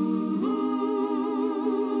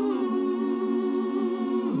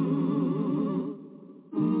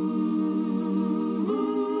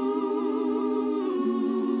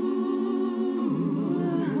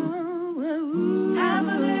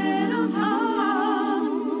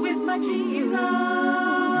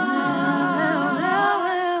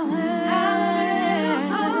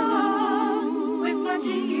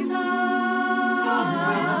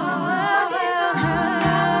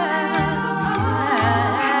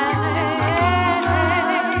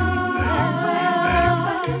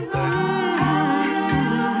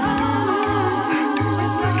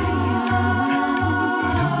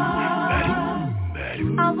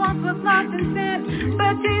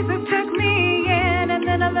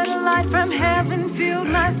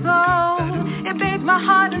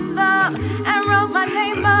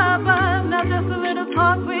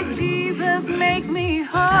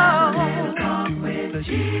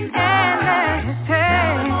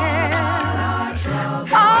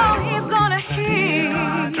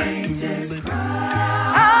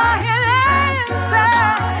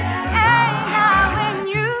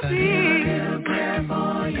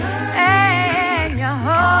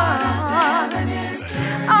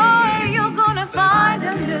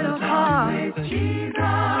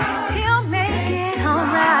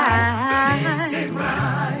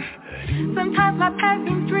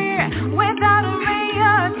 Without a ray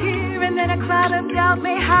of tear, and then a cloud of doubt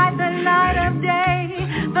may hide the light of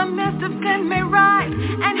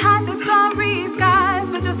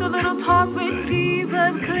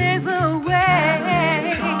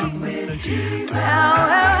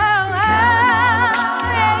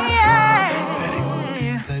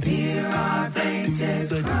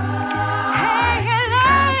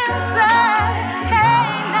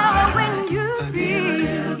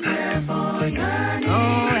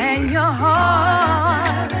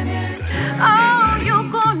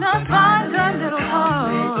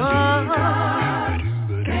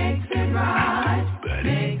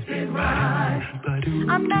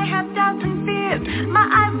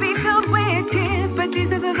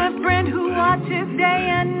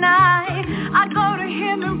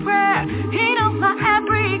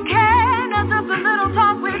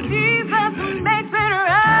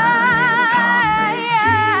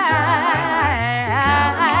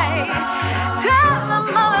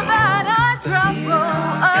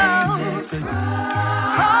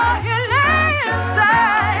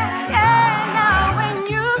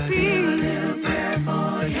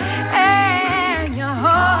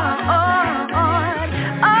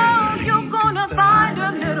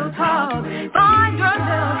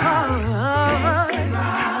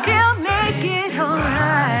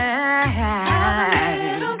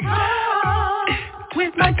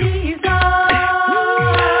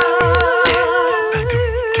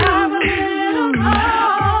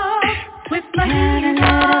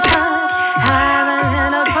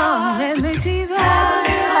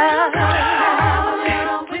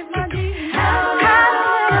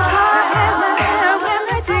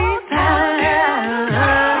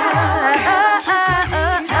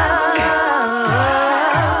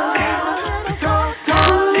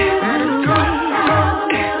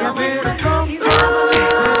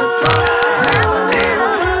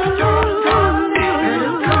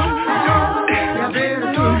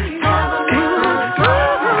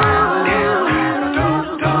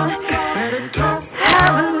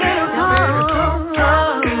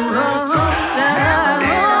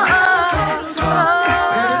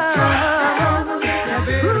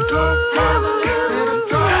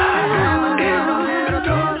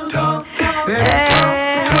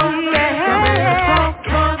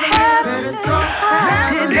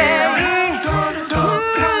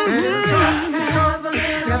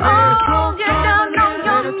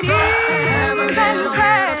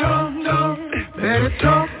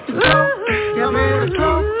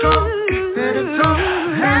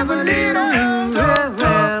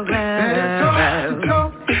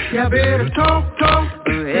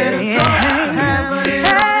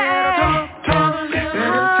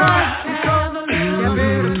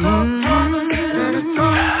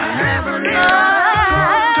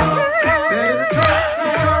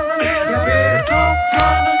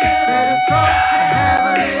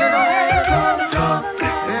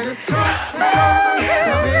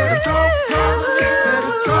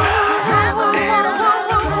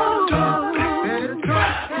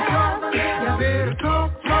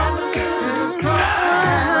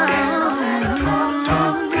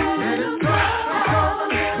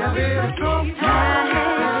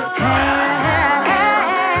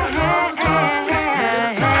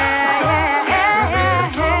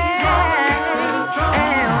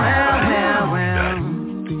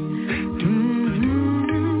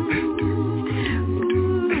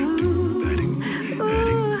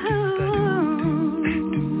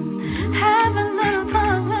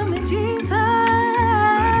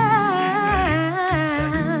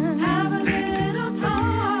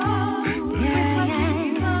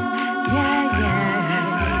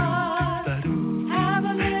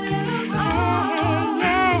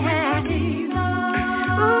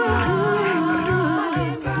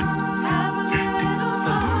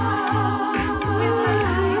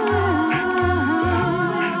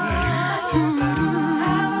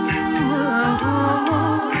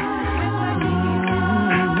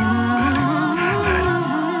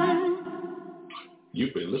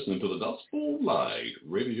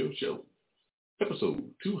Show, episode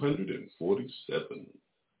 247.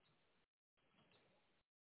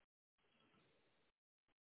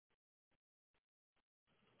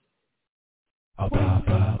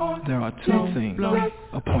 There are two things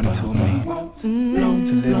appointed to a man, to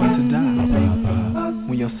live and to die.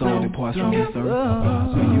 When your soul departs from this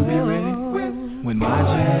earth, will you be ready? When my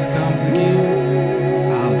Jesus comes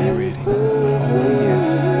again, I'll be ready. Oh yes,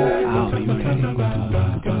 I'll be ready.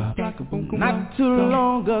 Not too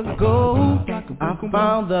long ago, I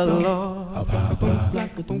found the Lord.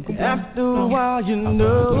 After a while, you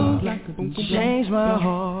know, changed my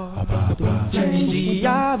heart. See,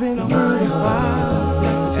 I've been through a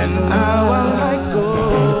while, and now I like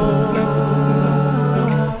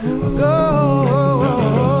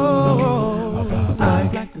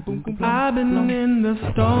I've been in the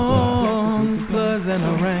storm, floods and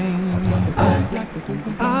the rain.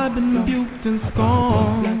 I've been rebuked and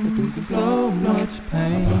scorned, so much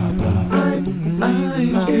pain. I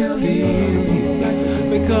still here,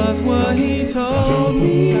 because what he told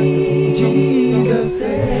me, Jesus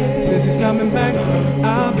said, since he's coming back,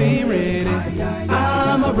 I'll be ready.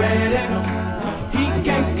 I'm ready. He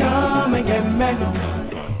can't come and get me.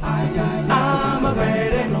 I'm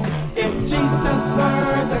ready. If Jesus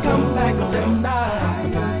were to come back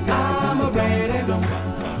tonight, I'm ready.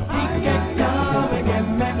 He can't come and get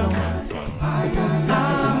me.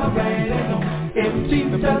 I'm ready. If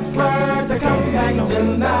Jesus were to come back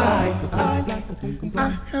tonight, I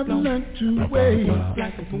have learned to wait,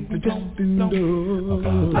 to just endure.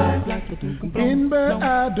 In bed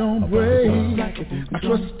I don't wait, I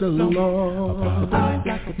trust the Lord.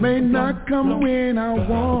 May not come when I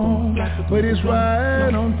want, but it's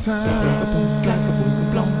right on time.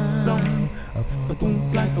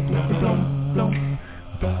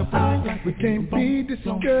 We can't be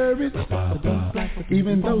discouraged,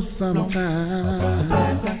 even though sometimes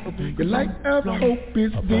your light of hope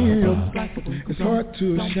is dim, it's hard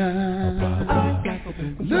to shine.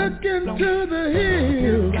 Look into the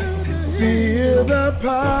hills, feel the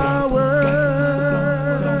power,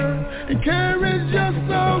 encourage your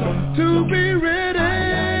soul to be ready.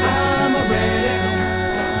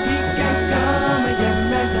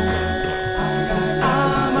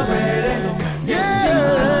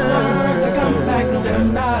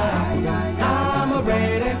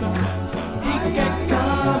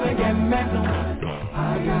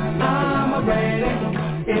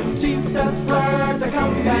 start to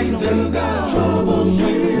come back to God. Trouble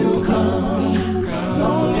will come.